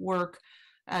of work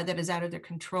that is out of their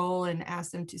control, and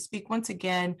ask them to speak once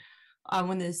again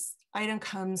when this item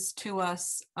comes to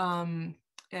us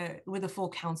with the full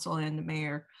council and the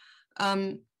mayor.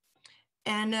 And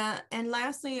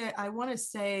lastly, I want to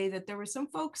say that there were some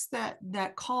folks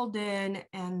that called in,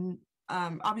 and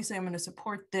obviously I'm going to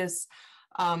support this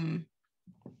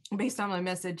based on my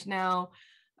message now.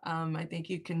 I think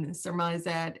you can surmise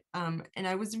that. And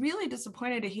I was really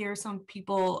disappointed to hear some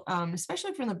people,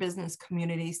 especially from the business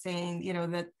community, saying,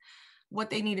 that what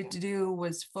they needed to do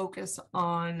was focus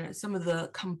on some of the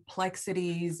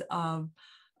complexities of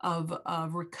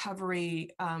recovery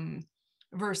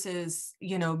versus,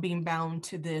 being bound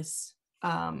to this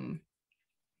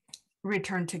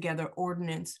return together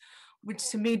ordinance, which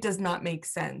to me does not make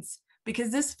sense,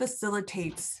 because this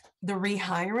facilitates the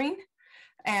rehiring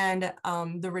and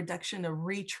the reduction of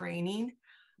retraining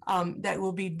that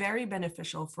will be very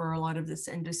beneficial for a lot of this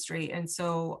industry. And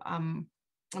so I'm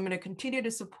going to continue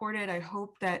to support it. I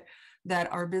hope that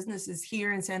our businesses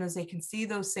here in San Jose can see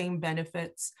those same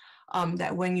benefits,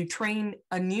 that when you train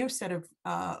a new set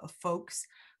of folks,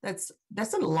 that's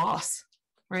a loss,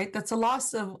 right? That's a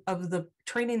loss of the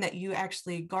training that you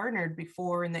actually garnered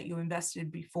before and that you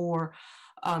invested before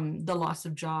the loss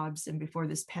of jobs and before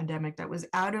this pandemic that was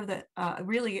out of the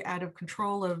really out of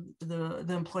control of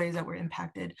the employees that were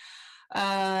impacted.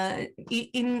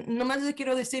 Y nomás les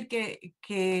quiero decir que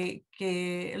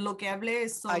lo que hablé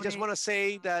sobre... I just want to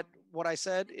say that what I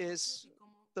said is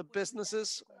the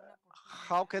businesses,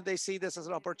 how can they see this as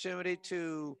an opportunity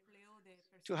to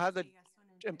have the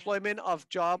employment of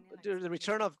the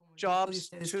return of jobs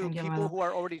to people who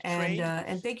are already trained.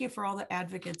 And thank you for all the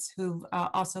advocates who've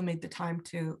also made the time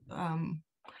to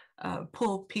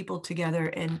pull people together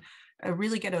and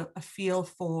really get a feel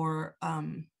for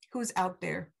who's out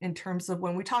there in terms of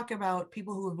when we talk about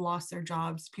people who have lost their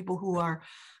jobs, people who are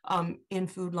in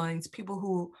food lines, people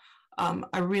who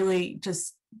are really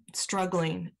just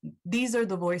struggling. These are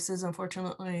the voices.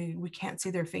 Unfortunately, we can't see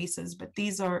their faces, but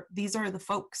these are the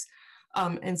folks.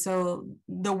 And so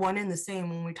the one and the same,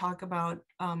 when we talk about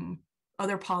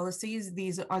other policies,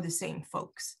 these are the same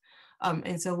folks.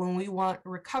 And so when we want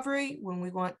recovery, when we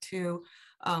want to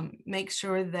make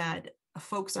sure that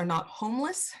folks are not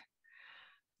homeless,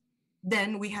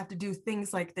 then we have to do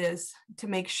things like this to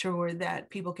make sure that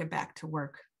people get back to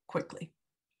work quickly.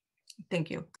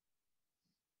 Thank you.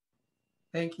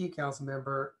 Thank you, Council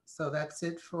Member. So that's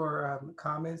it for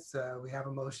comments. We have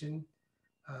a motion.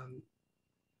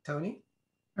 Tony?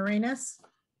 Arenas?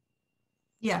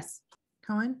 Yes.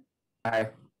 Cohen? Aye.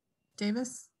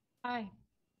 Davis? Aye.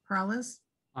 Perales?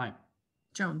 Aye.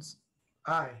 Jones?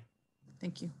 Aye.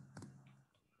 Thank you.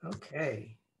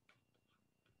 Okay.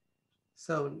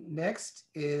 So next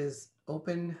is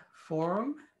open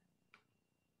forum.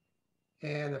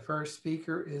 And the first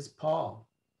speaker is Paul.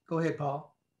 Go ahead, Paul.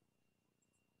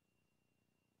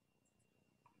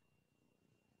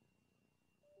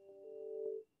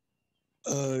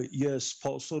 Yes,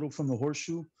 Paul Soto from the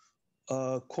Horseshoe.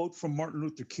 Quote from Martin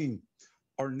Luther King: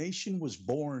 "Our nation was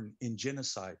born in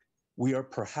genocide. We are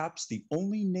perhaps the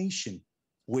only nation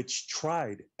which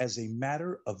tried as a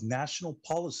matter of national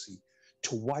policy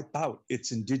to wipe out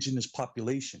its indigenous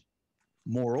population.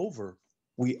 Moreover,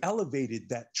 we elevated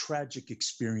that tragic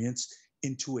experience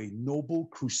into a noble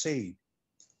crusade.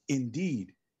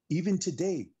 Indeed, even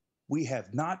today, we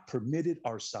have not permitted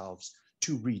ourselves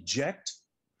to reject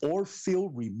or feel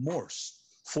remorse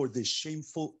for this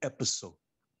shameful episode."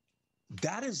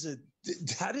 That is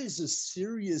a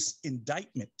serious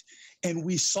indictment. And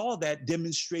we saw that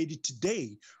demonstrated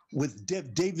today with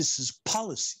Dev Davis's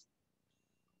policy.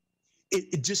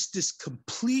 It just this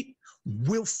complete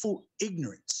willful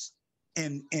ignorance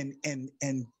and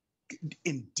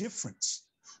indifference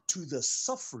to the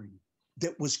suffering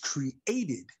that was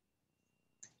created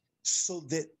so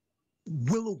that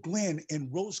Willow Glen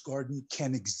and Rose Garden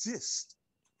can exist.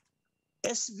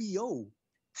 SVO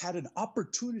had an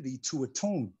opportunity to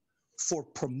atone for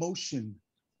promotion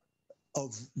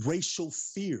of racial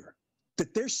fear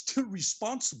that they're still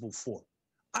responsible for.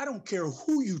 I don't care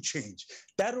who you change.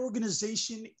 That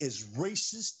organization is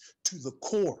racist to the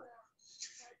core.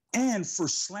 And for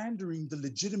slandering the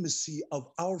legitimacy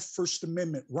of our First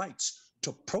Amendment rights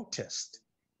to protest.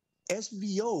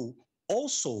 SVO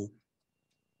also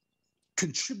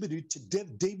contributed to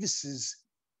Dev Davis's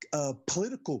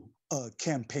political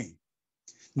campaign.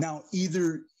 Now,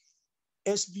 either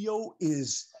SVO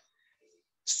is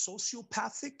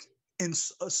sociopathic, and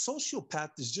a sociopath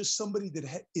is just somebody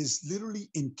that is literally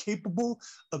incapable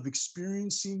of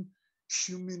experiencing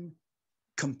human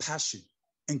compassion.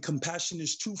 And compassion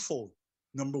is twofold.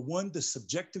 Number one, the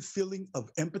subjective feeling of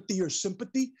empathy or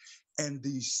sympathy, and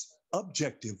the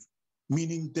objective,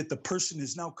 meaning that the person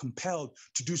is now compelled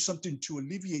to do something to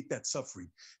alleviate that suffering.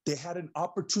 They had an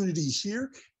opportunity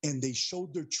here and they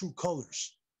showed their true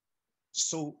colors.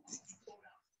 So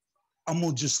I'm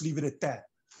gonna just leave it at that.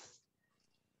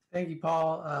 Thank you,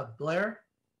 Paul. Blair?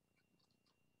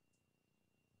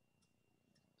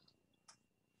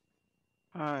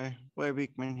 Hi, Blair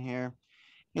Beekman here.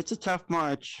 It's a tough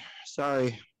March.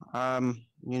 Sorry.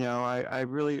 You know, I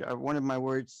really, wanted my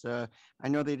words, I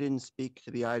know they didn't speak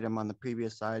to the item on the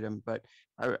previous item, but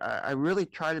I really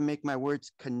try to make my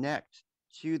words connect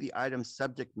to the item's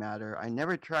subject matter. I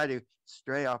never try to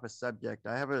stray off a subject.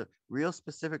 I have a real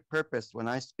specific purpose when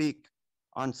I speak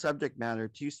on subject matter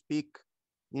to speak,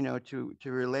 you know, to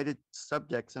related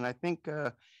subjects. And I think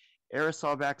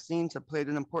aerosol vaccines have played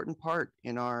an important part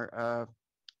in our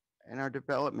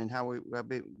development, how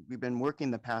we've been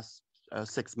working the past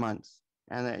 6 months.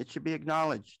 And it should be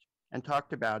acknowledged and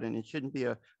talked about, and it shouldn't be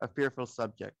a fearful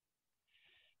subject.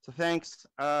 So thanks.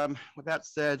 With that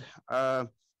said, about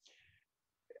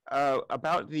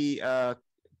the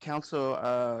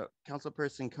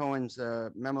Councilperson Cohen's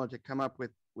memo to come up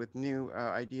with new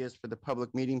ideas for the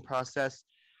public meeting process.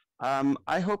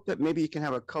 I hope that maybe you can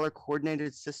have a color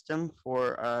coordinated system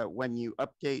for when you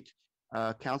update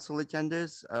council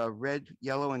agendas, red,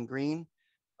 yellow, and green.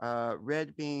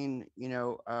 Red being, you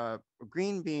know,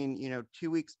 green being, you know, 2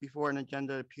 weeks before an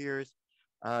agenda appears,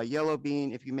 yellow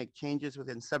being if you make changes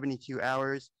within 72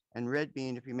 hours, and red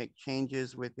being if you make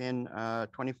changes within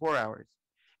 24 hours.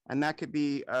 And that could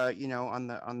be, you know, on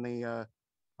the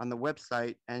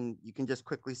website, and you can just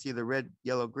quickly see the red,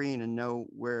 yellow, green and know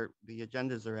where the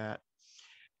agendas are at.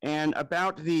 And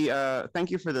about the, thank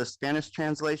you for the Spanish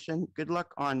translation. Good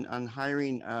luck on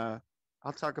hiring,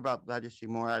 I'll talk about that issue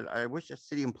more. I wish that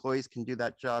city employees can do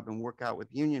that job and work out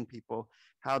with union people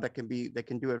how that can be, they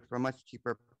can do it for a much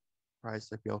cheaper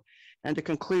price, I feel. And to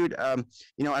conclude,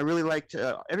 you know, I really liked,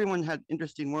 everyone had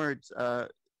interesting words.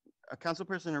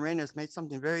 Councilperson Arenas made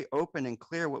something very open and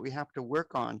clear what we have to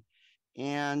work on.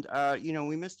 And, you know,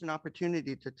 we missed an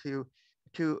opportunity to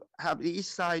have the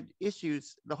East Side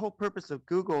issues. The whole purpose of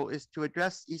Google is to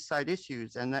address East Side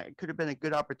issues, and that could have been a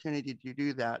good opportunity to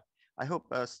do that. I hope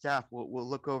staff will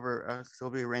look over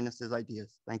Sylvia Arenas'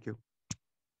 ideas. Thank you.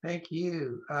 Thank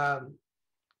you. The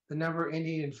number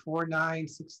ending in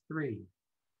 4963.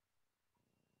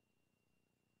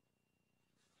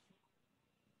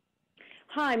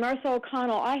 Hi, Martha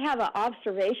O'Connell. I have an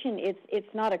observation.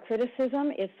 It's not a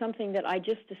criticism. It's something that I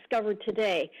just discovered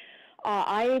today.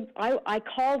 I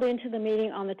called into the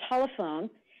meeting on the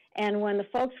telephone, and when the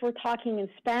folks were talking in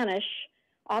Spanish,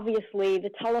 obviously the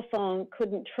telephone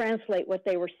couldn't translate what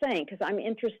they were saying because I'm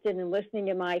interested in listening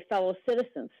to my fellow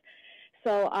citizens.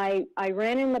 So I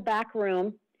ran in the back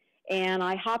room and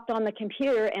I hopped on the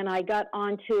computer and I got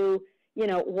onto, you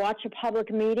know, watch a public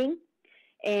meeting,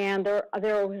 and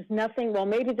there was nothing. Well,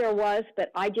 maybe there was, but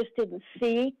I just didn't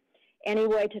see any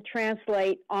way to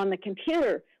translate on the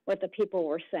computer what the people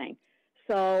were saying.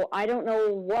 So I don't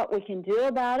know what we can do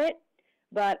about it,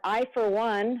 but I, for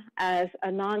one, as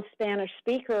a non-Spanish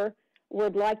speaker,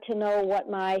 would like to know what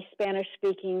my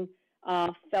Spanish-speaking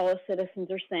fellow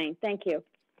citizens are saying. Thank you.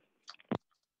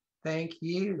 Thank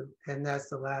you. And that's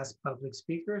the last public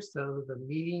speaker, so the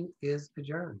meeting is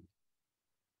adjourned.